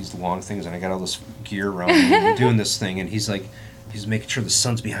these long things, and I got all this gear around me, and I'm doing this thing, and he's making sure the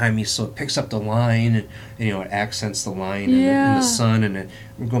sun's behind me, so it picks up the line, and it accents the line in the sun, and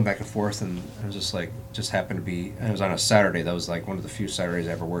we're going back and forth, and I was just happened to be, and it was on a Saturday. That was one of the few Saturdays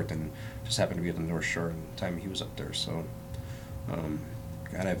I ever worked, and just happened to be at the North Shore, and the time he was up there. So, God,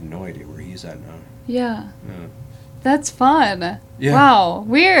 I have no idea where he's at now. Yeah. Yeah. That's fun. Yeah. Wow.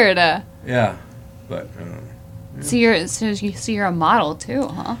 Weird. Yeah, but. Yeah. So you're a model too,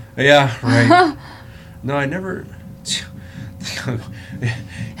 huh? Yeah. Right. No, I never.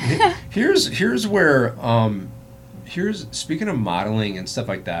 Here's where speaking of modeling and stuff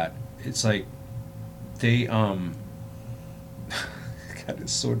like that, it's like they God,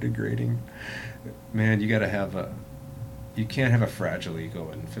 it's so degrading, man. You can't have a fragile ego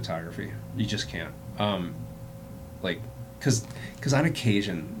in photography. You just can't. Because on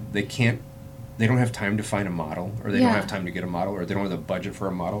occasion they don't have time to find a model, or they don't have time to get a model, or they don't have the budget for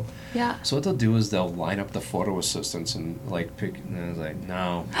a model. Yeah. So what they'll do is they'll line up the photo assistants and pick, and I was like,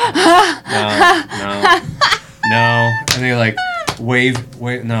 no, and they wave,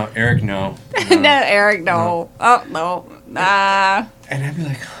 no, Eric, no. No, Eric, no. Oh, no. Nah. And I'd be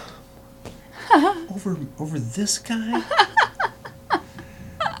like, over this guy?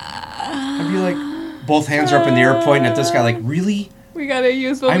 I'd be like, both hands are up in the air pointing at this guy, really? We gotta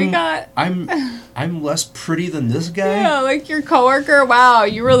use what we got. I'm less pretty than this guy? Yeah, like your coworker. Wow,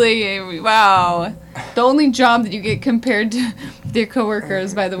 wow. The only job that you get compared to your coworker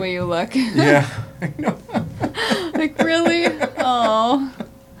is by the way you look. Yeah, I know. Really? Oh,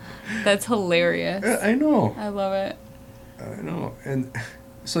 that's hilarious. I know. I love it. I know. And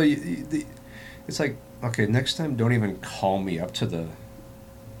so it's like, okay, next time don't even call me up to the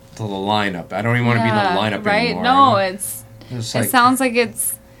lineup. I don't even want to be in the lineup anymore. Right? No, it sounds like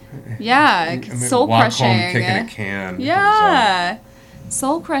it's soul crushing. Walk home kicking a can. Yeah,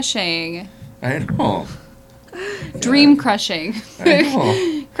 soul crushing. I know. Dream crushing. I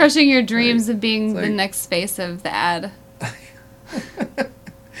know. Crushing your dreams of being the next face of the ad.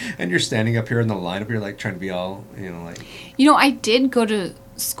 And you're standing up here in the lineup. You're trying to be all, I did go to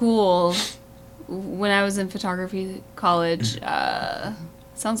school when I was in photography college.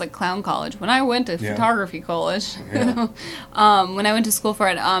 Sounds like clown college. When I went to photography college, when I went to school for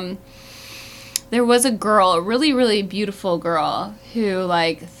it, there was a girl, a really, really beautiful girl, who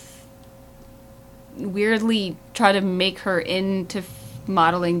weirdly tried to make her into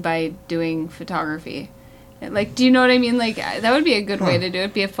modeling by doing photography. Do you know what I mean? That would be a good way to do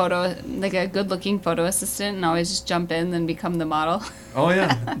it. Be a a good-looking photo assistant, and always just jump in and become the model. Oh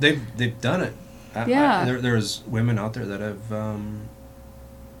yeah, they've done it. There's women out there that have.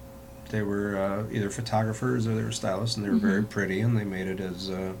 They were either photographers or they were stylists, and they were very pretty, and they made it as,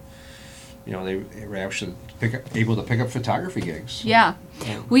 they were actually able to pick up photography gigs. Yeah.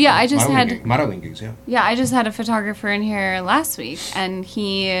 I just modeling gigs, yeah. Yeah, I just had a photographer in here last week, and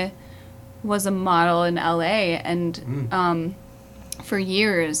he was a model in LA, and for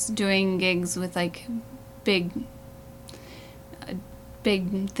years doing gigs with big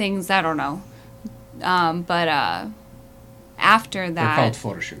things. I don't know, after They're that, called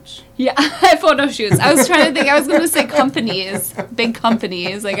photo shoots. yeah, photo shoots. I was trying to think. I was going to say companies, big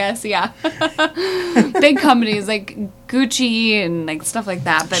companies, I guess. Yeah, big companies like Gucci and like stuff like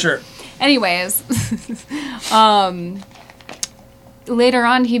that. But Sure. anyways, later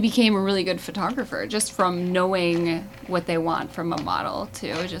on, he became a really good photographer just from knowing what they want from a model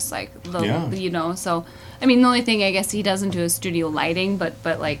too. Just like So I mean, the only thing I guess he doesn't do is studio lighting, but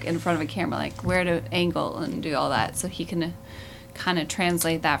like in front of a camera, like where to angle and do all that, so he can kind of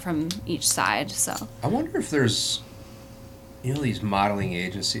translate that from each side. So I wonder if there's, these modeling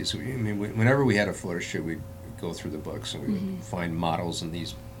agencies. I mean, whenever we had a photo shoot, we'd go through the books and we would find models in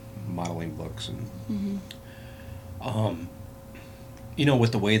these modeling books, and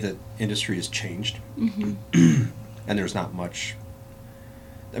with the way that industry has changed, and there's not much.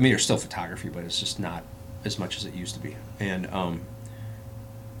 I mean, there's still photography, but it's just not as much as it used to be. And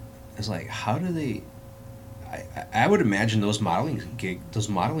it's like, how do they? I would imagine those modeling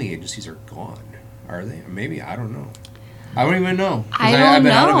agencies are gone. Are they? Or maybe, I don't know. I don't even know. I don't I've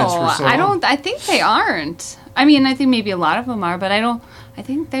been know. out of it for so long. I think they aren't. I mean, I think maybe a lot of them are, but I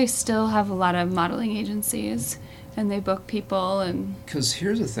think they still have a lot of modeling agencies, and they book people. And because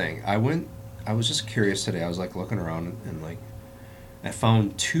here's the thing, I was just curious today. I was like looking around and like, I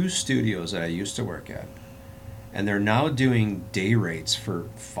found 2 studios that I used to work at, and they're now doing day rates for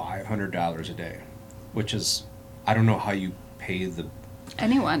 $500 a day, which is, I don't know how you pay the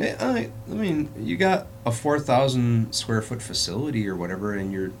anyone. I mean, you got a 4,000 square foot facility or whatever,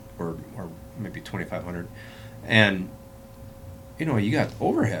 and or maybe 2,500, and you got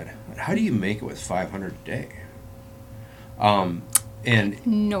overhead. How do you make it with $500 a day? And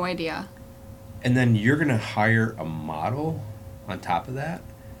no idea. And then you're gonna hire a model on top of that,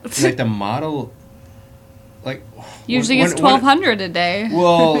 like the model, like usually gets $1,200 a day.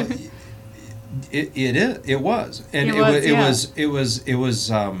 Well, it was, and it was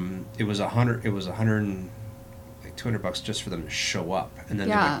 $200 just for them to show up, and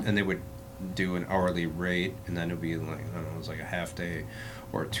then they would do an hourly rate, and then it'd be like, I don't know, it was like a half day,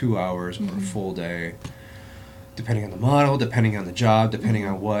 or 2 hours, or a full day, depending on the model, depending on the job, depending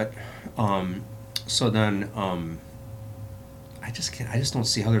on what. So then, I just don't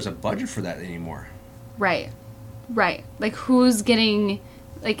see how there's a budget for that anymore. Right. Like, who's getting,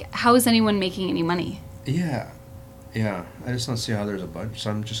 like, how is anyone making any money? Yeah. I just don't see how there's a budget.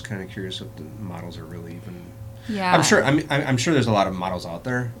 So I'm just kind of curious if the models are really even. Yeah. I'm sure there's a lot of models out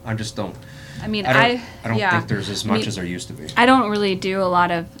there. I just don't. I mean, I don't think there's as much as there used to be. I don't really do a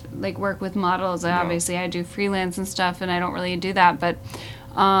lot of like work with models. No. Obviously, I do freelance and stuff, and I don't really do that. But,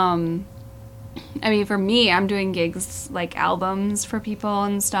 I mean, for me, I'm doing gigs like albums for people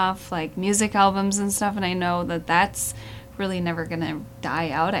and stuff, like music albums and stuff, and I know that that's really never gonna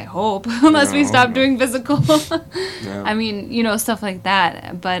die out. I hope, unless we stop doing physical. I mean, stuff like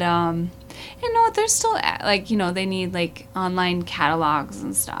that. But there's still like they need like online catalogs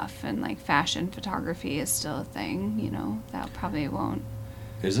and stuff, and like fashion photography is still a thing. That probably won't.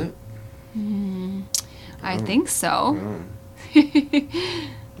 Is it? I think so.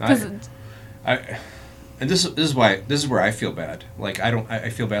 And this is where I feel bad. Like I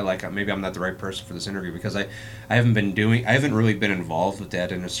feel bad. Like maybe I'm not the right person for this interview because I haven't really been involved with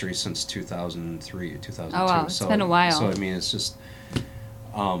that industry since 2003, 2002. Oh wow, it's been a while. So I mean, it's just.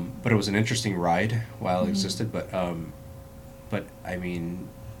 But it was an interesting ride while it existed. But I mean,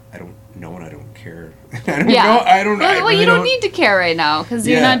 I don't know and I don't care. I don't know. I don't. Well, you don't need to care right now because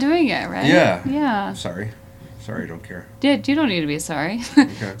you're not doing it, right? Yeah. Yeah. Sorry, I don't care. You don't need to be sorry.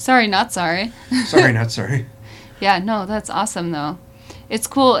 Okay. Sorry, not sorry. Sorry, not sorry. Yeah, no, that's awesome though. It's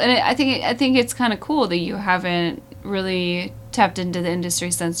cool, and I think it's kind of cool that you haven't really tapped into the industry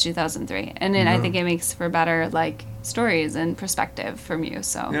since 2003, and then I think it makes for better like stories and perspective from you.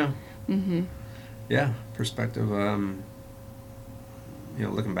 So yeah, yeah, perspective.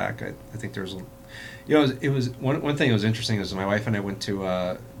 Looking back, I think there's, it was one thing that was interesting is my wife and I went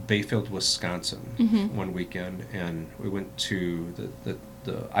to Bayfield, Wisconsin one weekend, and we went to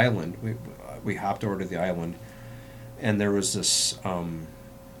the island. We hopped over to the island, and there was this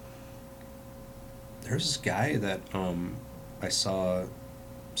guy that I saw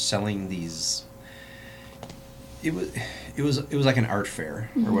selling these. It was like an art fair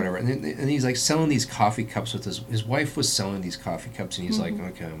or whatever, and he's like selling these coffee cups with his wife was selling these coffee cups, and he's like,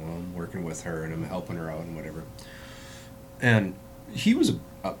 okay, well, I'm working with her and I'm helping her out and whatever. And he was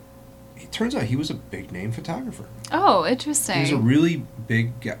it turns out he was a big name photographer. Oh, interesting. He was a really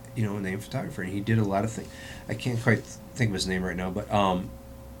big guy, name photographer, and he did a lot of things. I can't quite think of his name right now, but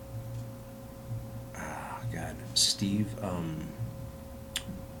Steve. I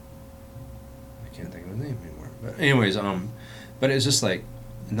can't think of his name anymore. But anyways, but it's just like,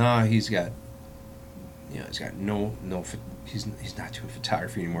 nah, he's got no, he's not doing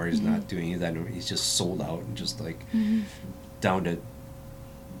photography anymore. He's not doing any of that. He's just sold out and just like down to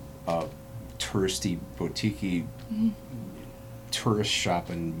touristy, boutique tourist shop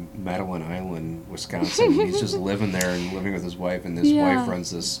in Madeline Island, Wisconsin. He's just living there and living with his wife, and his wife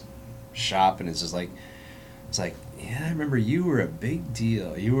runs this shop, and it's just like, it's like, yeah, I remember you were a big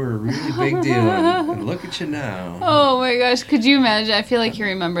deal. You were a really big deal, and look at you now. Oh my gosh, could you imagine? I feel like he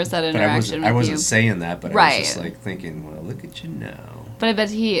remembers that interaction with you. I wasn't saying that, but I was just like thinking, well, look at you now. But I bet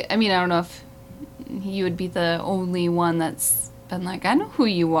I don't know if he would be the only one that's been like, I know who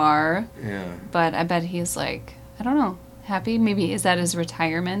you are. Yeah. But I bet he's like, I don't know, happy? Maybe, is that his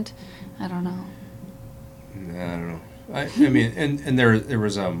retirement? I don't know. I don't know. I mean, and there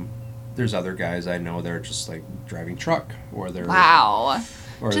was there's other guys I know that are just like driving truck, or they're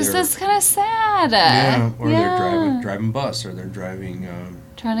just that's kind of sad. Yeah, or they're driving bus, or they're driving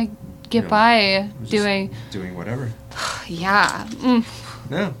trying to get by doing whatever. Yeah.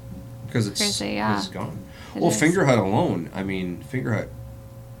 Yeah, because it's crazy. Yeah, it's gone. Well, Finger Hut alone. I mean, Finger Hut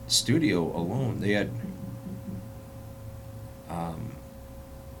Studio alone. They had.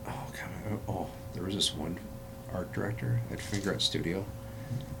 There was this one art director at Finger Hut Studio.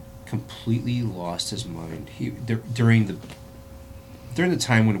 Completely lost his mind. During the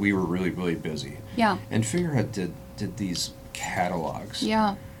time when we were really, really busy. Yeah. And Finger Hut did these catalogs.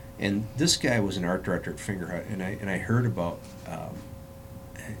 Yeah. And this guy was an art director at Finger Hut, and I heard about.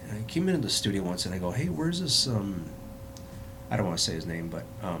 I came into the studio once and I go, hey, where's this? I don't want to say his name, but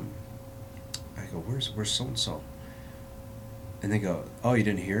I go, where's so and so? And they go, oh, you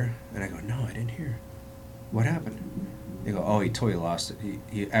didn't hear? And I go, no, I didn't hear. What happened? They go, oh, he totally lost it.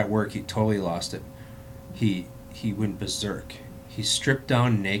 He at work, he totally lost it. He went berserk. He stripped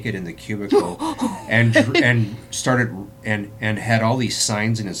down naked in the cubicle and started and had all these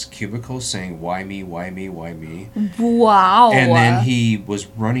signs in his cubicle saying, why me, why me, why me. Wow. And then he was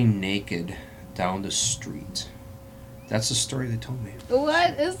running naked down the street. That's the story they told me.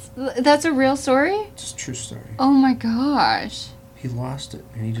 That's a real story? It's a true story. Oh my gosh. He lost it,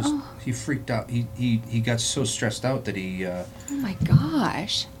 and he freaked out. He got so stressed out that he. Oh my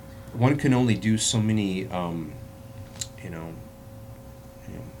gosh. One can only do so many,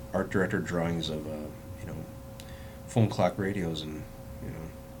 art director drawings of, phone clock radios and,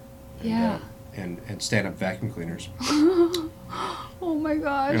 and stand-up vacuum cleaners. Oh my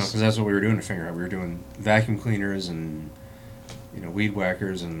gosh. Because that's what we were doing to Finger Hut. We were doing vacuum cleaners and, weed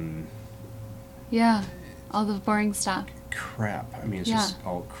whackers and. Yeah, all the boring stuff. Crap. I mean, it's just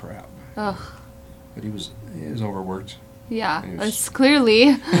all crap. Ugh. But he was overworked. Yeah, it's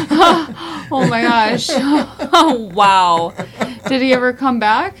clearly. Oh my gosh. Oh, wow. Did he ever come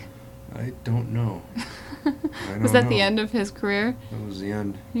back? I don't know. Was that the end of his career? That was the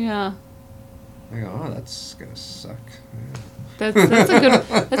end. Yeah. I go, oh, that's gonna suck. Yeah.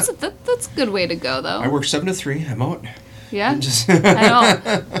 That's a good way to go, though. I work 7 to 3. I'm out. Yeah. I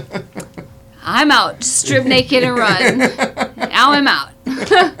know. I'm out. Strip naked and run. Now I'm out.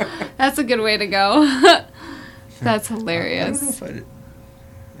 That's a good way to go. That's hilarious. I don't know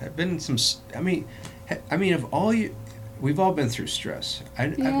if I've been in some. I mean, of all you, we've all been through stress.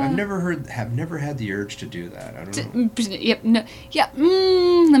 I've never had the urge to do that. I don't know. Yep. No. Yeah.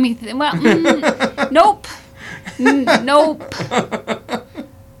 Let me think. Well. Nope. Nope.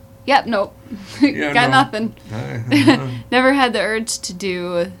 Yep. Nope. Yeah, Got nothing. Never had the urge to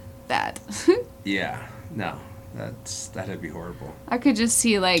do that. Yeah. No. That'd be horrible. I could just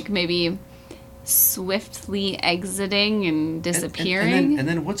see maybe swiftly exiting and disappearing. And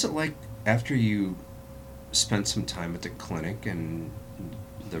then what's it like after you spent some time at the clinic and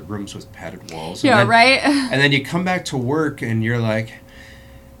the rooms with padded walls? Yeah, right? And then you come back to work and you're like,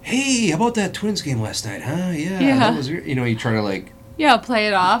 hey, how about that Twins game last night, huh? Yeah. That was, you try to play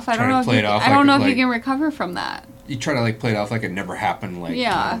it off. I don't know if you can recover from that. You try to play it off like it never happened.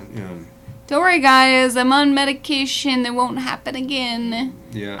 Don't worry, guys. I'm on medication. It won't happen again.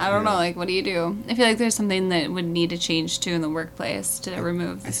 Yeah. I don't know. What do you do? I feel like there's something that would need to change too in the workplace to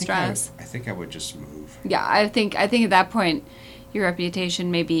remove the stress. I think I would just move. Yeah, I think at that point, your reputation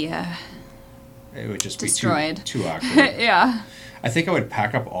may be it would just destroyed. Be too awkward. Yeah. I think I would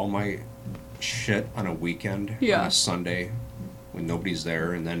pack up all my shit on a weekend, on a Sunday, when nobody's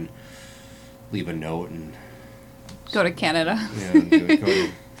there, and then leave a note and go to Canada. Yeah, and go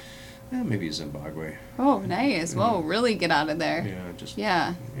to. Maybe Zimbabwe. Oh, nice. Whoa, really get out of there.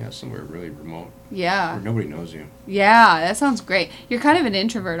 Yeah, somewhere really remote. Yeah. Where nobody knows you. Yeah, that sounds great. You're kind of an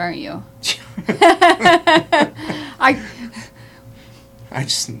introvert, aren't you? I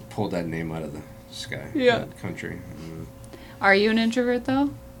just pulled that name out of the this guy. Yeah. Country. Are you an introvert,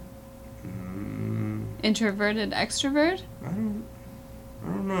 though? Mm, Introverted extrovert? I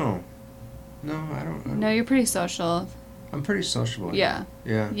don't know. No, I don't. No, you're pretty social. I'm pretty sociable. Yeah.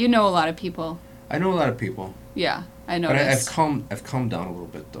 Yeah. You know a lot of people. I know a lot of people. Yeah, I But noticed. I've calmed down a little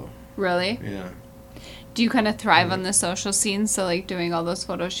bit though. Really? Yeah. Do you kind of thrive on the social scene? So, like, doing all those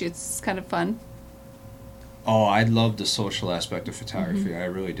photo shoots is kind of fun? Oh, I loved the social aspect of photography. I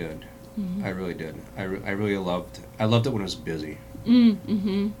really did. I really did. I really loved it when it was busy.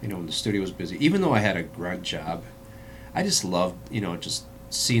 Mm-hmm. You know, when the studio was busy. Even though I had a grunt job, I just loved, just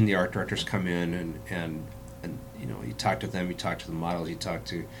seeing the art directors come in and you talk to them, you talk to the models, you talk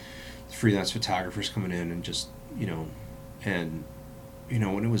to the freelance photographers coming in and just, and,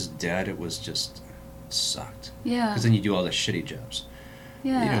 when it was dead, it was just sucked. Yeah. Because then you do all the shitty jobs.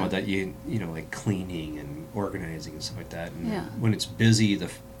 Yeah. That like cleaning and organizing and stuff like that. And Yeah. when it's busy,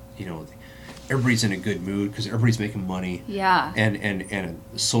 everybody's in a good mood because everybody's making money. Yeah. And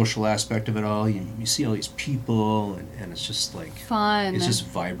the social aspect of it all, you see all these people, and it's just like Fun. It's just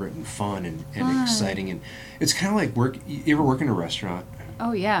vibrant and fun and Fun. exciting, and it's kind of like work. You ever work in a restaurant?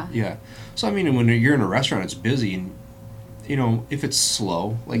 Oh, yeah. Yeah. So I mean, when you're in a restaurant, it's busy, and if it's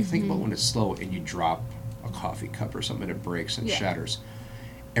slow, like think about when it's slow and you drop a coffee cup or something and it breaks and shatters.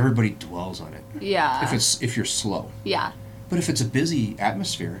 Everybody dwells on it. Yeah. If you're slow. Yeah. But if it's a busy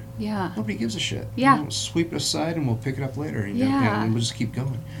atmosphere, Yeah. nobody gives a shit. Yeah. Sweep it aside and we'll pick it up later. Yeah. And we'll just keep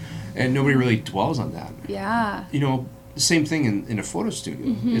going. And nobody really dwells on that. Yeah. The same thing in a photo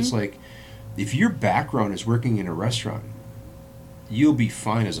studio. It's like, if your background is working in a restaurant, you'll be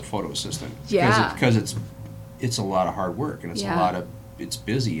fine as a photo assistant. Yeah. Because it's a lot of hard work, and Yeah. it's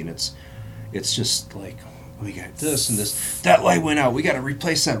busy, and it's just like, we got this and this. That light went out. We got to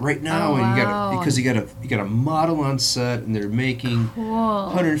replace that right now. Oh, and wow. you got a model on set, and they're making Cool.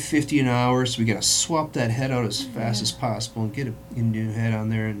 150 an hour. So we got to swap that head out as fast as possible and get a new head on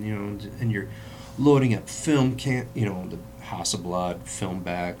there. And and you're loading up film the Hasselblad film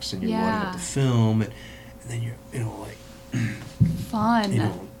backs, and you're loading up the film, and then you're like Fun.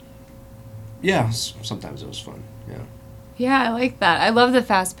 yeah. Sometimes it was fun. Yeah. Yeah, I like that. I love the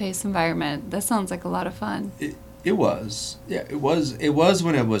fast-paced environment. That sounds like a lot of fun. It was. Yeah, it was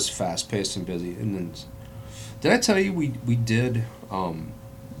when it was fast-paced and busy. And then, did I tell you we did a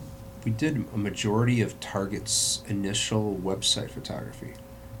majority of Target's initial website photography?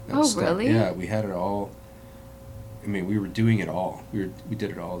 Oh, really? Yeah, we had it all. I mean, we were doing it all. We did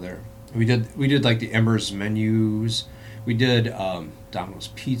it all there. We did like the Embers menus. We did Domino's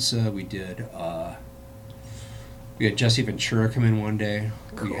Pizza. We had Jesse Ventura come in one day.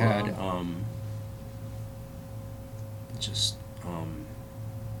 Cool. We had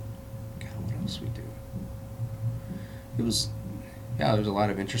God, what else we do? There was a lot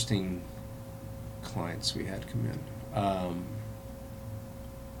of interesting clients we had come in.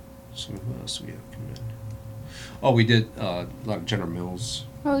 So who else we had come in? Oh, we did a lot of General Mills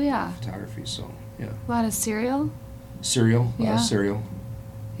Oh, yeah. photography. So yeah, A lot of cereal? cereal, Yeah. cereal,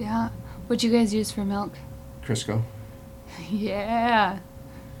 Yeah. What'd you guys use for milk? Crisco, Yeah.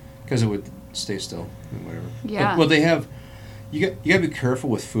 because it would stay still and whatever. Yeah. Well, they have. You got to be careful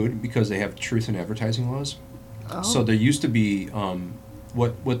with food because they have truth in advertising laws. Oh. So there used to be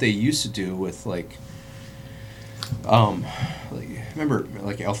what they used to do with like remember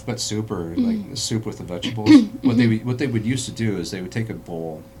like alphabet soup or like the soup with the vegetables. What they would used to do is they would take a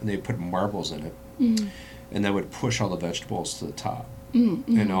bowl and they would put marbles in it, and that would push all the vegetables to the top.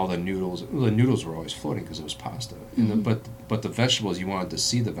 And all the noodles were always floating because it was pasta. And but the vegetables, you wanted to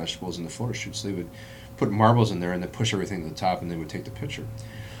see the vegetables in the photo shoot, so they would put marbles in there and then push everything to the top, and they would take the picture.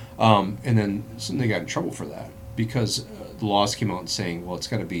 And then they got in trouble for that because the laws came out saying, well,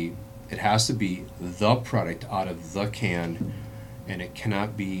 it has to be the product out of the can, and it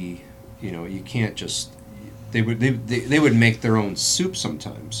cannot be, you can't just. They would make their own soup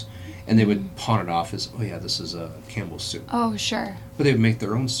sometimes. And they would pawn it off as, oh yeah, this is a Campbell's soup. Oh, sure. But they would make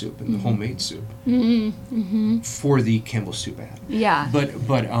their own soup and the homemade soup for the Campbell's soup ad. Yeah. But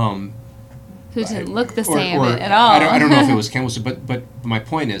So it didn't look the same or at all. I don't know if it was Campbell's soup, but my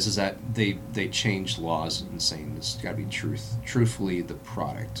point is that they changed laws and saying it's got to be truthfully the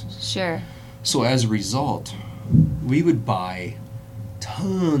product. Sure. So as a result, we would buy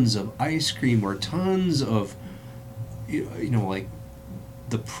tons of ice cream or tons of, like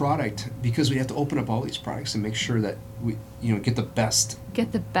the product, because we have to open up all these products and make sure that we, get the best.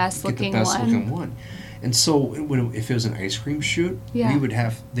 Get the best looking looking one. And so if it was an ice cream shoot, Yeah.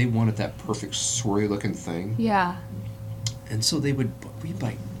 they wanted that perfect swirly looking thing. Yeah. And so we'd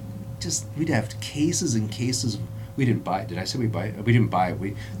have cases and cases We didn't buy it. Did I say we buy it? We didn't buy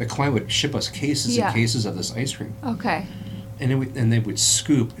it. The client would ship us cases and cases of this ice cream. Okay. And they would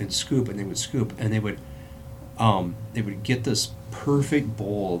scoop and scoop and they would scoop and they would get this perfect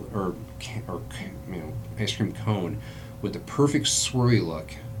bowl or ice cream cone with the perfect swirly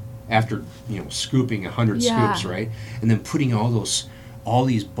look after scooping 100 scoops, right? And then putting all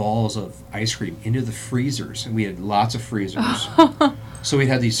these balls of ice cream into the freezers, and we had lots of freezers. So we'd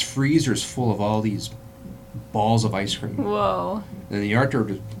have these freezers full of all these balls of ice cream. Whoa. And the art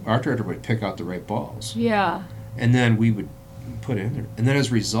director would pick out the right balls. Yeah. And then we would put it in there. And then as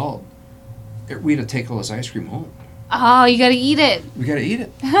a result, we had to take all this ice cream home. Oh, you got to eat it. We got to eat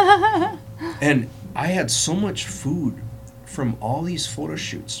it. And I had so much food from all these photo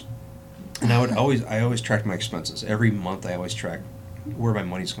shoots. And I always tracked my expenses. Every month I always track where my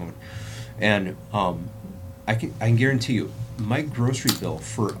money's going. And I can guarantee you, my grocery bill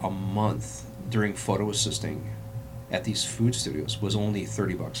for a month during photo assisting at these food studios was only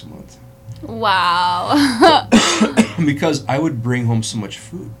 $30 a month. Wow. Because I would bring home so much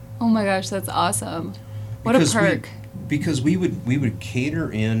food. Oh my gosh, that's awesome. What a perk. Because we would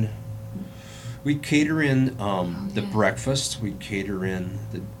cater in the breakfast, we'd cater in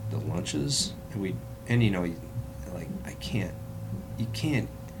the lunches, and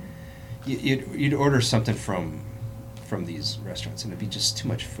you'd order something from these restaurants and it'd be just too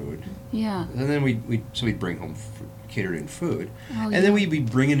much food. Yeah. And then we'd bring home catered in food. And then we'd be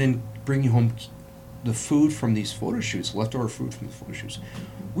bringing home the food from these photo shoots, leftover food from the photo shoots.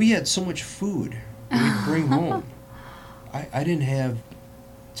 We had so much food that we'd bring home. I didn't have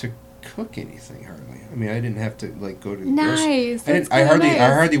to cook anything hardly. I mean, I didn't have to go to the grocery. Nice. I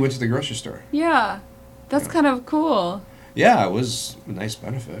hardly went to the grocery store. Yeah. That's kind of cool. Yeah, it was a nice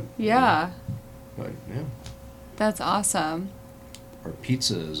benefit. Yeah. But yeah. That's awesome. Or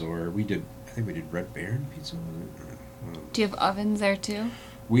pizzas, or I think we did Red Baron pizza. Do you have ovens there too?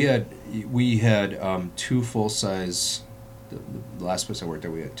 We had two full size. The last place I worked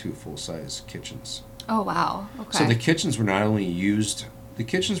at, we had two full size kitchens. Oh wow! Okay. So the kitchens were not only used. The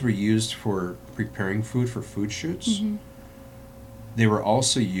kitchens were used for preparing food for food shoots. Mm-hmm. They were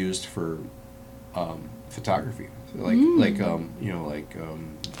also used for photography. So a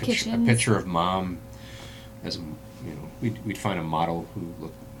picture of mom as we'd find a model who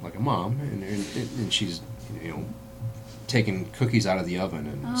looked like a mom, and she's taking cookies out of the oven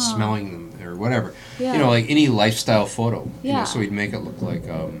and smelling them or whatever. Yeah. Like any lifestyle photo. Yeah. So we'd make it look like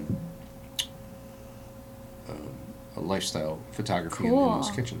a lifestyle photography in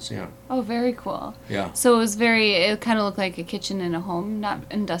those kitchens. Yeah. Oh, very cool. Yeah. So it kind of looked like a kitchen in a home, not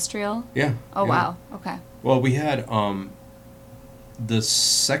industrial. Yeah. Oh yeah. Wow. Okay. Well, we had the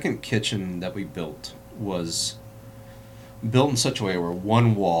second kitchen that we built was built in such a way where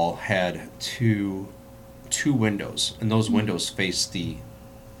one wall had two windows, and those windows faced the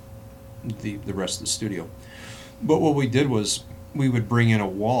rest of the studio. But what we did was we would bring in a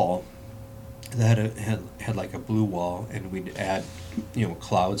wall that had like a blue wall, and we'd add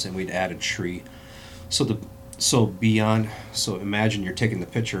clouds, and we'd add a tree. So imagine you're taking the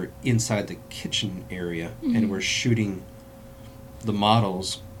picture inside the kitchen area, mm-hmm. and we're shooting the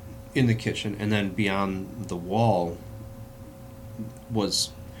models in the kitchen, and then beyond the wall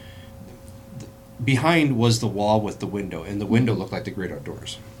was the wall with the window, and the window looked like the great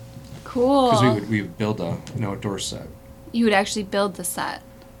outdoors. Cool. Because we would build an outdoor set. You would actually build the set.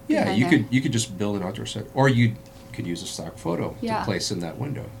 Yeah, you could just build an outdoor set, or you could use a stock photo to place in that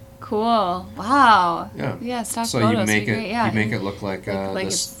window. Cool. Wow. Yeah. Yeah, stock so photos. So you make make it look like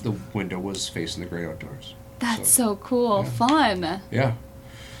the window was facing the great outdoors. That's so cool. Yeah. Fun. Yeah.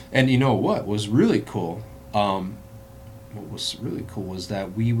 And you know what was really cool? What was really cool was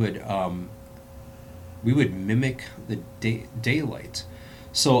that we would mimic the daylight.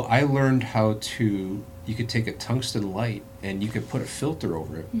 So I learned how to. You could take a tungsten light and you could put a filter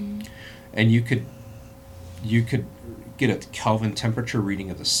over it, mm-hmm. and you could get a Kelvin temperature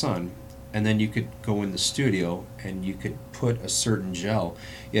reading of the sun, and then you could go in the studio and you could put a certain gel.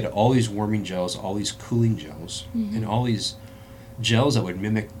 You had all these warming gels, all these cooling gels, mm-hmm. and all these gels that would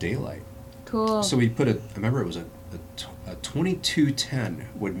mimic daylight. Cool. So we put I remember it was a 2210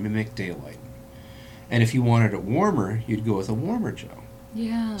 would mimic daylight, and if you wanted it warmer, you'd go with a warmer gel.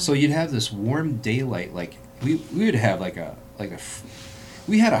 Yeah. So you'd have this warm daylight, like we would have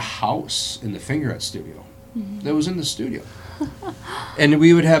we had a house in the Finger Art studio, mm-hmm. that was in the studio, and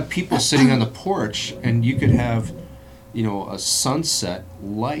we would have people sitting on the porch, and you could have, a sunset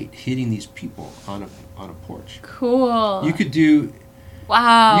light hitting these people on a porch. Cool. You could do.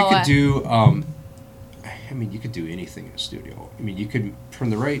 Wow. You could do. You could do anything in a studio. I mean, you could from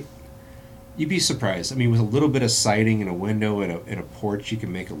the right You'd be surprised. I mean, with a little bit of siding and a window and a porch, you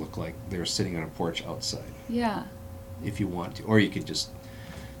can make it look like they're sitting on a porch outside. Yeah. If you want to. Or you could just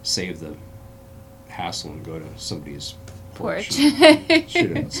save the hassle and go to somebody's porch. And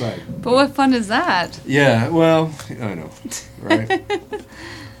shoot it outside. But what fun is that? Yeah, well, I know, right?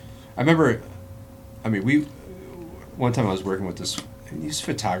 I remember, one time I was working with these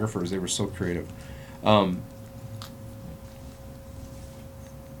photographers, they were so creative.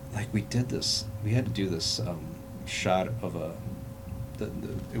 We had to do this shot of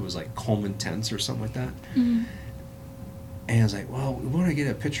it was like Coleman tents or something like that. Mm-hmm. And I was like, well, we want to get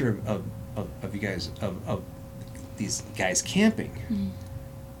a picture of you guys, of these guys camping. Mm-hmm.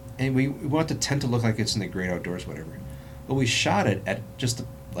 And we want the tent to look like it's in the great outdoors, whatever. But we shot it at just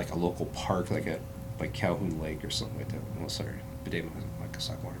like a local park, like Calhoun Lake or something like that. Oh, sorry, Bedema, like a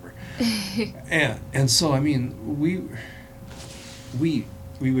sock, whatever. and so, I mean, we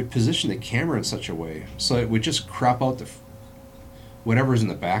would position the camera in such a way so it would just crop out whatever's in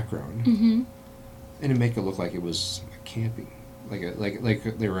the background, mm-hmm. and it'd make it look like it was camping, like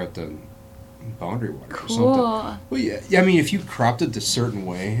they were at the Boundary Water or something. Well, yeah. I mean, if you cropped it a certain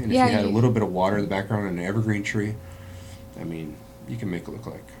way, and if you had a little bit of water in the background and an evergreen tree, I mean, you can make it look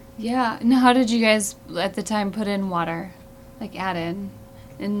like. Yeah. Now, how did you guys at the time put in water, like add in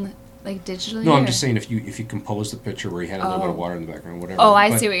like digitally? No, I'm just saying if you composed the picture where you had a little bit of water in the background, whatever. Oh,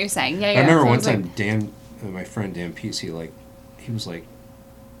 I see what you're saying. Yeah. I remember one time Dan, my friend Dan Peace, he was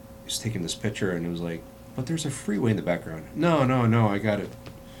taking this picture and it was like, but there's a freeway in the background. No, I got it.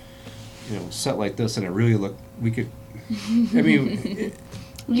 Set like this, and it really looked. We could. I mean,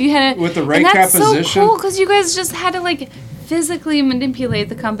 you had with the right and that's composition. So cool because you guys just had to like physically manipulate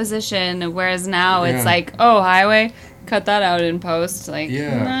the composition, whereas now it's like, oh, highway, cut that out in post. Like,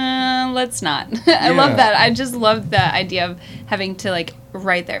 nah, let's not. I love that. I just love the idea of having to like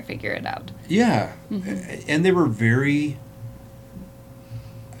right there figure it out. Yeah, and they were very.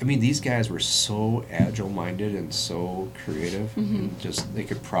 I mean, these guys were so agile-minded and so creative, and just they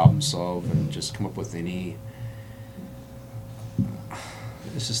could problem solve and just come up with any.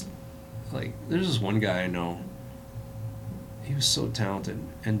 It's just like there's this one guy I know. He was so talented,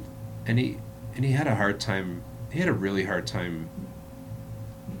 and he had a hard time. He had a really hard time.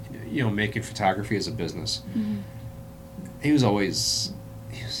 Making photography as a business. Mm-hmm. He was always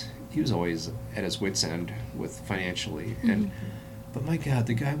at his wit's end with financially and. But my God,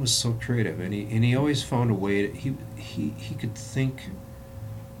 the guy was so creative, and he always found a way. He could think.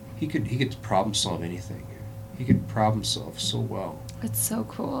 He could problem solve anything. He could problem solve so well. It's so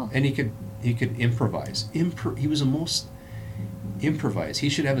cool. And he could improvise. He was the most improvise. He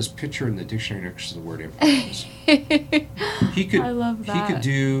should have his picture in the dictionary next to the word improvise. I love that. He could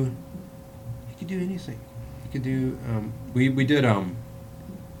do anything. He could do. We did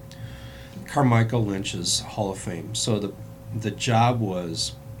Carmichael Lynch's Hall of Fame. So the job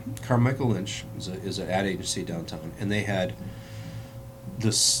was Carmichael Lynch is an ad agency downtown, and they had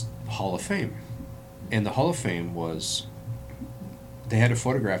this Hall of Fame, and the Hall of Fame was they had to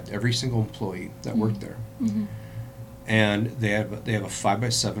photograph every single employee that worked there, and they have a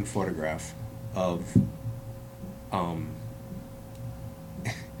 5x7 photograph of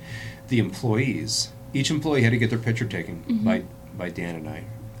the employees. Each employee had to get their picture taken by Dan and I,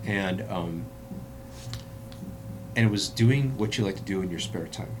 and it was doing what you like to do in your spare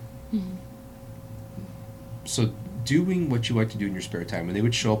time. Mm-hmm. So doing what you like to do in your spare time, and they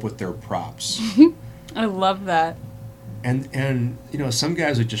would show up with their props. I love that. And some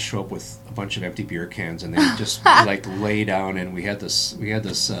guys would just show up with a bunch of empty beer cans, and they would just like lay down. And we had this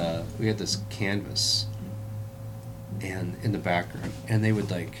canvas, and in the background, and they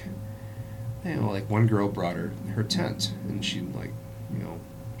would like one girl brought her tent, and she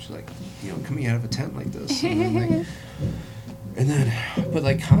she's like, coming out of a tent like this. And then but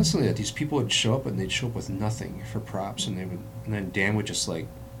like constantly these people would show up and they'd show up with nothing for props, and then Dan would just like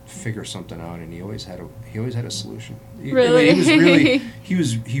figure something out, and he always had a solution. Really?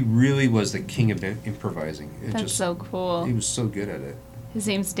 He really was the king of improvising. That's so cool. He was so good at it. His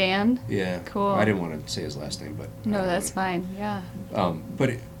name's Dan? Yeah. Cool. I didn't want to say his last name, but no, that's fine. Yeah.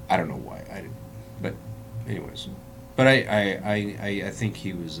 But I don't know why I didn't. But anyways. But I think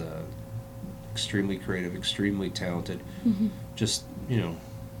he was extremely creative, extremely talented. Mm-hmm. Just yeah.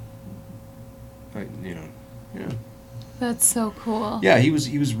 That's so cool. Yeah, he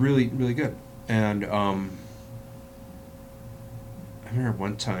was really really good. And I remember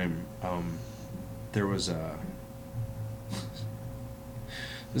one time there was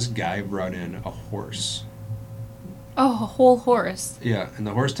this guy brought in a horse. Oh, a whole horse. Yeah, and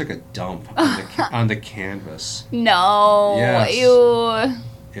the horse took a dump on the canvas. No. Yes. Ew.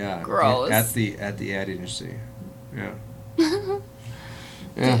 Yeah. Gross. At the ad agency. Yeah.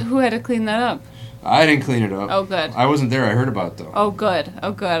 Who had to clean that up? I didn't clean it up. Oh, good. I wasn't there. I heard about it, though. Oh, good.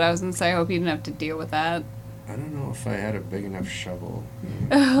 Oh, good. I was going to say, I hope you didn't have to deal with that. I don't know if I had a big enough shovel.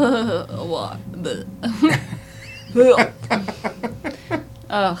 What?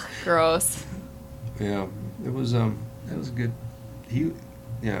 Ugh, gross. Yeah, it was good. We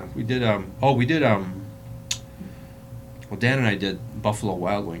did well, Dan and I did Buffalo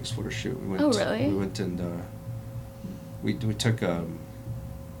Wild Wings photo shoot. We went, Oh, really? We went and we took a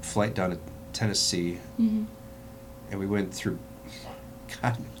flight down to Tennessee, Mm-hmm. and we went through.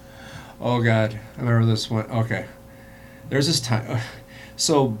 God, oh God, I remember this one. Okay, there's this time.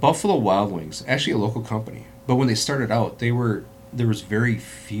 So Buffalo Wild Wings, actually a local company, but when they started out, there was very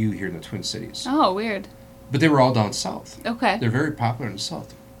few here in the Twin Cities. Oh, weird. But they were all down south. Okay. They're very popular in the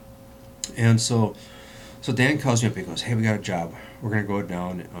south. And so Dan calls me up. He goes, "Hey, we got a job. We're gonna go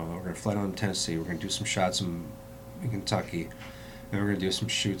down. We're gonna fly down to Tennessee. We're gonna do some shots in Kentucky, and we're gonna do some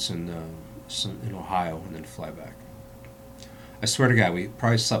shoots in Ohio, and then fly back." I swear to God, we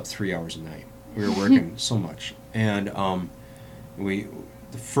probably slept 3 hours a night. We were working so much, and the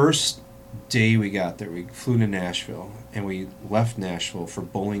first day we got there, we flew to Nashville, and we left Nashville for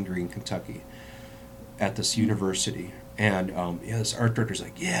Bowling Green, Kentucky, at this university. And this art director's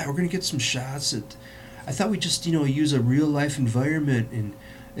like, "Yeah, we're gonna get some shots. I thought we just use a real life environment, and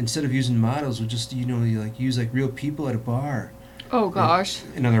instead of using models, we just use real people at a bar." Oh, gosh.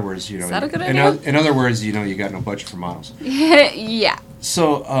 In other words, Is that a good idea? In other words, you got no budget for models. Yeah.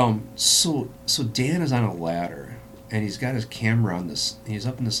 So Dan is on a ladder, and he's got his camera on this. And he's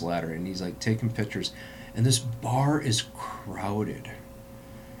up in this ladder, and he's taking pictures, and this bar is crowded,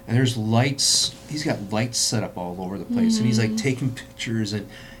 and there's lights. He's got lights set up all over the place, and he's taking pictures, and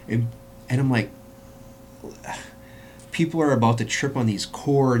I'm like, people are about to trip on these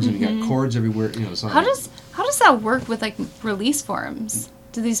cords, and you got cords everywhere. So How does that work with release forms?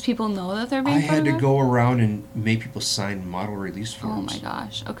 Do these people know that they're being I had to photographed? go around and make people sign model release forms. Oh my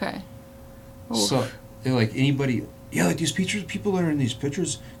gosh. Okay. Oof. So they're like, anybody, these pictures, people that are in these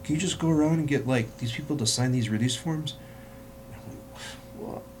pictures, can you just go around and get these people to sign these release forms? I'm like,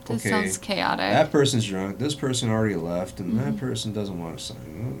 well, This okay, sounds chaotic. that person's drunk, this person already left, and that person doesn't want to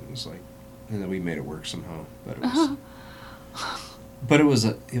sign. It's like, and then we made it work somehow, but it was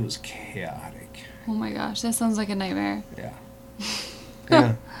it was chaotic. Oh my gosh, that sounds like a nightmare. Yeah.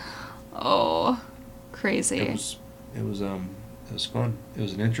 Yeah. Oh, crazy. It was fun. It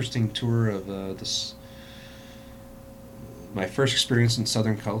was an interesting tour of this. My first experience in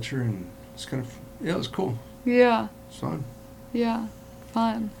Southern culture, and it's kind of it was cool. Yeah. It's fun. Yeah.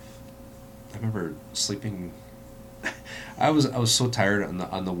 Fun. I remember sleeping. I was so tired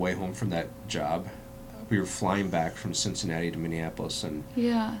on the way home from that job. We were flying back from Cincinnati to Minneapolis, and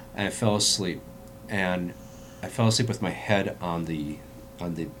I fell asleep, and I fell asleep with my head on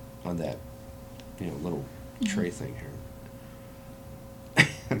that little tray thing here.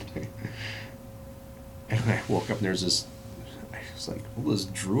 And I woke up and there's this. I was like, "What was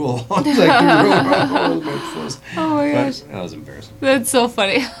drool?" I was like, Oh my gosh, that was embarrassing. That's so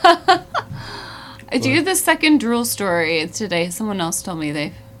funny. I do have the second drool story today. Someone else told me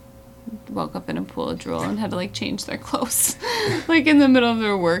they woke up in a pool of drool and had to change their clothes, in the middle of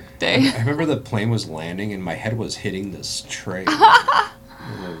their work day. I remember the plane was landing and my head was hitting this tray. Oh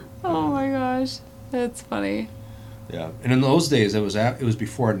my gosh, that's funny. Yeah, and in those days it was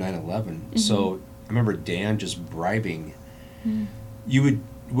before 9/11, so I remember Dan just bribing.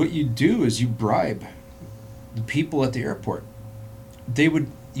 What you do is you bribe the people at the airport. You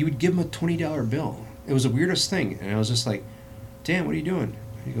would give them a $20 bill. It was the weirdest thing, and I was just like, "Dan, what are you doing?"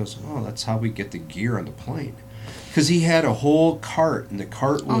 He goes, "Oh, that's how we get the gear on the plane." Because he had a whole cart, and the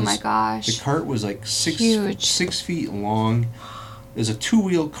cart was... Oh my gosh. The cart was Huge. 6 feet long. It was a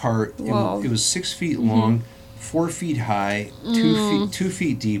 2-wheel cart. Whoa. It was 6 feet long, 4 feet high, 2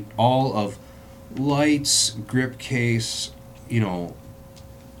 feet deep, all of lights, grip case,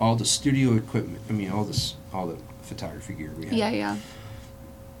 all the studio equipment. I mean, all the photography gear we had. Yeah.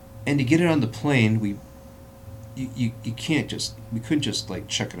 And to get it on the plane, we couldn't just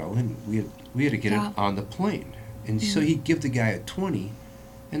check it all in. We had to get it on the plane, and so he'd give the guy a 20,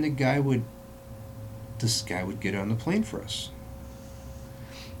 and this guy would get it on the plane for us.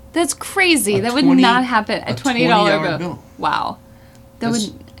 That's crazy. That would not happen. A $20 bill. Wow. They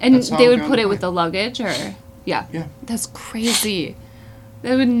would put it with the luggage, or yeah. That's crazy.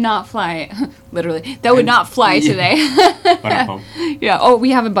 That would not fly. Literally, that would not fly today. Yeah. Oh,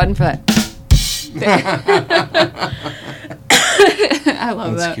 we have a button for that. I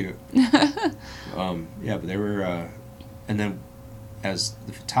love that. That's cute. But they were, and then as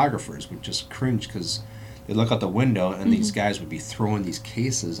the photographers would just cringe because they'd look out the window and these guys would be throwing these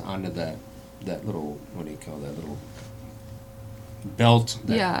cases onto that little, what do you call that little belt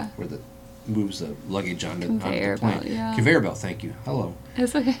that where the moves the luggage onto the plane. Belt, yeah. Conveyor belt, thank you. Hello.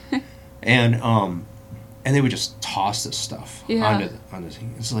 It's okay. And they would just toss this stuff onto the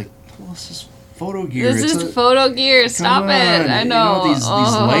thing. It's like, well, this is photo gear. This is photo gear. Stop it. I know. These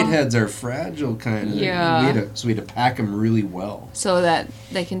light heads are fragile, kind of. Yeah. So we had to pack them really well. So that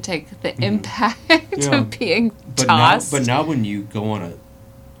they can take the impact of being tossed. But now when you go on a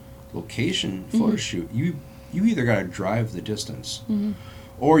location photo shoot, you either got to drive the distance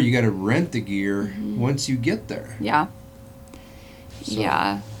or you got to rent the gear once you get there. Yeah. So,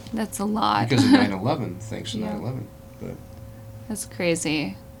 yeah. That's a lot. Because of 9/11, thanks to 9/11. But that's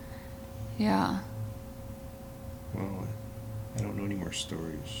crazy. Yeah. Well, I don't know any more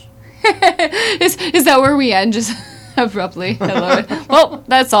stories. Is that where we end? Just abruptly. Well,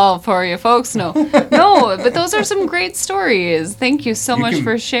 that's all for you, folks. No, but those are some great stories. Thank you so much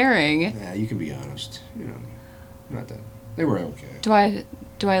for sharing. Yeah, you can be honest. Not that they were okay.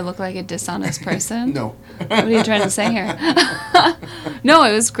 Do I look like a dishonest person? No. What are you trying to say here? No,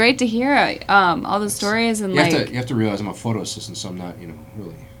 it was great to hear all the stories and you have to realize I'm a photo assistant, so I'm not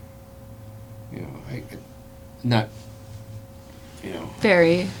really. I not.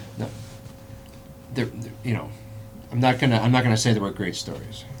 Very. No. They're I'm not gonna say they were great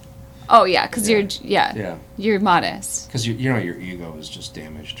stories. Oh yeah, because you're modest. Because your ego is just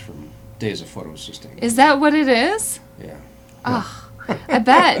damaged from days of photo assisting. Is that what it is? Yeah. Oh, I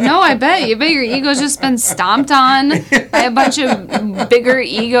bet. No, I bet. You bet your ego's just been stomped on by a bunch of bigger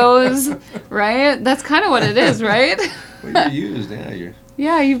egos, right? That's kind of what it is, right? Well, you're used,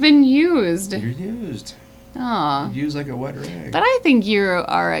 Yeah, you've been used. You're used. Oh. You're used like a wet rag. But I think you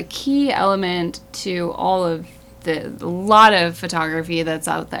are a key element to all of the lot of photography that's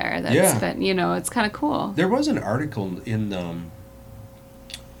out there. That's been, it's kind of cool. There was an article in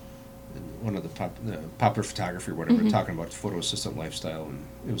one of the popular photography or whatever, talking about the photo assistant lifestyle, and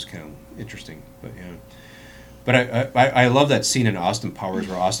it was kind of interesting. But but I love that scene in Austin Powers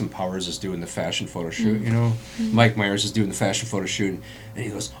where Austin Powers is doing the fashion photo shoot. Mike Myers is doing the fashion photo shoot, and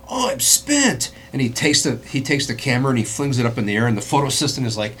he goes, "Oh, I'm spent," and he takes the camera and he flings it up in the air, and the photo assistant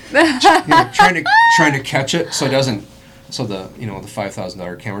is like trying to catch it so it doesn't. So the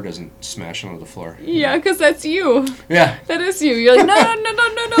 $5,000 camera doesn't smash onto the floor. Yeah, because that's you. Yeah, that is you. You're like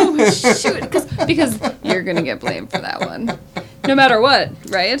no, shoot, because you're gonna get blamed for that one, no matter what,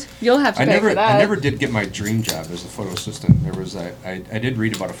 right? You'll have to pay for that. I never did get my dream job as a photo assistant. There was I did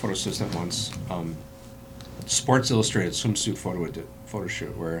read about a photo assistant once, Sports Illustrated swimsuit photo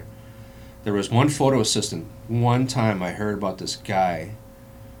shoot where there was one photo assistant. One time I heard about this guy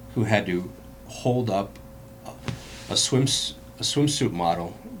who had to hold up a swimsuit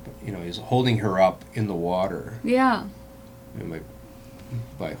model, he's holding her up in the water. Yeah.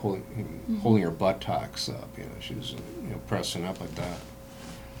 By holding her buttocks up, she was pressing up like that.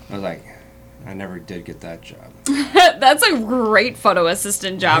 I was like, I never did get that job. That's a great photo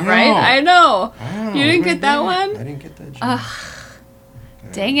assistant job, right? I know. You didn't get that one? I didn't get that job.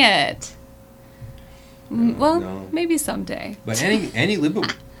 Dang it. Well, no. Maybe someday. But Annie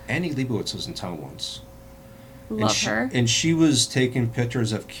Leibovitz was in town once. Love her. And she was taking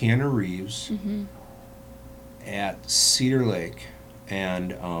pictures of Keanu Reeves at Cedar Lake.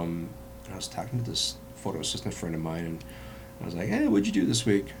 And I was talking to this photo assistant friend of mine, and I was like, "Hey, what'd you do this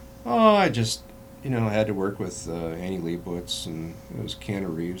week?" "Oh, I just, I had to work with Annie Leibovitz, and it was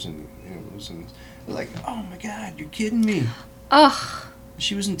Keanu Reeves, and it was." And I was like, "Oh my God, you're kidding me!" Ugh.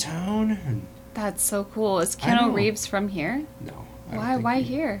 She was in town. And that's so cool. Is Keanu Reeves from here? No. Why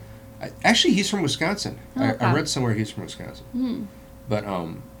here? Actually, he's from Wisconsin. Okay. I read somewhere he's from Wisconsin. But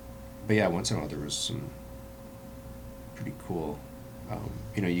yeah, once in a while there was some pretty cool.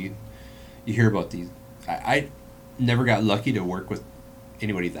 You hear about these. I never got lucky to work with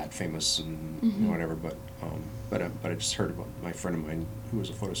anybody that famous and whatever. But I just heard about my friend of mine who was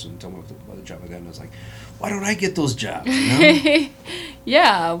a photo assistant told me about the job like that, and I was like, why don't I get those jobs?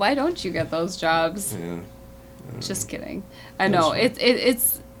 Yeah, why don't you get those jobs? Yeah. Just kidding. I know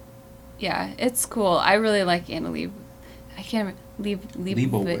it's. Yeah, it's cool. I really like Anna I can't remember.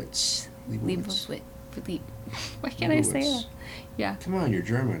 Leibovitz. Why can't I say that? Yeah. Come on, you're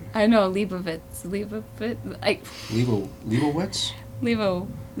German. I know, Leibovitz. Leibovitz? Leibovitz?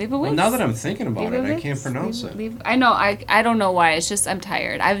 Well, now that I'm thinking about it, I can't pronounce it. I know. I don't know why. It's just I'm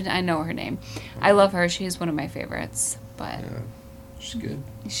tired. I know her name. I love her. She's one of my favorites. But yeah, she's good.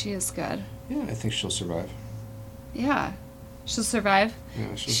 She is good. Yeah, I think she'll survive. Yeah. She'll survive.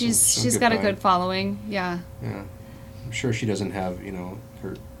 Yeah, she's got a good following. Yeah. Yeah. I'm sure she doesn't have,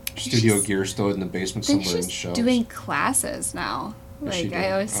 her studio gear stored in the basement somewhere in the shelves. Doing classes now. Like,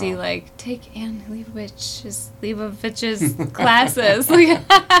 I always see, take Anne Leibovich's classes. Yeah,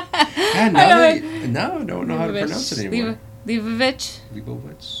 now I don't know how to pronounce it anymore. Leibovich.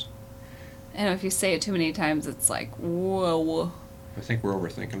 Leibovitz. I know if you say it too many times, it's like, whoa. I think we're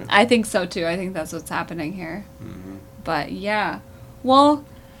overthinking it. I think so, too. I think that's what's happening here. Mm-hmm. But, yeah. Well,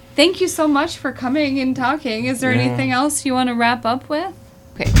 thank you so much for coming and talking. Is there anything else you want to wrap up with?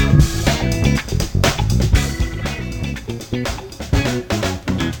 Okay.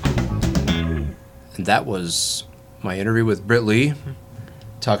 And that was my interview with Britt Lee,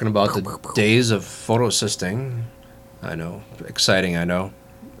 talking about the days of photo assisting. I know. Exciting, I know.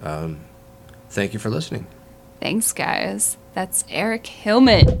 Thank you for listening. Thanks, guys. That's Eric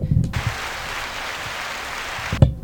Hillman.